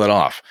 You blow that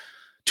off.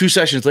 2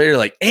 sessions later,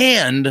 like,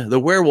 and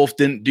the werewolf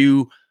didn't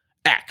do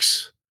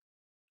X.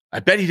 I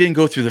bet he didn't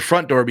go through the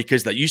front door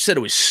because you said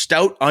it was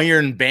stout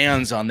iron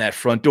bands on that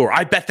front door.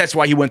 I bet that's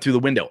why he went through the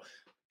window.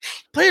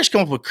 Players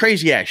come up with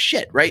crazy ass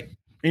shit, right? And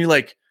you're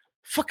like,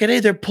 fucking A,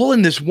 they're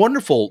pulling this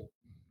wonderful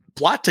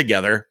plot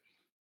together.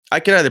 I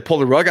could either pull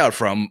the rug out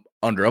from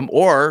under them,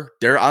 or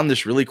they're on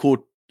this really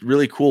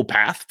cool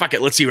path. Fuck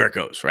it. Let's see where it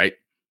goes. Right.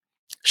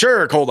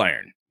 Sure. Cold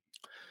iron.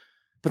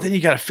 But then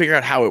you got to figure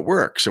out how it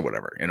works or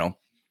whatever, you know?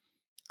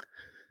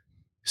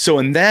 So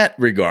in that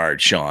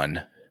regard,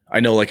 Sean,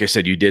 I know, like I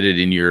said, you did it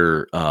in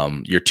your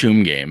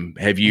Tomb game.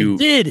 Have you? I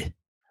did.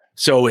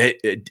 So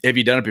have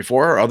you done it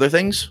before, or other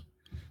things?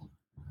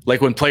 Like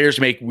when players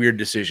make weird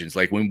decisions,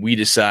 like when we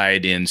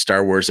decide in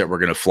Star Wars that we're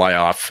going to fly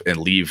off and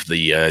leave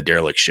the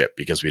derelict ship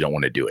because we don't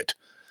want to do it,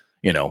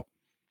 you know,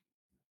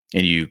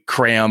 and you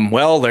cram,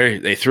 well,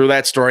 they threw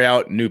that story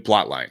out, new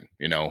plot line,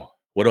 you know,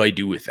 what do I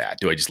do with that?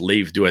 Do I just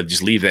leave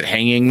that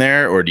hanging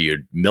there, or do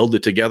you meld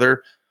it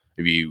together?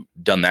 Have you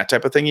done that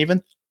type of thing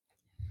even?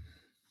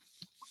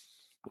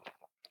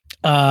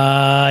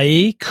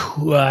 I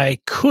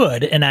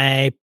could, and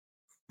I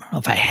don't know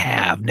if I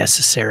have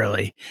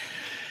necessarily.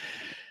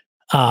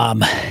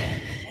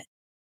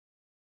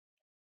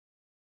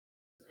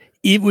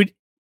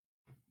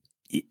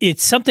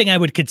 It's something I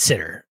would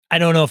consider. I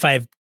don't know if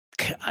I've,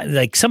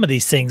 like, some of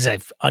these things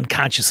I've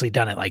unconsciously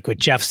done it, like with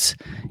Jeff's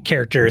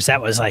characters.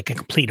 That was like a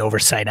complete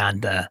oversight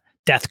on the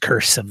death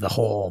curse of the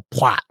whole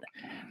plot.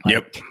 Like,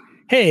 yep.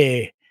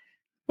 Hey,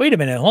 wait a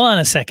minute. Hold on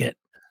a second.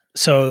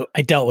 So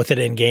I dealt with it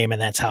in game,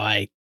 and that's how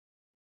I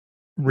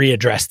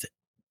readdressed it.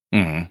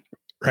 Mm-hmm.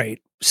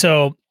 Right.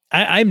 So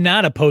I'm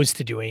not opposed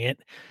to doing it.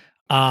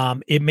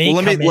 It may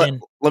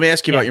let me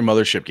ask you about your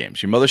Mothership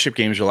games. Your Mothership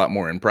games are a lot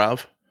more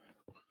improv.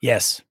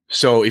 Yes.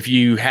 So if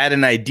you had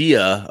an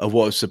idea of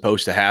what was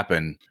supposed to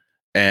happen,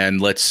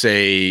 and let's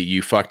say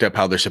you fucked up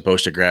how they're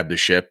supposed to grab the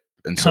ship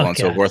and so on and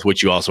so forth,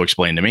 which you also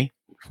explained to me,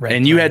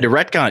 and you had to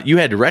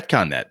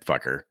retcon that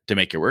fucker to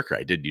make it work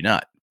right, did you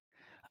not?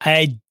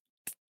 I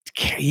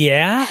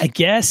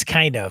guess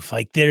kind of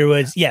like there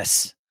was,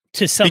 yes,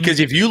 to some, because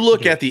if you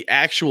look at the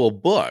actual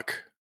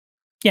book,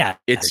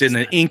 it's an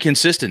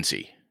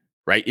inconsistency.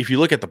 Right. If you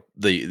look at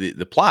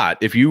the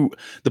plot,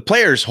 the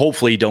players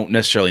hopefully don't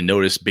necessarily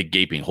notice big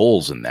gaping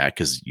holes in that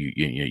because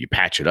you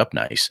patch it up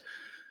nice.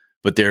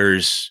 But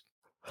there's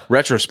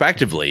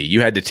retrospectively,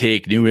 you had to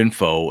take new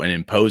info and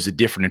impose a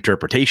different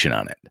interpretation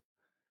on it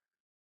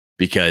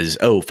because,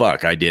 oh,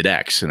 fuck, I did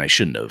X and I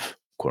shouldn't have,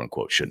 quote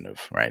unquote, shouldn't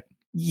have. Right.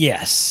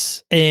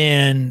 Yes.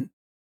 And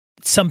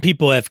some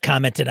people have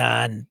commented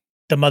on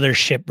the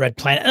Mothership Red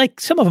Planet.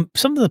 Like some of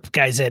the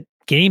guys that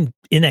game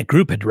in that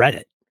group had read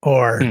it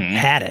or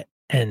had it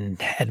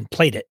and hadn't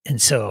played it. And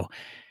so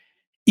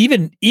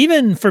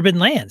even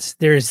Forbidden Lands,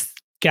 there's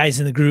guys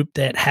in the group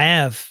that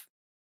have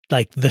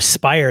like the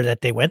spire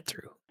that they went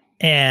through.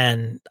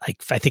 And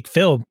like, I think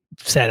Phil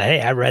said,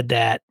 hey, I read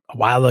that a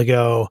while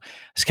ago. I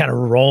was kind of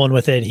rolling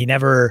with it. He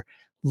never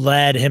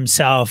led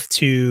himself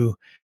to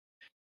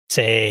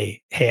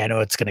say, hey, I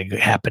know it's going to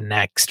happen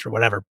next or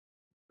whatever.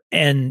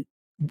 And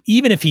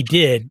even if he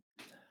did,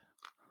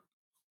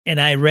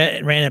 and I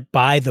ran it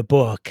by the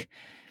book,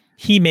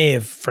 he may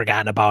have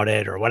forgotten about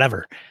it or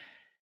whatever.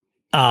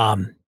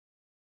 But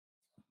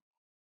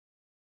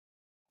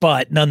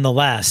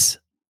nonetheless,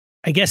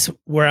 I guess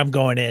where I'm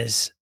going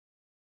is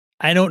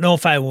I don't know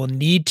if I will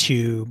need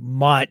to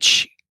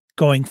much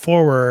going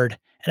forward.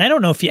 And I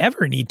don't know if you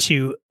ever need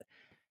to,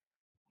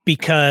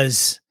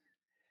 because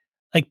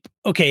like,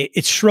 okay,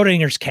 it's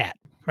Schrodinger's cat,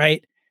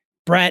 right?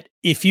 Brett,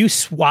 if you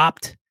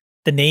swapped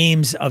the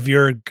names of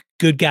your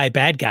good guy,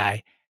 bad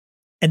guy,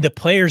 and the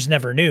players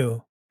never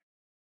knew,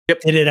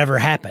 did it ever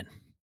happen?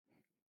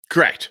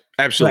 Correct.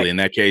 Absolutely. Right. In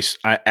that case,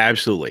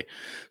 absolutely.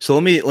 So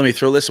let me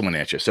throw this one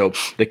at you. So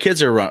the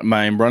kids are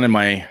running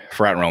my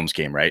Forgotten Realms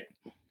game, right?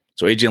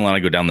 So AJ and Lana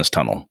go down this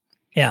tunnel.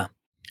 Yeah.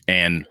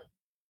 And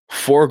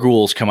 4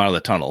 ghouls come out of the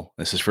tunnel.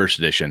 This is first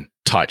edition.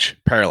 Touch.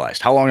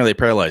 Paralyzed. How long are they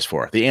paralyzed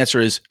for? The answer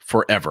is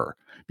forever,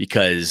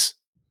 because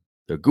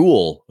the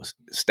ghoul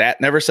stat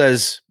never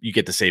says you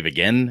get to save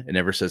again. It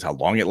never says how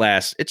long it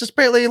lasts. It just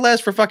barely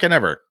lasts for fucking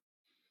ever.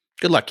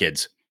 Good luck,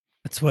 kids.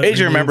 That's what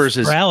AJ remembers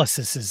his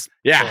paralysis is.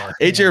 Yeah.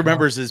 AJ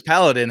remembers his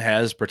paladin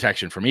has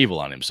protection from evil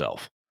on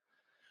himself.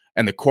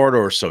 And the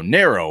corridor is so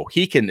narrow,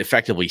 he can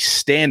effectively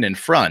stand in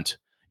front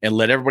and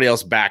let everybody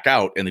else back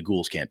out, and the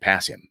ghouls can't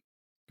pass him.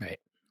 Right.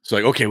 So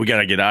like, okay, we got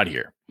to get out of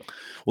here.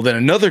 Well, then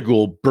another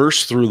ghoul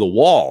bursts through the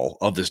wall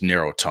of this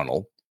narrow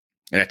tunnel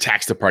and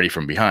attacks the party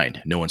from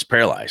behind. No one's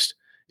paralyzed.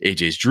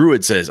 AJ's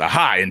druid says,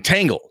 aha,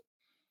 entangle.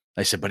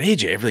 I said, but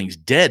AJ, everything's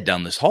dead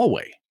down this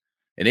hallway.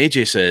 And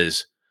AJ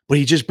says, but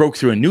he just broke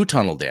through a new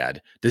tunnel,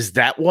 Dad. Does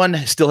that one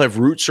still have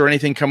roots or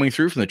anything coming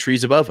through from the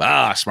trees above?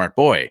 Ah, smart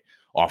boy.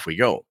 Off we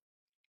go.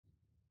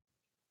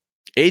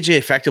 AJ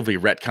effectively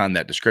retconned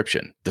that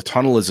description. The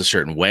tunnel is a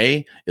certain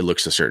way. It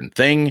looks a certain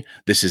thing.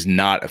 This is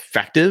not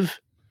effective,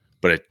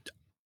 but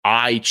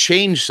I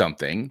changed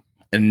something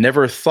and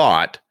never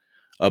thought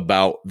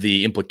about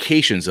the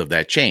implications of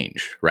that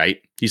change, right?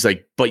 He's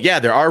like, but yeah,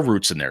 there are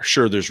roots in there.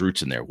 Sure, there's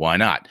roots in there. Why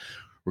not?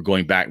 We're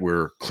going back.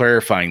 We're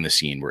clarifying the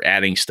scene. We're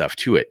adding stuff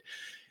to it.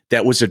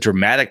 That was a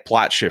dramatic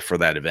plot shift for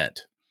that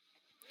event.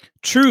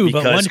 True,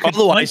 but one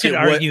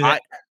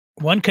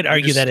could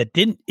argue that it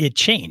didn't. It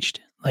changed.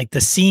 Like the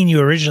scene you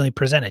originally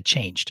presented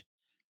changed.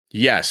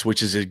 Yes,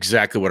 which is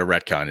exactly what a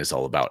retcon is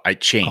all about. I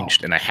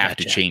changed, and I have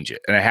to change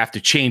it, and I have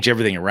to change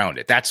everything around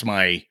it. That's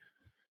my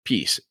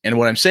piece. And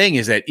what I'm saying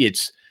is that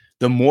it's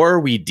the more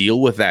we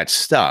deal with that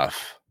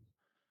stuff.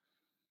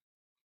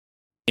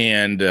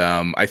 And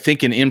I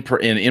think in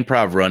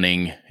improv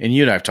running, and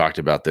you and I've talked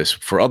about this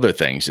for other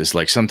things, is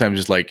like sometimes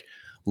it's like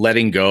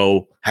letting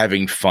go,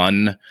 having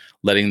fun,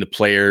 letting the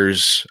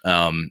players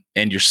and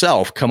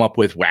yourself come up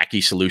with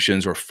wacky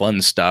solutions or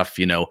fun stuff.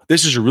 You know,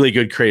 this is a really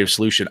good creative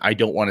solution. I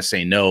don't want to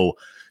say no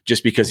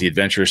just because the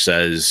adventure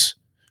says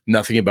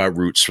nothing about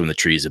roots from the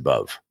trees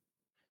above.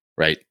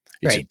 Right?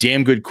 It's a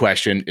damn good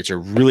question. It's a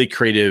really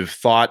creative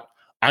thought.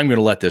 I'm going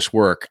to let this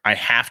work. I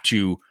have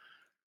to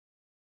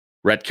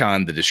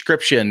retcon the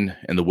description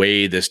and the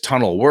way this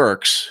tunnel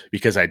works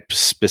because I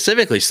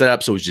specifically set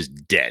up so it was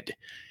just dead.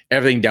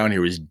 Everything down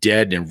here was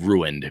dead and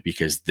ruined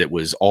because that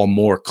was all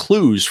more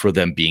clues for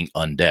them being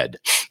undead.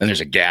 And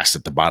there's a gas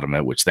at the bottom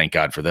of it, which thank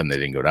God for them, they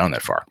didn't go down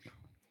that far.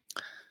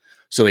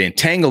 So they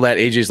entangle that.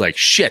 AJ's like,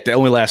 shit, that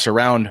only lasts a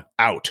round,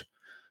 out.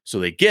 So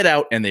they get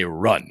out and they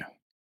run.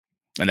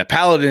 And the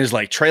paladin is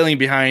like trailing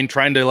behind,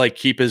 trying to like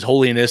keep his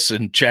holiness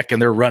in check,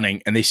 and they're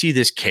running, and they see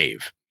this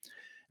cave.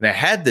 And I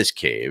had this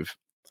cave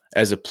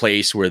as a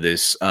place where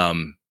this,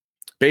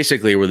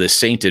 basically where this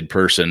sainted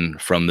person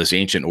from this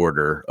ancient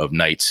order of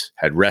knights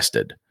had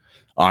rested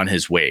on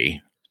his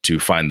way to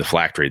find the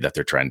phylactery that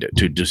they're trying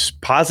to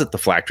deposit the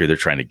phylactery they're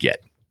trying to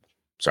get.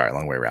 Sorry,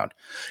 long way around.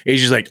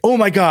 AJ's like, oh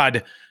my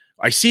God,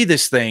 I see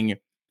this thing.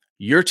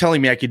 You're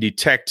telling me I can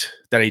detect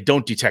that I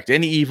don't detect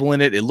any evil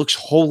in it. It looks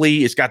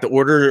holy. It's got the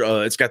order.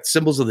 It's got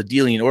symbols of the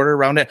Delian order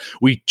around it.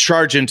 We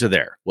charge into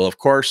there. Well, of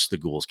course, the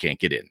ghouls can't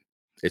get in.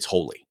 It's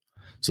holy.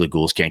 So the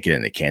ghouls can't get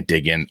in. They can't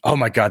dig in. Oh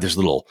my God, there's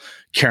little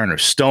cairn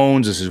of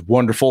stones. This is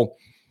wonderful.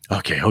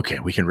 Okay,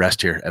 we can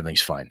rest here.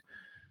 Everything's fine.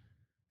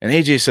 And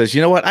AJ says,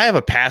 you know what? I have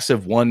a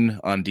passive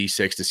 1 on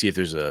D6 to see if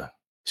there's a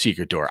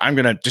secret door. I'm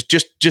going to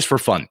just for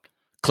fun.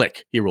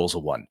 Click. He rolls a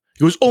 1.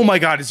 He goes, oh my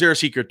God, is there a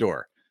secret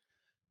door?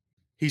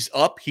 He's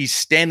up. He's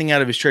standing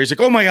out of his chair. He's like,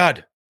 oh my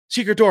God,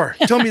 secret door.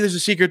 Tell me there's a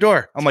secret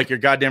door. I'm like, you're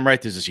goddamn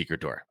right. There's a secret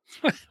door.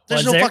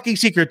 There's no fucking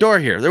secret door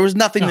here. There was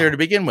nothing there to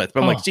begin with. But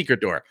I'm like, secret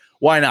door.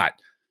 Why not?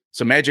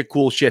 Some magic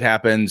cool shit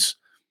happens.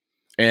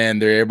 And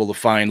they're able to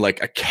find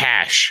like a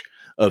cache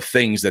of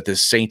things that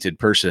this sainted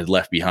person had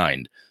left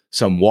behind.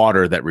 Some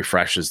water that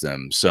refreshes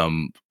them.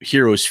 Some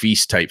hero's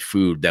feast type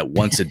food that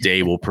once a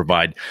day will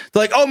provide.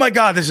 They're like, oh my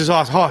God, this is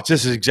awesome. Oh,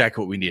 this is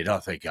exactly what we need. Oh,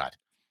 thank God.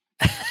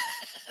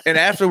 And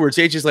afterwards,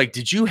 AJ's like,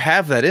 did you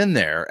have that in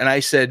there? And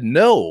I said,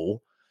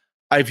 no,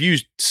 I've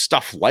used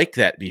stuff like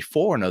that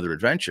before in other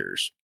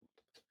adventures.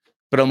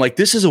 But I'm like,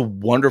 this is a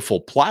wonderful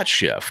plot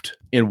shift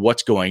in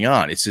what's going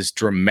on. It's this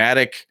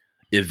dramatic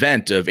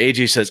event of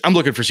AJ says, I'm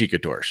looking for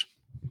secret doors.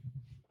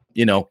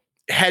 You know,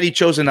 had he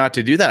chosen not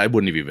to do that, I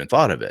wouldn't have even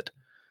thought of it.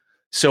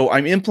 So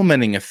I'm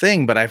implementing a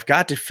thing, but I've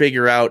got to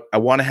figure out, I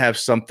want to have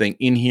something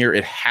in here.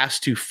 It has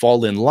to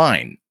fall in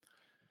line.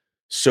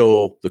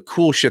 So the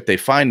cool shit they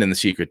find in the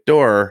secret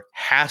door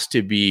has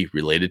to be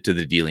related to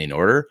the Delian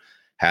order,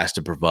 has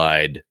to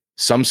provide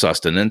some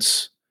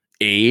sustenance,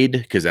 aid,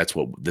 because that's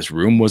what this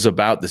room was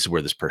about. This is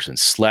where this person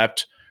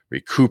slept,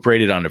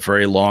 recuperated on a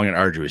very long and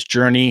arduous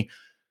journey.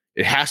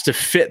 It has to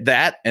fit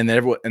that. And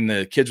then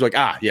the kids were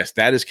like, yes,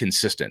 that is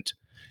consistent.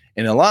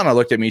 And Alana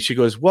looked at me. She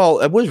goes, well,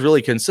 it was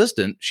really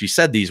consistent. She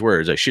said these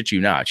words. I shit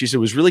you not. She said, it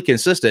was really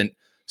consistent.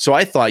 So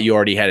I thought you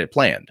already had it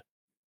planned.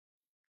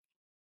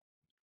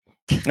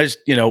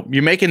 You're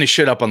making this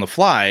shit up on the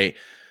fly.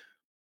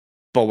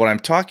 But what I'm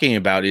talking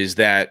about is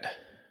that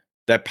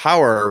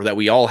power that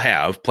we all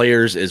have,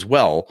 players as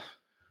well,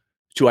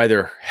 to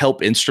either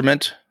help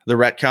instrument the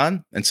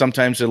retcon. And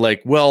sometimes they're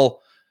like,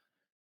 well,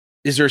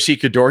 is there a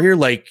secret door here?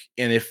 Like,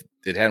 and if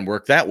it hadn't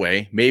worked that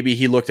way, maybe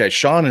he looked at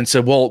Sean and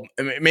said, well,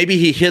 maybe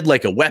he hid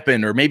like a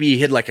weapon, or maybe he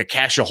hid like a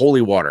cache of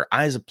holy water.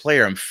 I, as a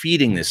player, I'm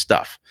feeding this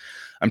stuff.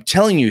 I'm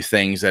telling you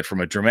things that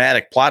from a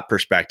dramatic plot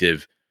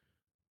perspective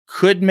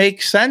could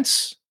make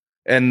sense.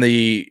 And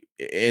the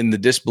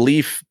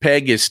disbelief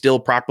peg is still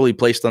properly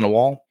placed on the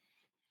wall.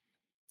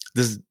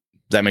 Does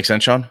that make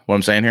sense, Sean? What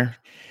I'm saying here?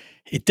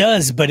 It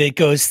does, but it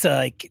goes to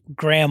like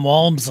Graham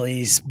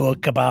Walmsley's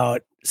book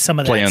about some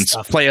of that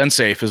stuff. Play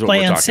unsafe is what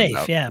we're talking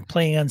about. Yeah,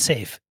 playing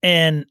unsafe.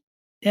 And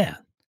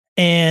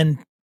I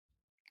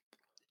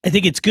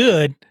think it's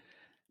good,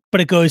 but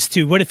it goes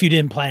to, what if you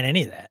didn't plan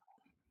any of that?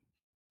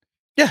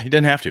 Yeah, you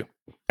didn't have to.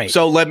 Right.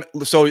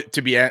 So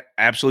to be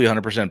absolutely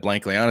 100%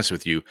 blankly honest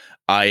with you,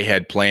 I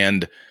had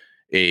planned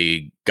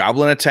a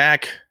goblin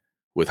attack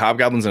with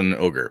hobgoblins and an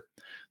ogre.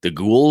 The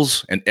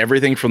ghouls and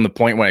everything from the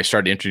point when I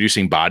started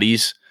introducing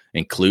bodies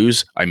and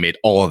clues, I made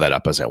all of that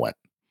up as I went.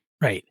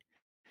 Right.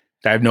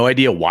 I have no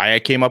idea why I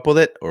came up with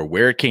it or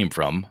where it came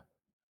from,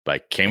 but I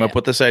came up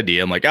with this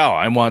idea. I'm like,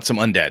 I want some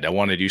undead. I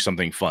want to do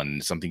something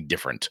fun, something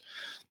different.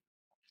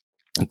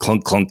 And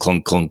clunk, clunk,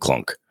 clunk, clunk,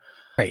 clunk.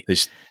 Right.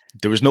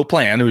 There was no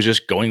plan. It was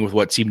just going with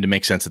what seemed to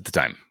make sense at the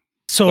time.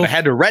 But I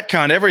had to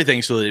retcon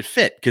everything so that it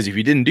fit, because if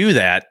you didn't do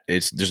that,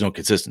 there's no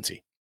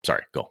consistency.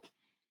 Sorry, go.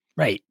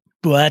 Right.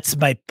 Well, that's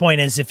my point,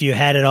 is if you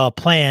had it all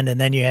planned and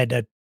then you had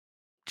to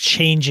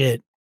change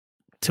it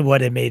to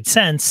what it made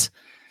sense,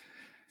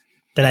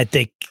 then I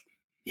think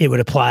it would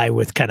apply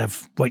with kind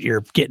of what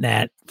you're getting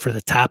at for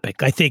the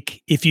topic. I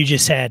think if you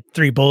just had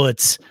 3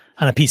 bullets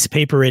on a piece of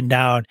paper written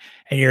down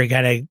and you're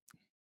kind of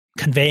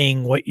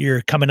conveying what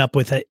you're coming up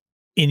with it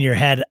in your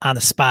head on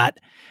the spot,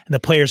 and the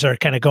players are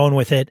kind of going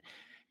with it,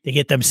 they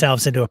get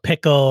themselves into a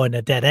pickle and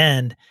a dead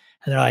end,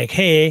 and they're like,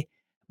 hey,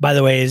 by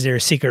the way, is there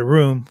a secret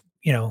room?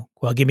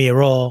 Well, give me a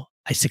roll.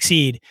 I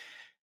succeed.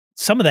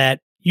 Some of that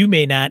you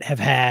may not have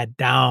had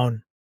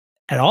down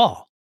at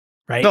all,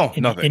 right? No,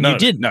 nothing. And you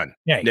didn't. None.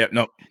 Right. Yeah,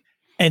 no.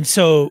 And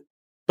so,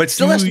 but it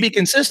still has to be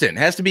consistent.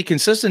 It has to be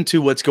consistent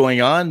to what's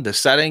going on, the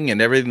setting,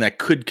 and everything that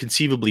could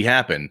conceivably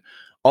happen.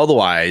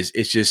 Otherwise,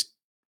 it's just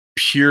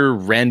pure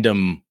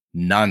random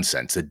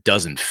nonsense that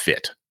doesn't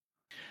fit.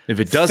 If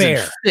it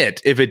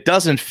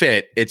doesn't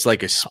fit, it's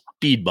like a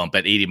speed bump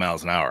at 80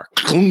 miles an hour.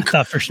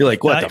 You're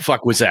like, what the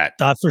fuck was that?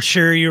 Thought for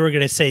sure you were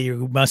going to say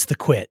you must have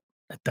quit.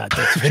 I thought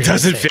that's what it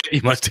doesn't fit.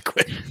 You must have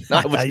quit.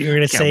 I thought you were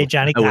going to say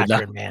Johnny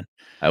Cochran, man.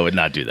 I would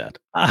not do that.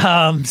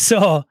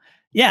 So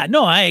yeah,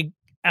 no, I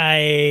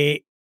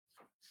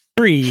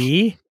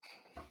agree.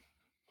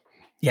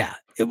 Yeah.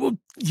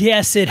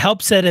 Yes, it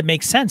helps that it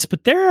makes sense,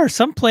 but there are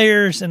some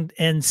players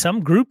and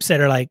some groups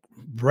that are like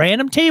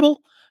random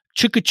table,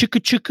 chukka,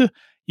 chukka, chukka.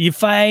 You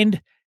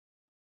find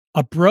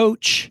a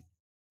brooch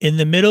in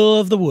the middle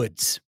of the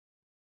woods.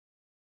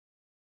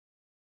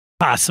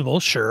 Possible,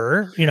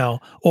 sure,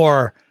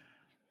 or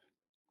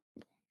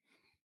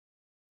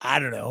I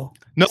don't know.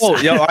 No,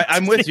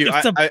 I'm with you.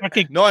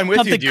 I'm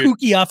with you, dude.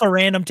 Kooky off a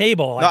random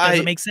table. It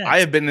doesn't make sense. I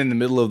have been in the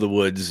middle of the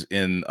woods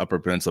in Upper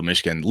Peninsula,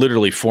 Michigan,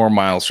 literally 4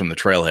 miles from the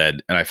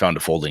trailhead, and I found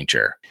a folding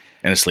chair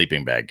and a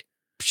sleeping bag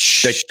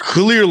that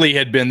clearly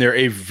had been there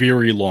a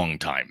very long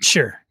time.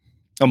 Sure.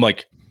 I'm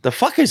like, the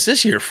fuck is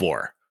this here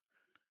for?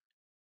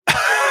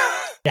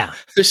 Yeah.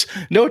 There's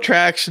no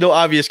tracks, no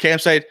obvious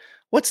campsite.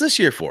 What's this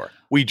here for?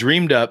 We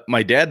dreamed up.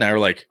 My dad and I were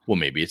like, well,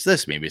 maybe it's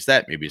this, maybe it's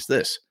that, maybe it's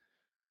this,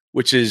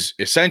 which is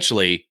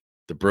essentially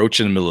the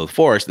brooch in the middle of the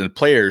forest, and the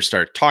players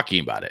start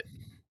talking about it.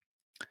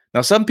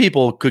 Now, some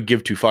people could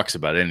give two fucks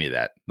about any of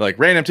that. Like,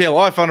 random tale,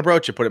 I found a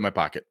brooch, I put it in my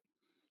pocket.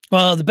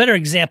 Well, the better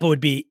example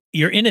would be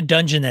you're in a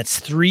dungeon that's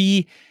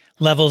 3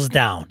 levels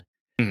down,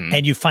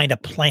 and you find a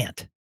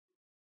plant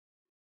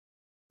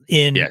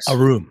in a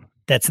room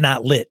that's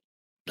not lit.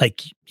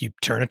 Like, you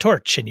turn a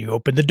torch and you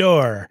open the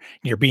door, and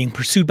you're being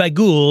pursued by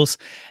ghouls,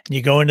 and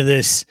you go into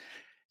this,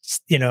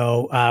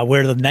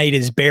 where the knight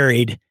is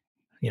buried.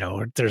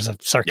 There's a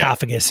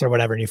sarcophagus or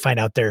whatever, and you find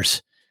out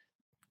there's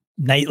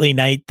Knightly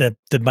Knight, the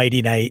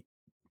mighty knight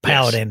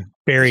paladin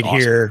buried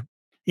here.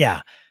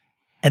 Yeah.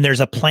 And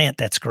there's a plant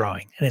that's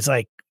growing, and it's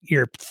like,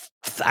 you're,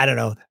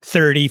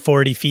 30,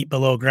 40 feet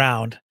below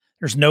ground.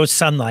 There's no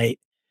sunlight,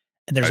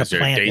 and there's a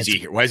plant.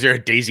 Why is there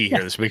a daisy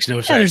here? This makes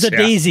no sense. There's a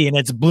daisy, and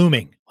it's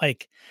blooming.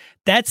 Like,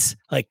 that's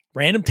like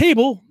random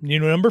table,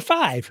 number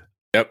 5.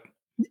 Yep.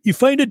 You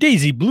find a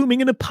daisy blooming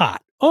in a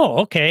pot. Oh,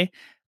 okay.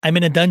 I'm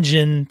in a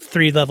dungeon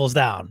 3 levels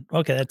down.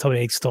 Okay, that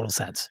totally makes total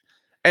sense.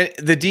 And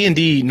the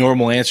D&D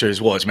normal answer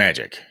is, well, it's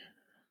magic.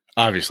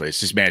 Obviously, it's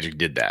just magic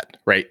did that,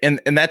 right? And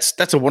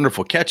that's a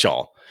wonderful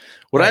catch-all.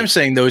 What I'm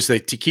saying, though, is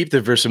that to keep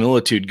the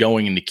verisimilitude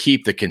going and to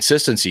keep the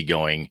consistency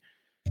going,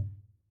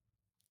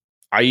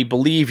 I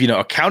believe,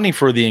 accounting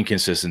for the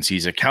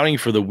inconsistencies, accounting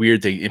for the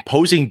weird thing,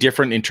 imposing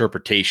different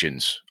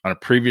interpretations on a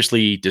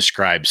previously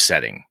described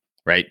setting,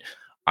 right?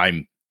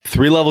 I'm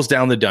 3 levels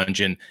down the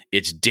dungeon.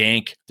 It's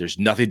dank. There's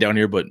nothing down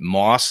here but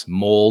moss,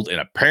 mold,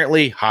 and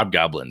apparently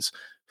hobgoblins.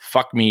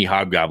 Fuck me,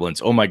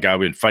 hobgoblins. Oh my God,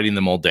 we've been fighting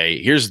them all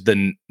day. Here's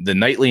the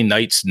Knightly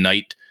Knight's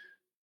night,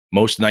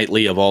 most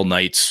nightly of all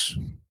nights,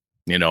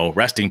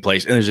 resting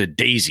place. And there's a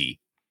daisy.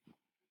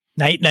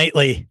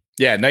 Nightly.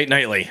 Yeah,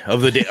 Knightly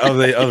of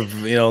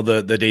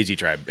the Daisy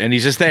tribe. And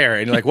he's just there.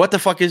 And you're like, what the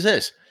fuck is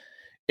this?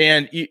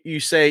 And you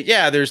say,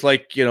 yeah, there's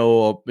like,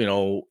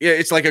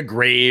 it's like a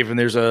grave, and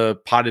there's a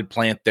potted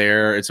plant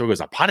there. And so it goes,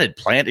 a potted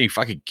plant? Are you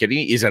fucking kidding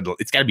me? It's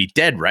got to be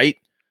dead, right?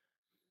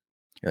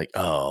 You're like,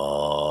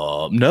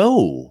 oh,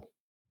 no.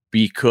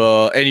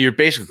 And you're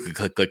basically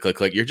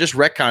click. You're just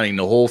retconning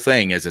the whole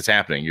thing as it's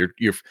happening.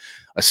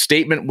 A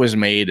statement was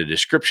made, a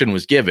description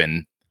was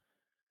given,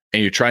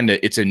 and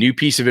it's a new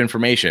piece of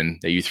information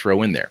that you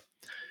throw in there.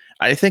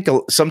 I think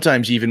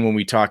sometimes even when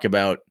we talk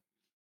about,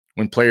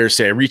 when players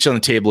say, I reach on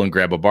the table and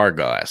grab a bar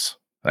glass,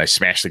 and I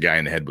smash the guy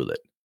in the head with it.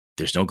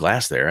 There's no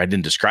glass there. I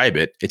didn't describe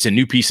it. It's a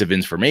new piece of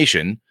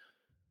information.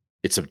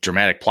 It's a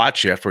dramatic plot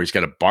shift where he's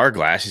got a bar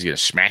glass. He's going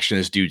to smash in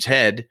this dude's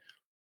head.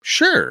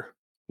 Sure.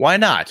 Why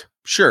not?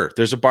 Sure.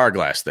 There's a bar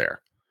glass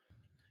there.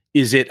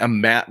 Is it a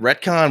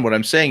retcon? What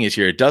I'm saying is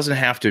here, it doesn't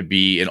have to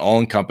be an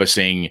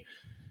all-encompassing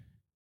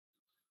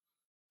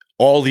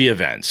all the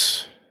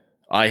events.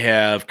 I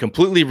have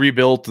completely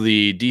rebuilt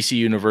the DC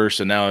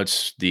universe, and now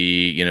it's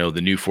the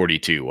new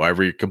 42.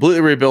 I've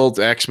completely rebuilt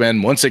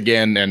X-Men once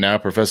again, and now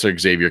Professor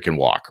Xavier can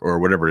walk, or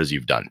whatever it is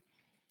you've done.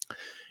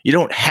 You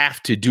don't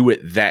have to do it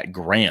that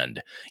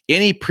grand.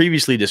 Any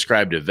previously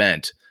described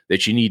event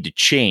that you need to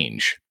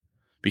change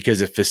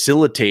because it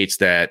facilitates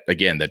that,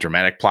 again, that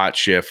dramatic plot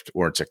shift,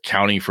 or it's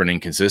accounting for an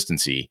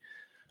inconsistency.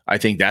 I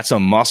think that's a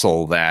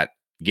muscle that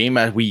game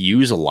that we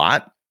use a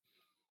lot.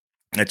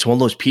 It's one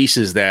of those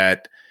pieces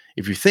that,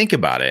 if you think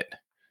about it,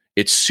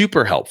 it's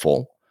super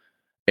helpful.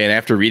 And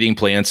after reading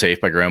Play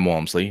Unsafe by Graham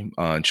Walmsley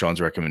on Sean's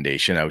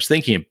recommendation, I was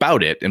thinking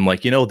about it. And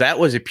like, that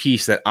was a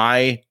piece that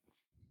I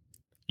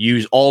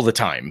use all the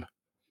time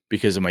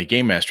because of my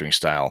game mastering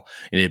style,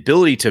 and the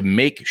ability to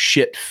make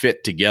shit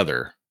fit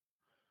together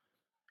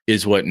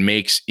is what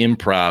makes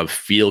improv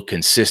feel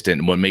consistent,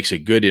 and what makes a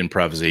good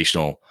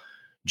improvisational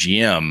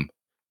GM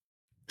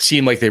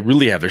seem like they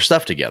really have their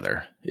stuff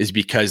together, is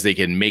because they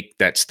can make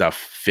that stuff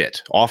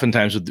fit.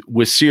 Oftentimes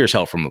with serious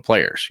help from the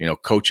players,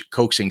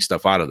 coaxing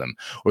stuff out of them,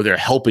 or they're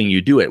helping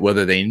you do it,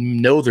 whether they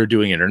know they're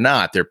doing it or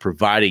not, they're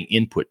providing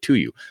input to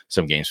you.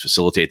 Some games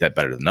facilitate that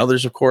better than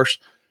others, of course,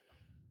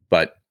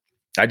 but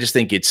I just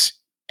think it's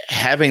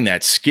having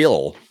that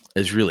skill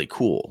is really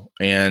cool.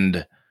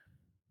 And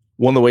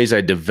one of the ways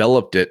I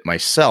developed it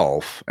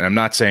myself, and I'm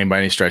not saying by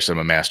any stretch I'm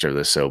a master of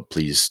this, so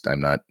please,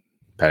 I'm not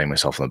patting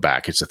myself on the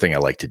back. It's the thing I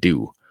like to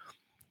do.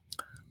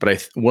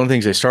 But one of the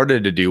things I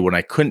started to do when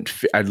I couldn't,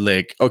 I'd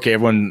like, okay,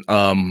 everyone,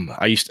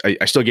 I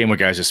still game with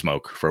guys that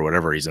smoke for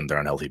whatever reason. They're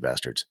unhealthy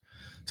bastards.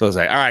 So I was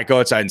like, all right, go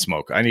outside and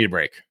smoke. I need a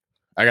break.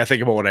 I got to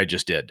think about what I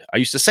just did. I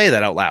used to say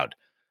that out loud.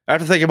 I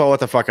have to think about what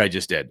the fuck I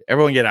just did.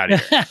 Everyone get out of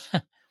here.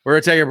 We're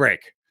going to take a break.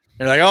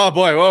 And like, oh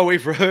boy, well, we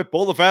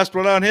pulled the fast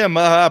one on him.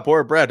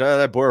 Poor Brett,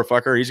 that poor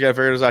fucker. He's got to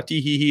figure this out.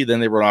 Tee.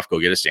 Then they run off, go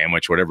get a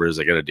sandwich, whatever it is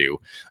they got to do.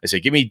 I say,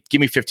 give me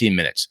 15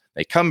 minutes.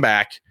 They come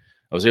back.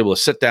 I was able to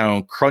sit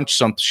down, crunch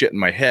some shit in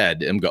my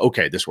head, and go,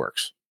 okay, this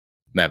works.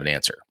 I have an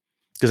answer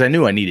because I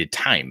knew I needed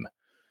time.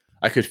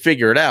 I could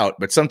figure it out,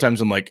 but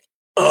sometimes I'm like,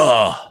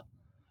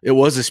 it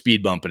was a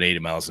speed bump at 80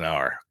 miles an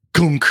hour.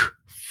 Gunk.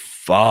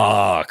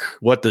 Fuck.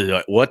 What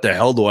the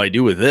hell do I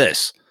do with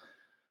this?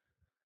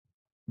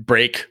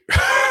 Break.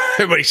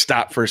 Everybody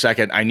stop for a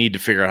second. I need to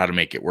figure out how to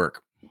make it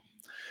work.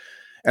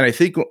 And I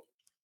think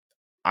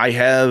I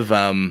have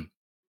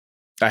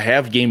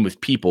gamed with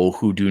people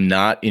who do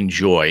not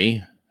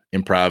enjoy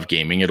improv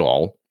gaming at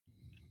all.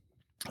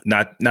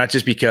 Not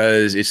just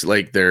because it's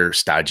like they're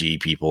stodgy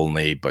people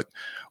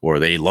or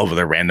they love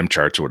their random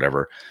charts or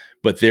whatever,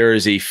 but there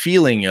is a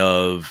feeling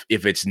of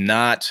if it's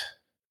not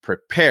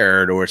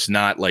prepared or it's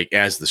not like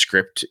as the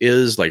script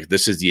is, like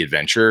this is the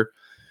adventure.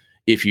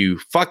 If you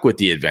fuck with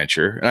the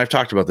adventure, and I've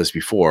talked about this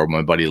before,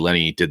 my buddy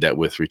Lenny did that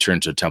with Return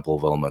to the Temple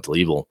of Elemental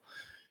Evil.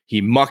 He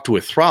mucked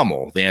with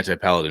Thrommel, the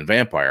anti-paladin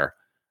vampire,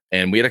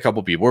 and we had a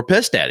couple people who were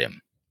pissed at him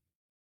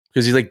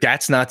because he's like,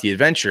 that's not the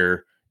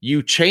adventure.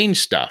 You change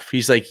stuff.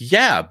 He's like,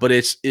 yeah, but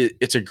it's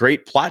a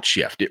great plot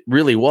shift. It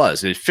really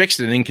was. It fixed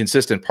an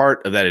inconsistent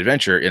part of that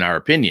adventure, in our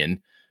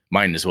opinion,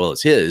 mine as well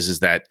as his,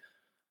 is that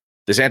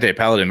this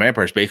anti-paladin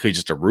vampire is basically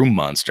just a room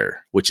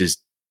monster, which is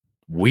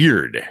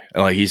weird.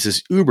 Like he's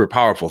this uber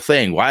powerful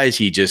thing. Why is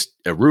he just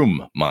a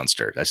room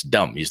monster? That's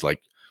dumb. He's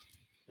like,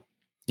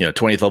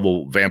 20th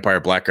level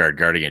vampire blackguard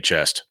guarding a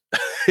chest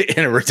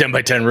in a 10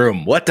 by 10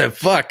 room. What the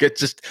fuck? It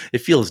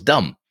feels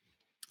dumb.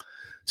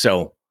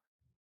 So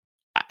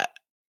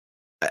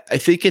I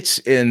think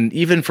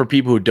even for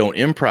people who don't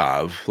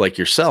improv like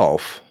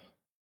yourself,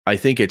 I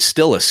think it's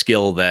still a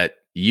skill that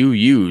you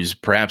use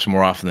perhaps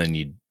more often than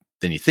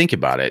you think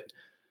about it.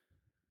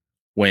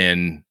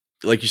 When,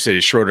 like you said,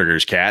 it's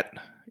Schrodinger's cat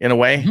in a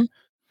way, mm-hmm.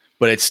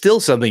 But it's still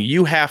something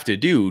you have to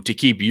do to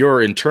keep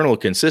your internal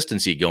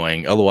consistency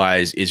going.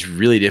 Otherwise, it's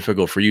really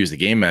difficult for you as the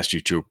game master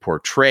to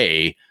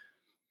portray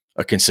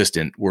a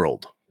consistent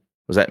world.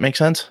 Does that make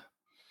sense?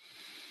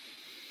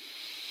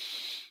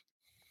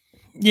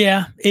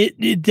 Yeah,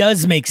 it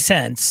does make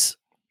sense.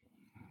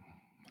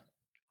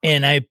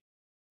 And I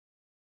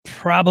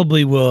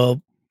probably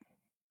will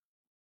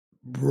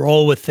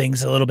roll with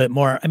things a little bit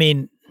more. I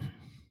mean,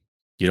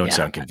 you don't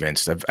sound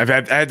convinced. I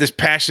had this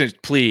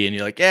passionate plea, and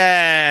you're like,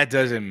 it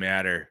doesn't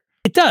matter.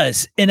 It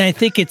does, and I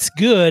think it's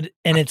good,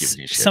 and it's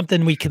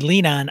something we could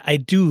lean on. I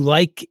do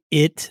like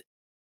it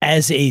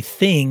as a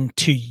thing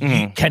to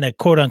kind of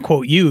quote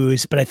unquote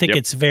use, but I think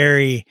it's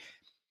very.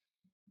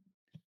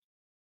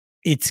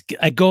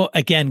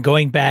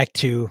 Going back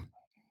to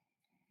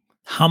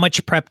how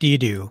much prep do you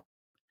do?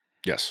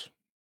 Yes,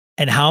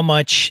 and how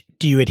much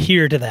do you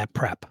adhere to that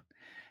prep?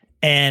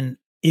 And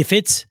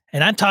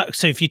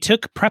so if you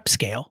took prep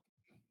scale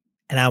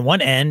and on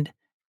one end,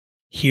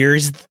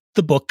 here's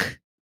the book,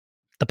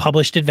 the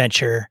published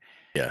adventure.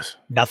 Yes.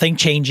 Nothing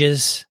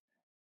changes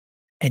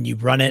and you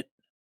run it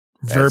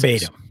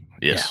verbatim.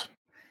 Yes. Yeah.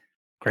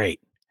 Great.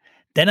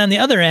 Then on the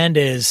other end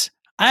is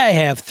I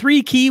have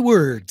 3 key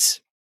words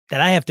that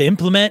I have to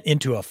implement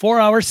into a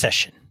 4-hour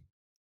session.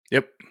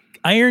 Yep.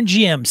 Iron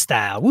GM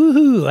style.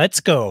 Woohoo. Let's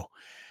go.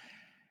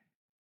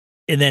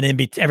 And then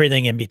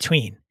everything in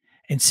between.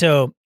 And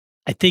so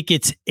I think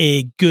it's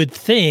a good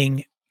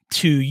thing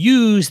to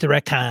use the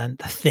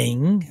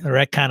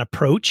retcon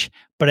approach,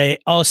 but I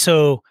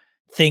also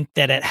think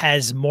that it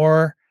has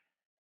more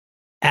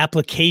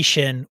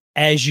application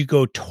as you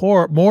go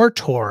more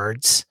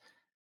towards.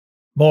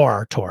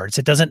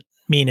 It doesn't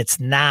mean it's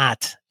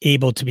not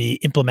able to be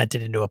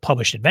implemented into a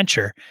published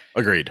adventure.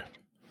 Agreed.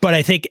 But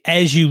I think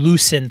as you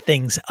loosen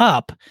things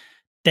up,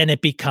 then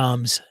it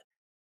becomes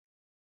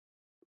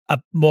a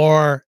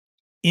more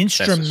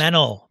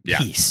instrumental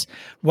piece,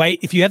 right?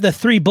 If you have the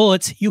 3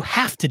 bullets, you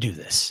have to do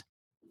this.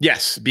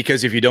 Yes,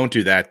 because if you don't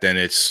do that, then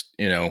it's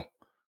 2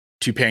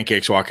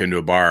 pancakes walking into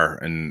a bar,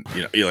 and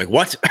you're like,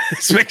 "What?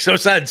 This makes no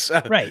sense."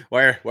 Right?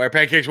 Why are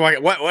pancakes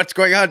walking? What's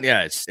going on?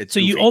 Yeah, it's so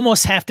goofy. You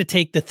almost have to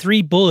take the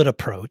 3 bullet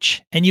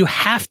approach, and you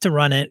have to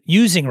run it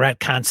using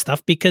retcon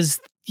stuff because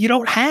you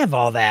don't have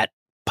all that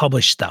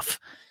published stuff.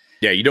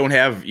 Yeah, you don't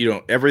have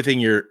everything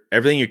you're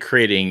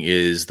creating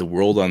is the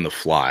world on the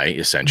fly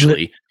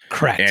essentially.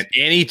 Correct. And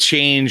any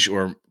change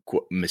or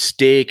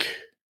mistake,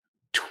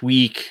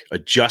 tweak,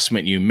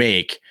 adjustment you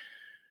make,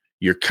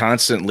 you're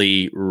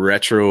constantly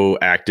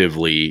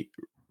retroactively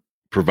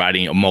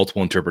providing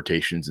multiple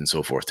interpretations and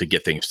so forth to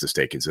get things to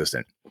stay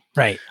consistent.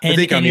 Right. I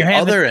think on the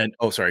other end,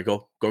 sorry,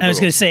 go. I was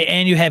going to say,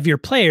 and you have your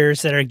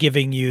players that are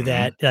giving you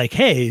that, like,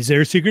 hey, is there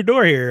a secret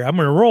door here? I'm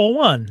going to roll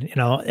 1,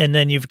 and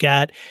then you've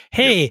got,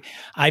 hey,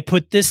 I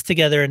put this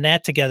together and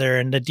that together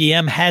and the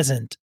DM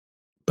hasn't,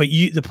 but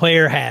the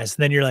player has.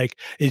 And then you're like,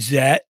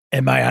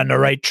 am I on the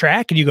right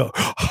track? And you go,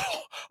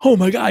 oh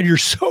my God, you're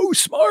so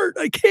smart.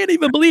 I can't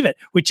even believe it.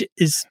 Which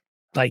is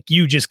like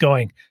you just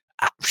going,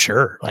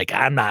 sure. Like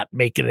I'm not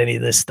making any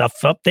of this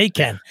stuff up. They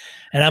can,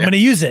 and I'm going to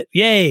use it.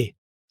 Yay.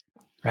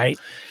 right?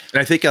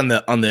 And I think on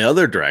the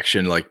other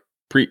direction, like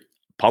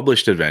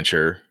pre-published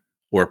adventure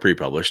or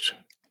pre-published,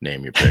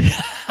 name your pick.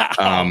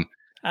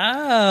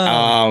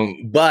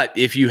 But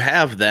if you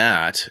have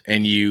that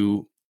and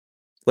you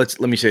let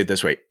me say it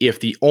this way, if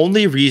the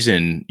only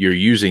reason you're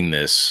using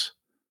this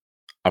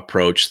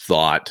approach,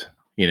 thought,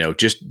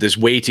 just this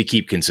way to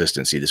keep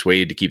consistency, this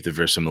way to keep the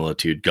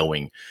verisimilitude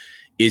going,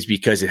 is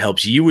because it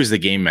helps you as the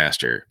game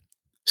master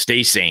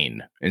stay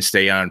sane and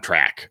stay on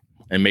track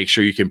and make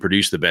sure you can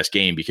produce the best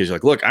game, because you're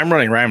like, look, I'm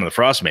running Rime of the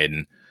Frost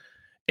Maiden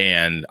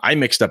and I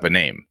mixed up a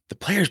name. The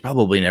players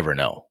probably never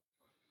know.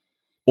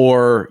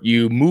 Or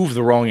you move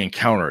the wrong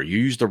encounter, you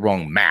used the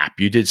wrong map,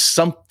 you did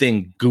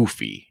something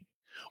goofy,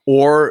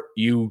 or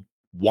you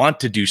want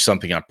to do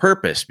something on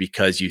purpose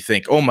because you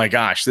think, oh my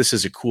gosh, this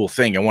is a cool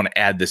thing, I want to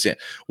add this in.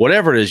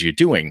 Whatever it is you're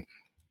doing,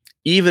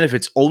 even if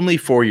it's only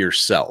for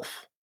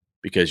yourself,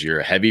 because you're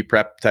a heavy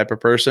prep type of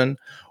person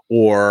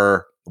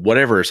or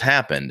whatever has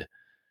happened,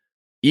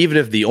 even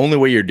if the only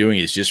way you're doing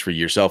it is just for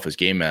yourself as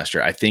game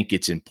master, I think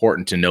it's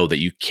important to know that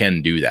you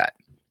can do that.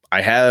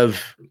 I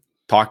have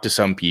talked to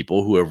some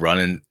people who have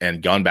run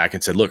and gone back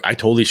and said, look, I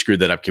totally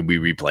screwed that up. Can we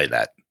replay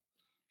that?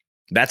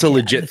 That's a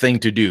legit thing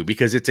to do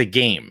because it's a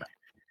game,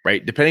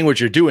 right? Depending what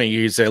you're doing,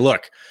 you can say,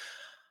 look,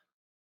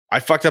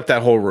 I fucked up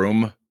that whole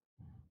room.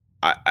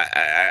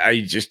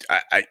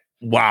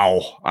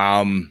 Wow.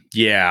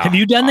 Yeah. Have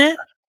you done that?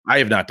 I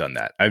have not done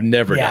that. I've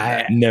never done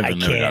that. Never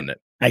done it.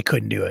 I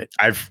couldn't do it.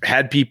 I've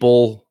had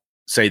people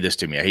say this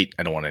to me.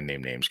 I don't want to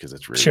name names because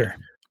it's really sure.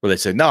 Where they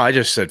said, no, I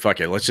just said,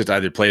 fuck it. Let's just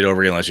either play it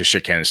over again. Let's just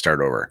shit can and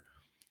start over.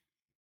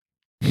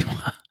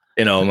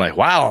 I'm like,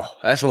 wow,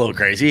 that's a little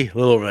crazy, a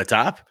little over the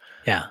top.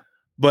 Yeah.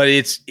 But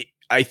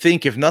I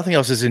think if nothing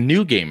else, is a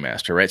new game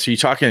master, right? So you're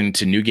talking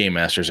to new game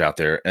masters out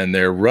there and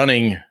they're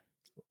running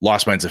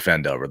Lost Mines of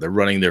Phandelver. They're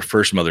running their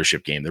first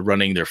Mothership game. They're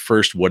running their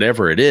first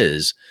whatever it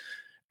is.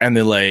 And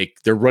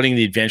they're running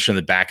the adventure in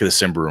the back of the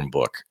Symbaroum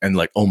book. And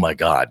like, oh my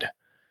God,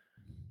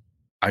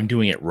 I'm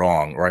doing it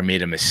wrong, or I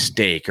made a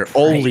mistake, or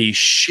holy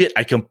shit,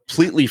 I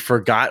completely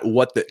forgot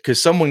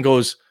because someone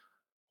goes,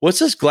 what's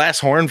this glass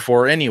horn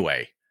for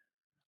anyway?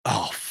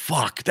 Oh,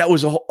 fuck. That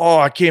was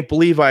I can't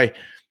believe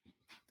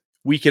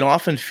we can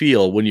often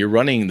feel when you're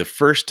running the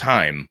first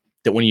time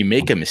that when you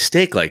make a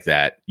mistake like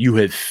that, you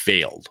have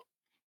failed,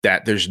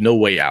 that there's no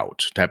way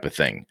out type of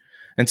thing.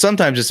 And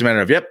sometimes it's a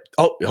matter of, yep.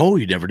 Oh,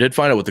 you never did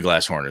find out what the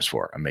glass horn is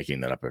for. I'm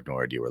making that up. I have no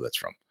idea where that's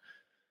from.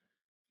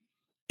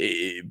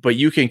 But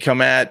you can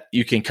come at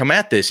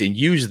this and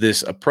use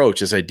this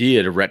approach, this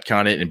idea to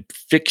retcon it and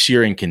fix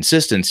your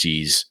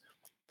inconsistencies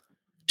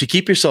to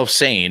keep yourself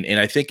sane. And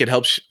I think it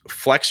helps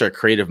flex our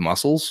creative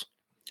muscles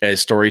as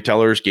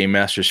storytellers, game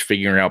masters,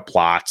 figuring out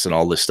plots and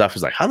all this stuff.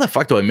 Is like, how the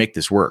fuck do I make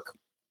this work?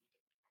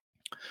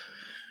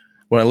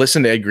 When I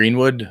listen to Ed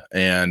Greenwood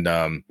and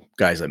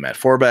guys like Matt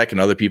Forbeck and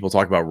other people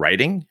talk about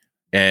writing,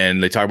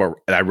 and they talk about,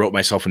 I wrote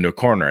myself into a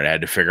corner and I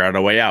had to figure out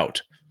a way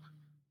out.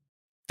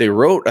 They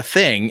wrote a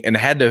thing and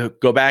had to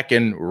go back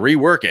and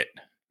rework it.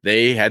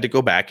 They had to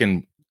go back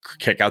and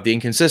kick out the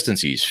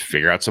inconsistencies,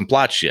 figure out some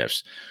plot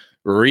shifts,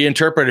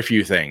 reinterpret a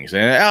few things,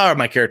 and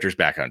my character's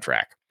back on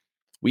track.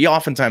 We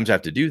oftentimes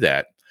have to do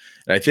that.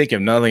 And I think if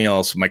nothing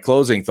else, my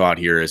closing thought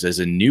here is, as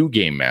a new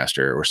game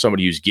master or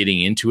somebody who's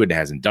getting into it and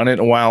hasn't done it in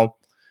a while,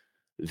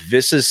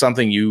 this is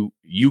something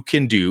you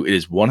can do. It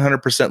is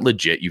 100%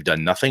 legit. You've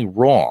done nothing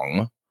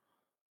wrong,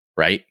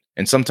 right?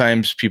 And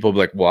sometimes people will be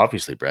like, well,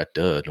 obviously, Brett,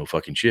 duh, no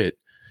fucking shit.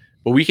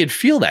 But we could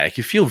feel that. It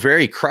could feel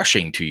very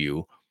crushing to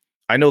you.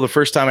 I know the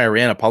first time I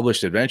ran a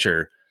published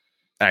adventure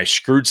and I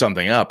screwed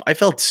something up, I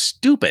felt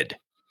stupid.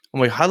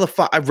 I'm like, how the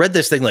fuck? I've read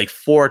this thing like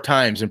 4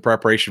 times in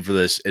preparation for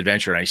this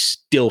adventure and I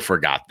still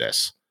forgot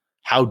this.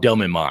 How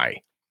dumb am I?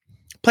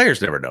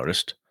 Players never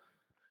noticed,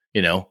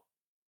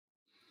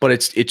 But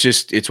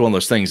it's one of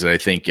those things that I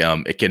think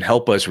it can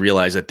help us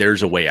realize that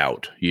there's a way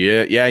out.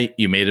 Yeah,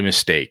 you made a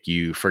mistake.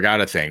 You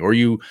forgot a thing, or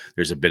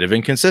there's a bit of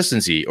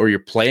inconsistency, or you're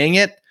playing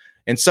it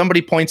and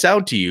somebody points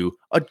out to you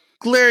a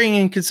glaring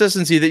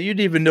inconsistency that you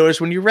didn't even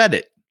notice when you read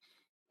it.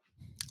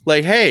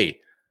 Like, hey,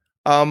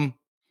 the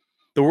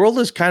world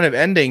is kind of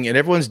ending and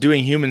everyone's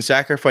doing human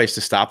sacrifice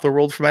to stop the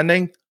world from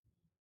ending.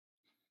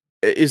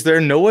 Is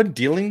there no one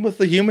dealing with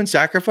the human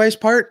sacrifice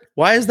part?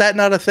 Why is that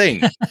not a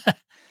thing?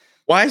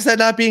 Why is that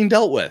not being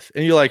dealt with?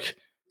 And you're like,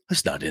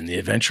 that's not in the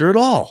adventure at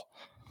all.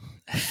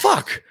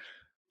 Fuck.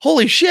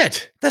 Holy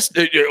shit.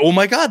 Oh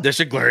my God, there's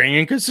a glaring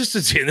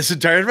inconsistency in this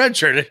entire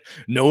adventure.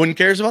 No one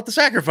cares about the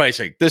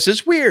sacrificing. This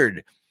is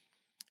weird.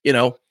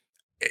 That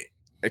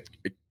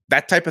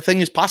type of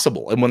thing is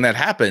possible. And when that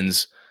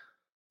happens,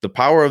 the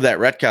power of that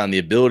retcon, the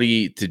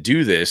ability to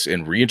do this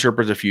and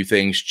reinterpret a few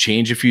things,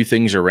 change a few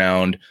things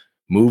around,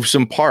 move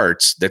some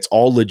parts, that's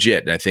all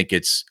legit. And I think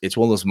it's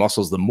one of those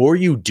muscles. The more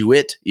you do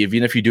it,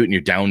 even if you do it in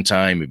your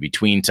downtime, in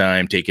between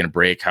time, taking a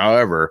break,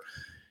 however,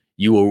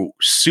 you will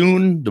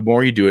soon, the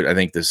more you do it, I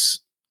think this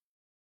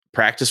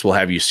practice will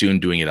have you soon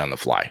doing it on the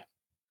fly,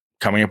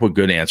 coming up with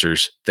good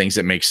answers, things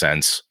that make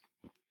sense,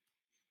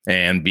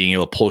 and being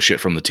able to pull shit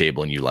from the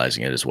table and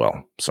utilizing it as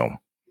well. So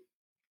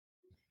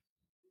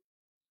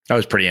I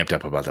was pretty amped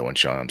up about that one,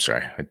 Sean. I'm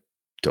sorry. I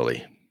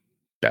totally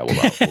babbled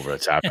out over the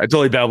top. I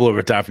totally babbled over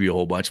the top of you a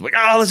whole bunch. I'm like,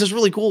 oh, this is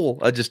really cool.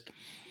 It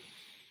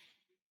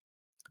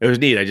was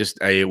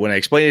neat. When I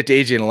explained it to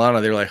AJ and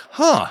Alana, they were like,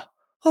 huh,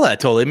 well, that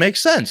totally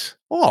makes sense.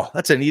 Oh,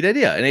 that's a neat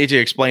idea. And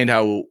AJ explained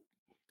how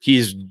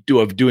he's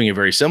doing a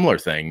very similar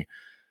thing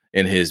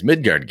in his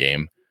Midgard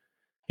game.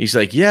 He's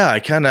like, yeah,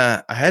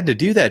 I had to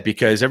do that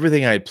because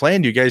everything I had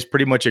planned, you guys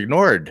pretty much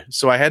ignored.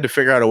 So I had to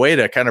figure out a way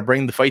to kind of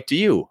bring the fight to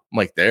you. I'm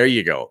like, there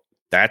you go.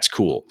 That's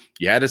cool.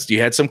 You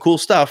had some cool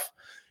stuff.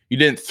 You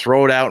didn't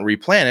throw it out and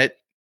replan it.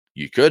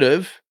 You could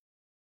have,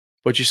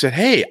 but you said,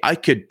 hey, I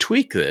could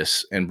tweak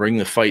this and bring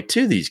the fight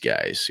to these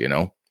guys,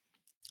 and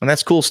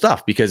that's cool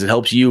stuff because it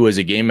helps you as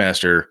a game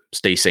master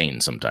stay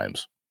sane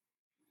sometimes.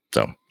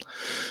 So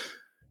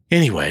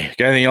anyway,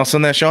 got anything else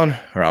on that, Sean?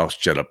 Or I'll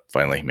shut up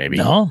finally, maybe.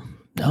 No,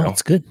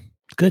 it's good.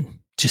 It's good.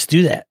 Just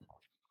do that.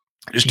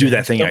 Just do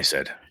that thing I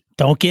said.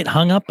 Don't get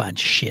hung up on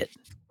shit.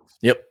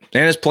 Yep.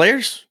 And as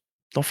players,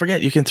 don't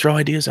forget, you can throw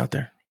ideas out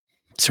there.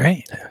 That's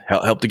right.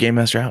 Help the game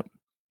master out.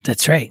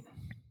 That's right.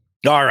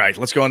 All right,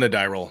 let's go on to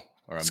die roll.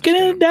 Let's get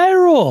into die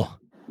roll.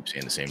 I'm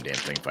saying the same damn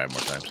thing 5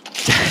 more times.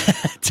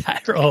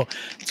 Die roll.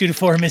 2 to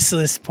 4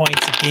 miscellaneous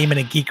points of game and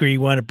a geekery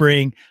you want to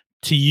bring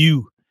to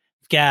you.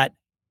 We've got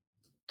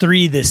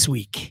 3 this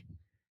week.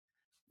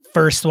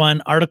 First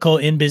one, article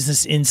in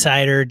Business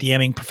Insider,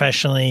 DMing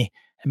professionally.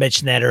 I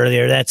mentioned that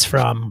earlier. That's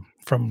from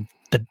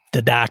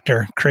the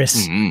doctor,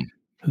 Chris,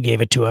 who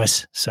gave it to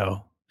us.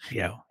 So,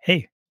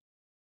 hey,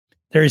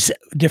 there's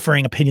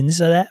differing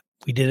opinions of that.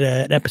 We did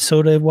an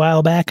episode a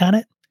while back on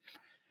it.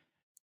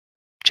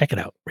 Check it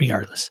out,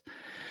 regardless.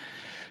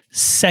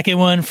 Second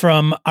one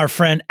from our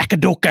friend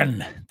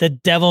Akadokan. The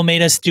Devil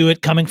Made Us Do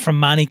It, coming from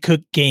Monty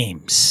Cook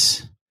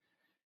Games.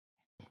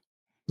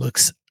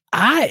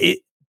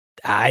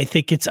 I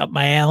think it's up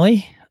my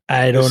alley.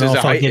 I don't know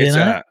if I'll get in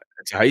on it.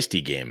 It's a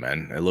heisty game,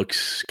 man. It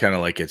looks kind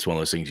of like it's one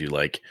of those things you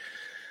like.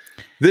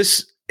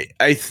 This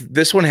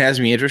one has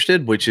me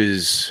interested, which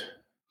is,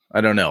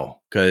 I don't know,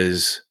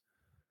 because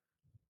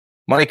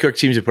Monty Cook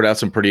seems to put out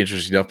some pretty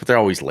interesting stuff, but they're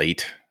always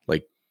late,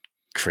 like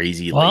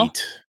crazy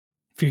late.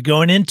 If you're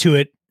going into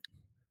it,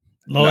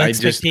 low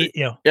expectation.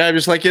 Yeah, I'm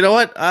just like, you know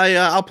what?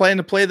 I'll plan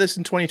to play this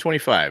in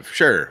 2025.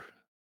 Sure.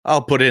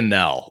 I'll put in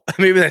now.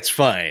 Maybe that's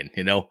fine,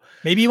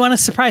 Maybe you want a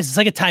surprise. It's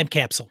like a time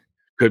capsule.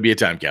 Could be a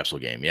time capsule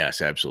game.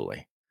 Yes,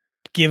 absolutely.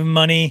 Give him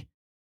money.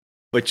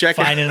 But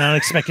find an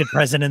unexpected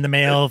present in the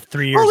mail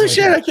 3 years Holy later.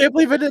 Shit, I can't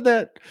believe I did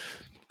that.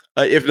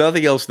 If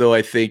nothing else, though,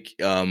 I think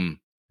the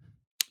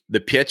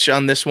pitch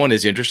on this one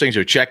is interesting.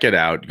 So check it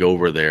out. Go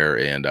over there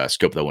and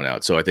scope that one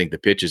out. So I think the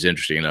pitch is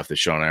interesting enough that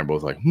Sean and I are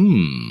both like,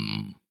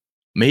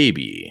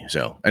 maybe.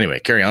 So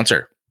anyway, carry on,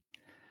 sir.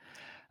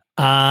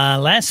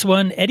 Last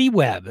one, Eddie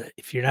Webb.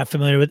 If you're not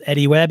familiar with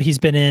Eddie Webb, he's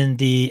been in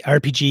the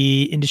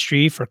RPG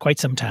industry for quite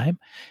some time.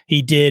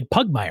 He did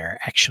Pugmire,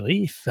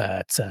 actually.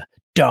 It's a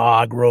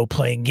dog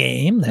role-playing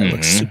game that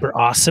looks super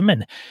awesome.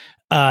 And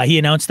he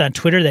announced on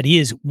Twitter that he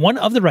is one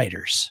of the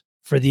writers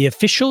for the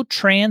official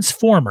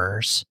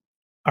Transformers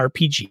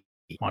RPG.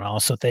 I want to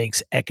also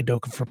thanks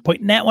Akadoka for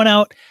pointing that one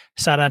out.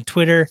 Saw it on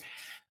Twitter.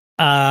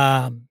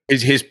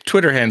 His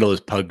Twitter handle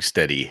is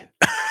Pugsteady.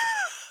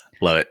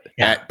 Love it.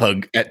 Yeah.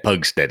 At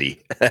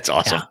Pugsteady. That's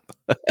awesome.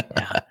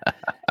 Yeah.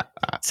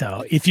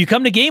 So if you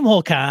come to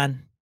Gamehole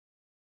Con,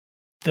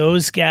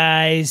 those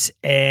guys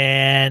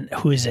and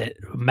who is it?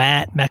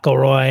 Matt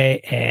McElroy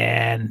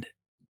and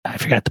I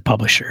forgot the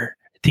publisher.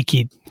 I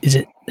think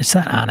it's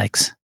not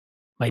Onyx.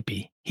 Might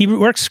be. He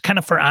works kind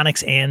of for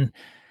Onyx and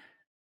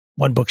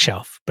One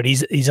Bookshelf, but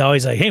he's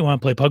always like, hey,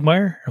 want to play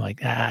Pugmire? I'm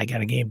like, I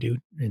got a game,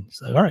 dude. And it's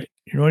like, all right,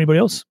 you know anybody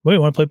else? Wait,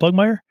 want to play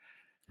Pugmire?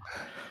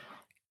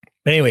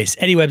 But anyways,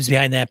 Eddie Webb's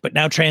behind that, but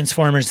now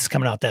Transformers is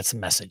coming out. That's the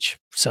message.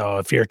 So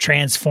if you're a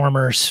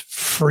Transformers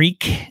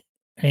freak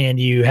and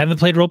you haven't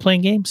played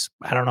role-playing games,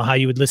 I don't know how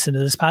you would listen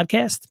to this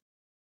podcast,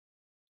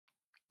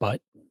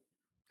 but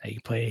you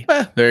play.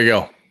 There you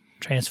go.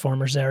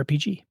 Transformers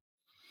RPG.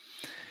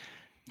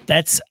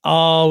 That's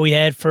all we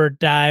had for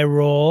Die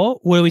Roll.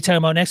 What are we talking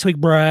about next week,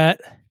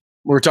 Brett?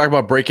 We're talking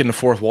about breaking the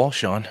fourth wall,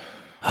 Sean.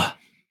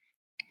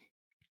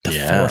 The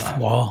fourth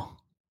wall.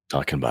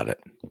 Talking about it.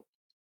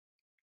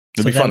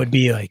 So that would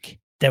be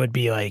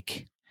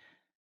like,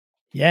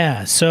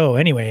 yeah. So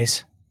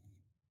anyways,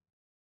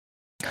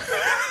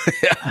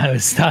 I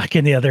was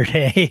talking the other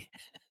day.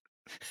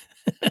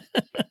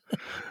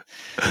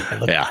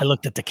 I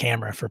looked at the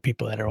camera for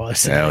people that are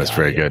listening. Yeah, it was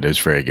very good. It was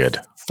very good.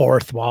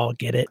 Fourth wall,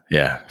 get it?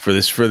 Yeah. For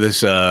this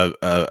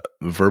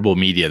verbal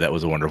media, that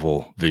was a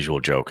wonderful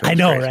visual joke. I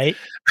know, great.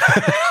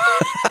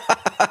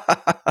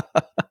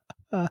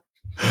 Right?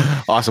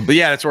 Awesome. But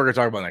yeah, that's what we're going to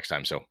talk about next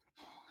time. So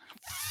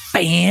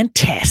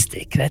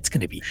fantastic. That's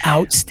going to be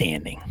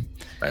outstanding.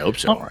 I hope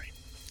so. All right.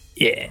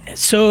 Yeah.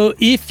 So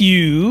if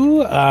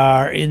you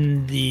are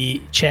in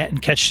the chat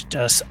and catch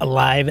us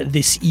live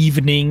this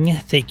evening,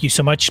 thank you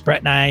so much.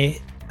 Brett and I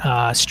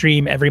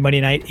stream every Monday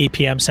night, 8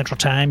 p.m. Central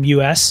Time,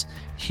 US,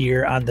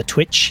 here on the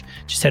Twitch.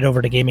 Just head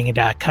over to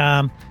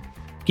gaming.com,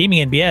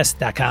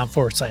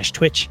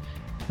 gamingnbs.com/Twitch.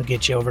 We'll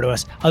get you over to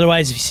us.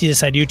 Otherwise, if you see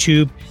this on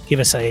YouTube,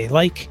 give us a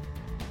like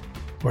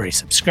or a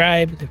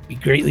subscribe. That'd be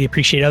greatly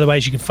appreciated.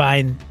 Otherwise, you can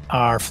find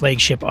our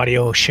flagship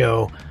audio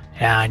show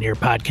on your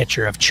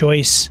podcatcher of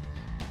choice.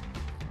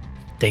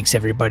 Thanks,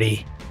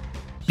 everybody.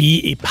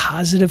 Be a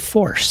positive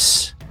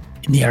force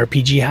in the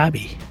RPG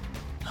hobby.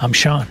 I'm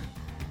Sean.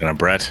 And I'm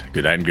Brett.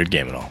 Good night and good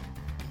gaming all.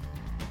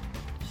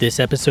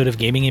 This episode of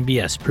Gaming and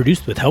BS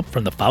produced with help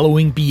from the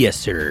following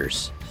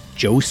BSers: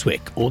 Joe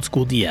Swick, Old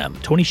School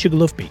DM, Tony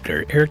Sugarloaf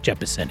Baker, Eric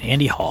Jeppesen,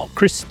 Andy Hall,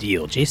 Chris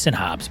Steele, Jason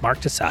Hobbs, Mark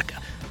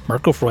Tasaka,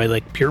 Marco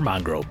Froelich, Pure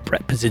Mongro,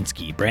 Brett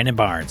Pazinski, Brandon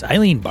Barnes,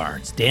 Eileen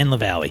Barnes, Dan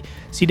LaValle,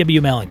 CW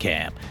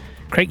Mellencamp,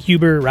 Craig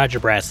Huber, Roger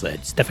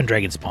Braslett, Stefan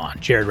Dragonspawn,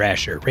 Jared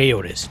Rasher, Ray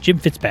Otis, Jim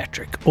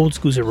Fitzpatrick, Old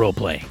Scoozer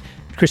Roleplaying,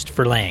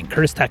 Christopher Lang,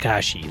 Curtis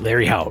Takahashi,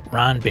 Larry Hout,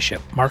 Ron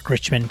Bishop, Mark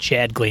Richmond,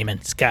 Chad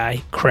Gleeman,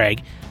 Sky,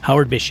 Craig,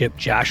 Howard Bishop,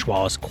 Josh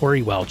Wallace,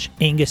 Corey Welch,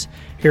 Angus,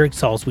 Eric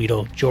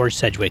Salzwedel, George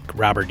Sedgwick,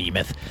 Robert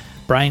Emuth,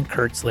 Brian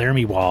Kurtz,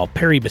 Laramie Wall,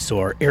 Perry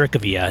Besor, Eric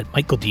Avia,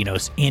 Michael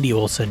Dinos, Andy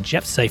Olson,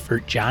 Jeff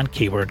Seifert, John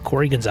Kayward,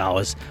 Corey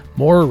Gonzalez,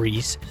 Maura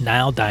Reese,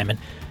 Niall Diamond,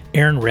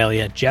 Aaron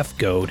Ralia, Jeff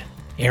Goad,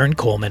 Aaron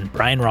Coleman,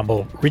 Brian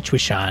Rumble, Rich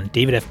Wishan,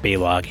 David F.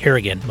 Baylog,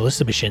 Harrigan,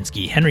 Melissa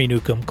Bashinsky, Henry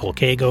Newcomb, Cole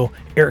Kago,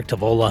 Eric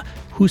Tavola,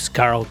 Hoos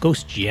Carl,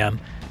 Ghost GM,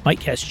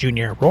 Mike Hess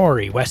Jr.,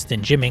 Rory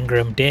Weston, Jim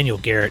Ingram, Daniel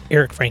Garrett,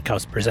 Eric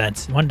Frankhouse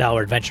Presents,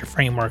 $1 Adventure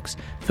Frameworks,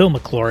 Phil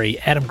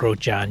McClory, Adam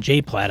Grothjohn,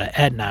 Jay Plata,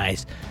 Ed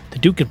Nyes, The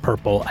Duke in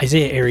Purple,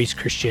 Isaiah Aries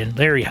Christian,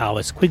 Larry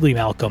Hollis, Quigley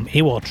Malcolm,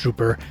 AWOL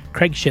Trooper,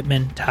 Craig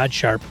Shipman, Todd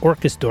Sharp,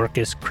 Orcus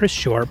Dorcas, Chris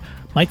Shorp,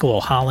 Michael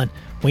O'Holland,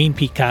 Wayne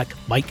Peacock,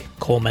 Mike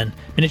Coleman,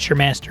 Miniature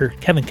Master,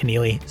 Kevin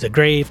Keneally,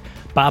 Zagrave,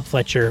 Bob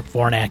Fletcher,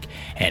 Vornak,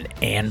 and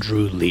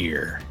Andrew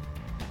Lear.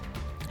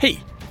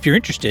 Hey, if you're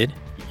interested,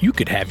 you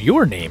could have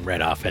your name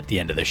read off at the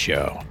end of the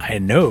show. I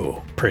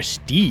know,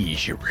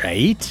 prestige,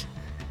 right?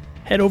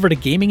 Head over to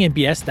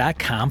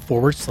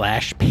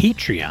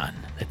gamingandbs.com/Patreon.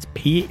 That's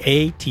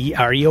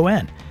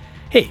Patreon.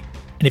 Hey,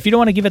 and if you don't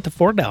want to give it the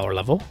 $4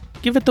 level,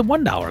 give it the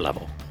 $1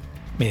 level.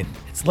 I mean,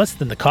 it's less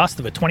than the cost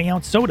of a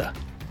 20-ounce soda.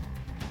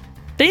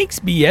 Thanks,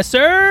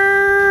 BSers.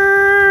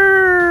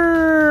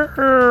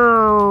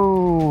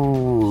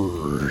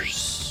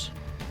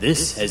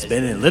 This has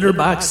been a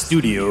Litterbox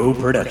Studio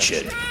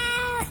production.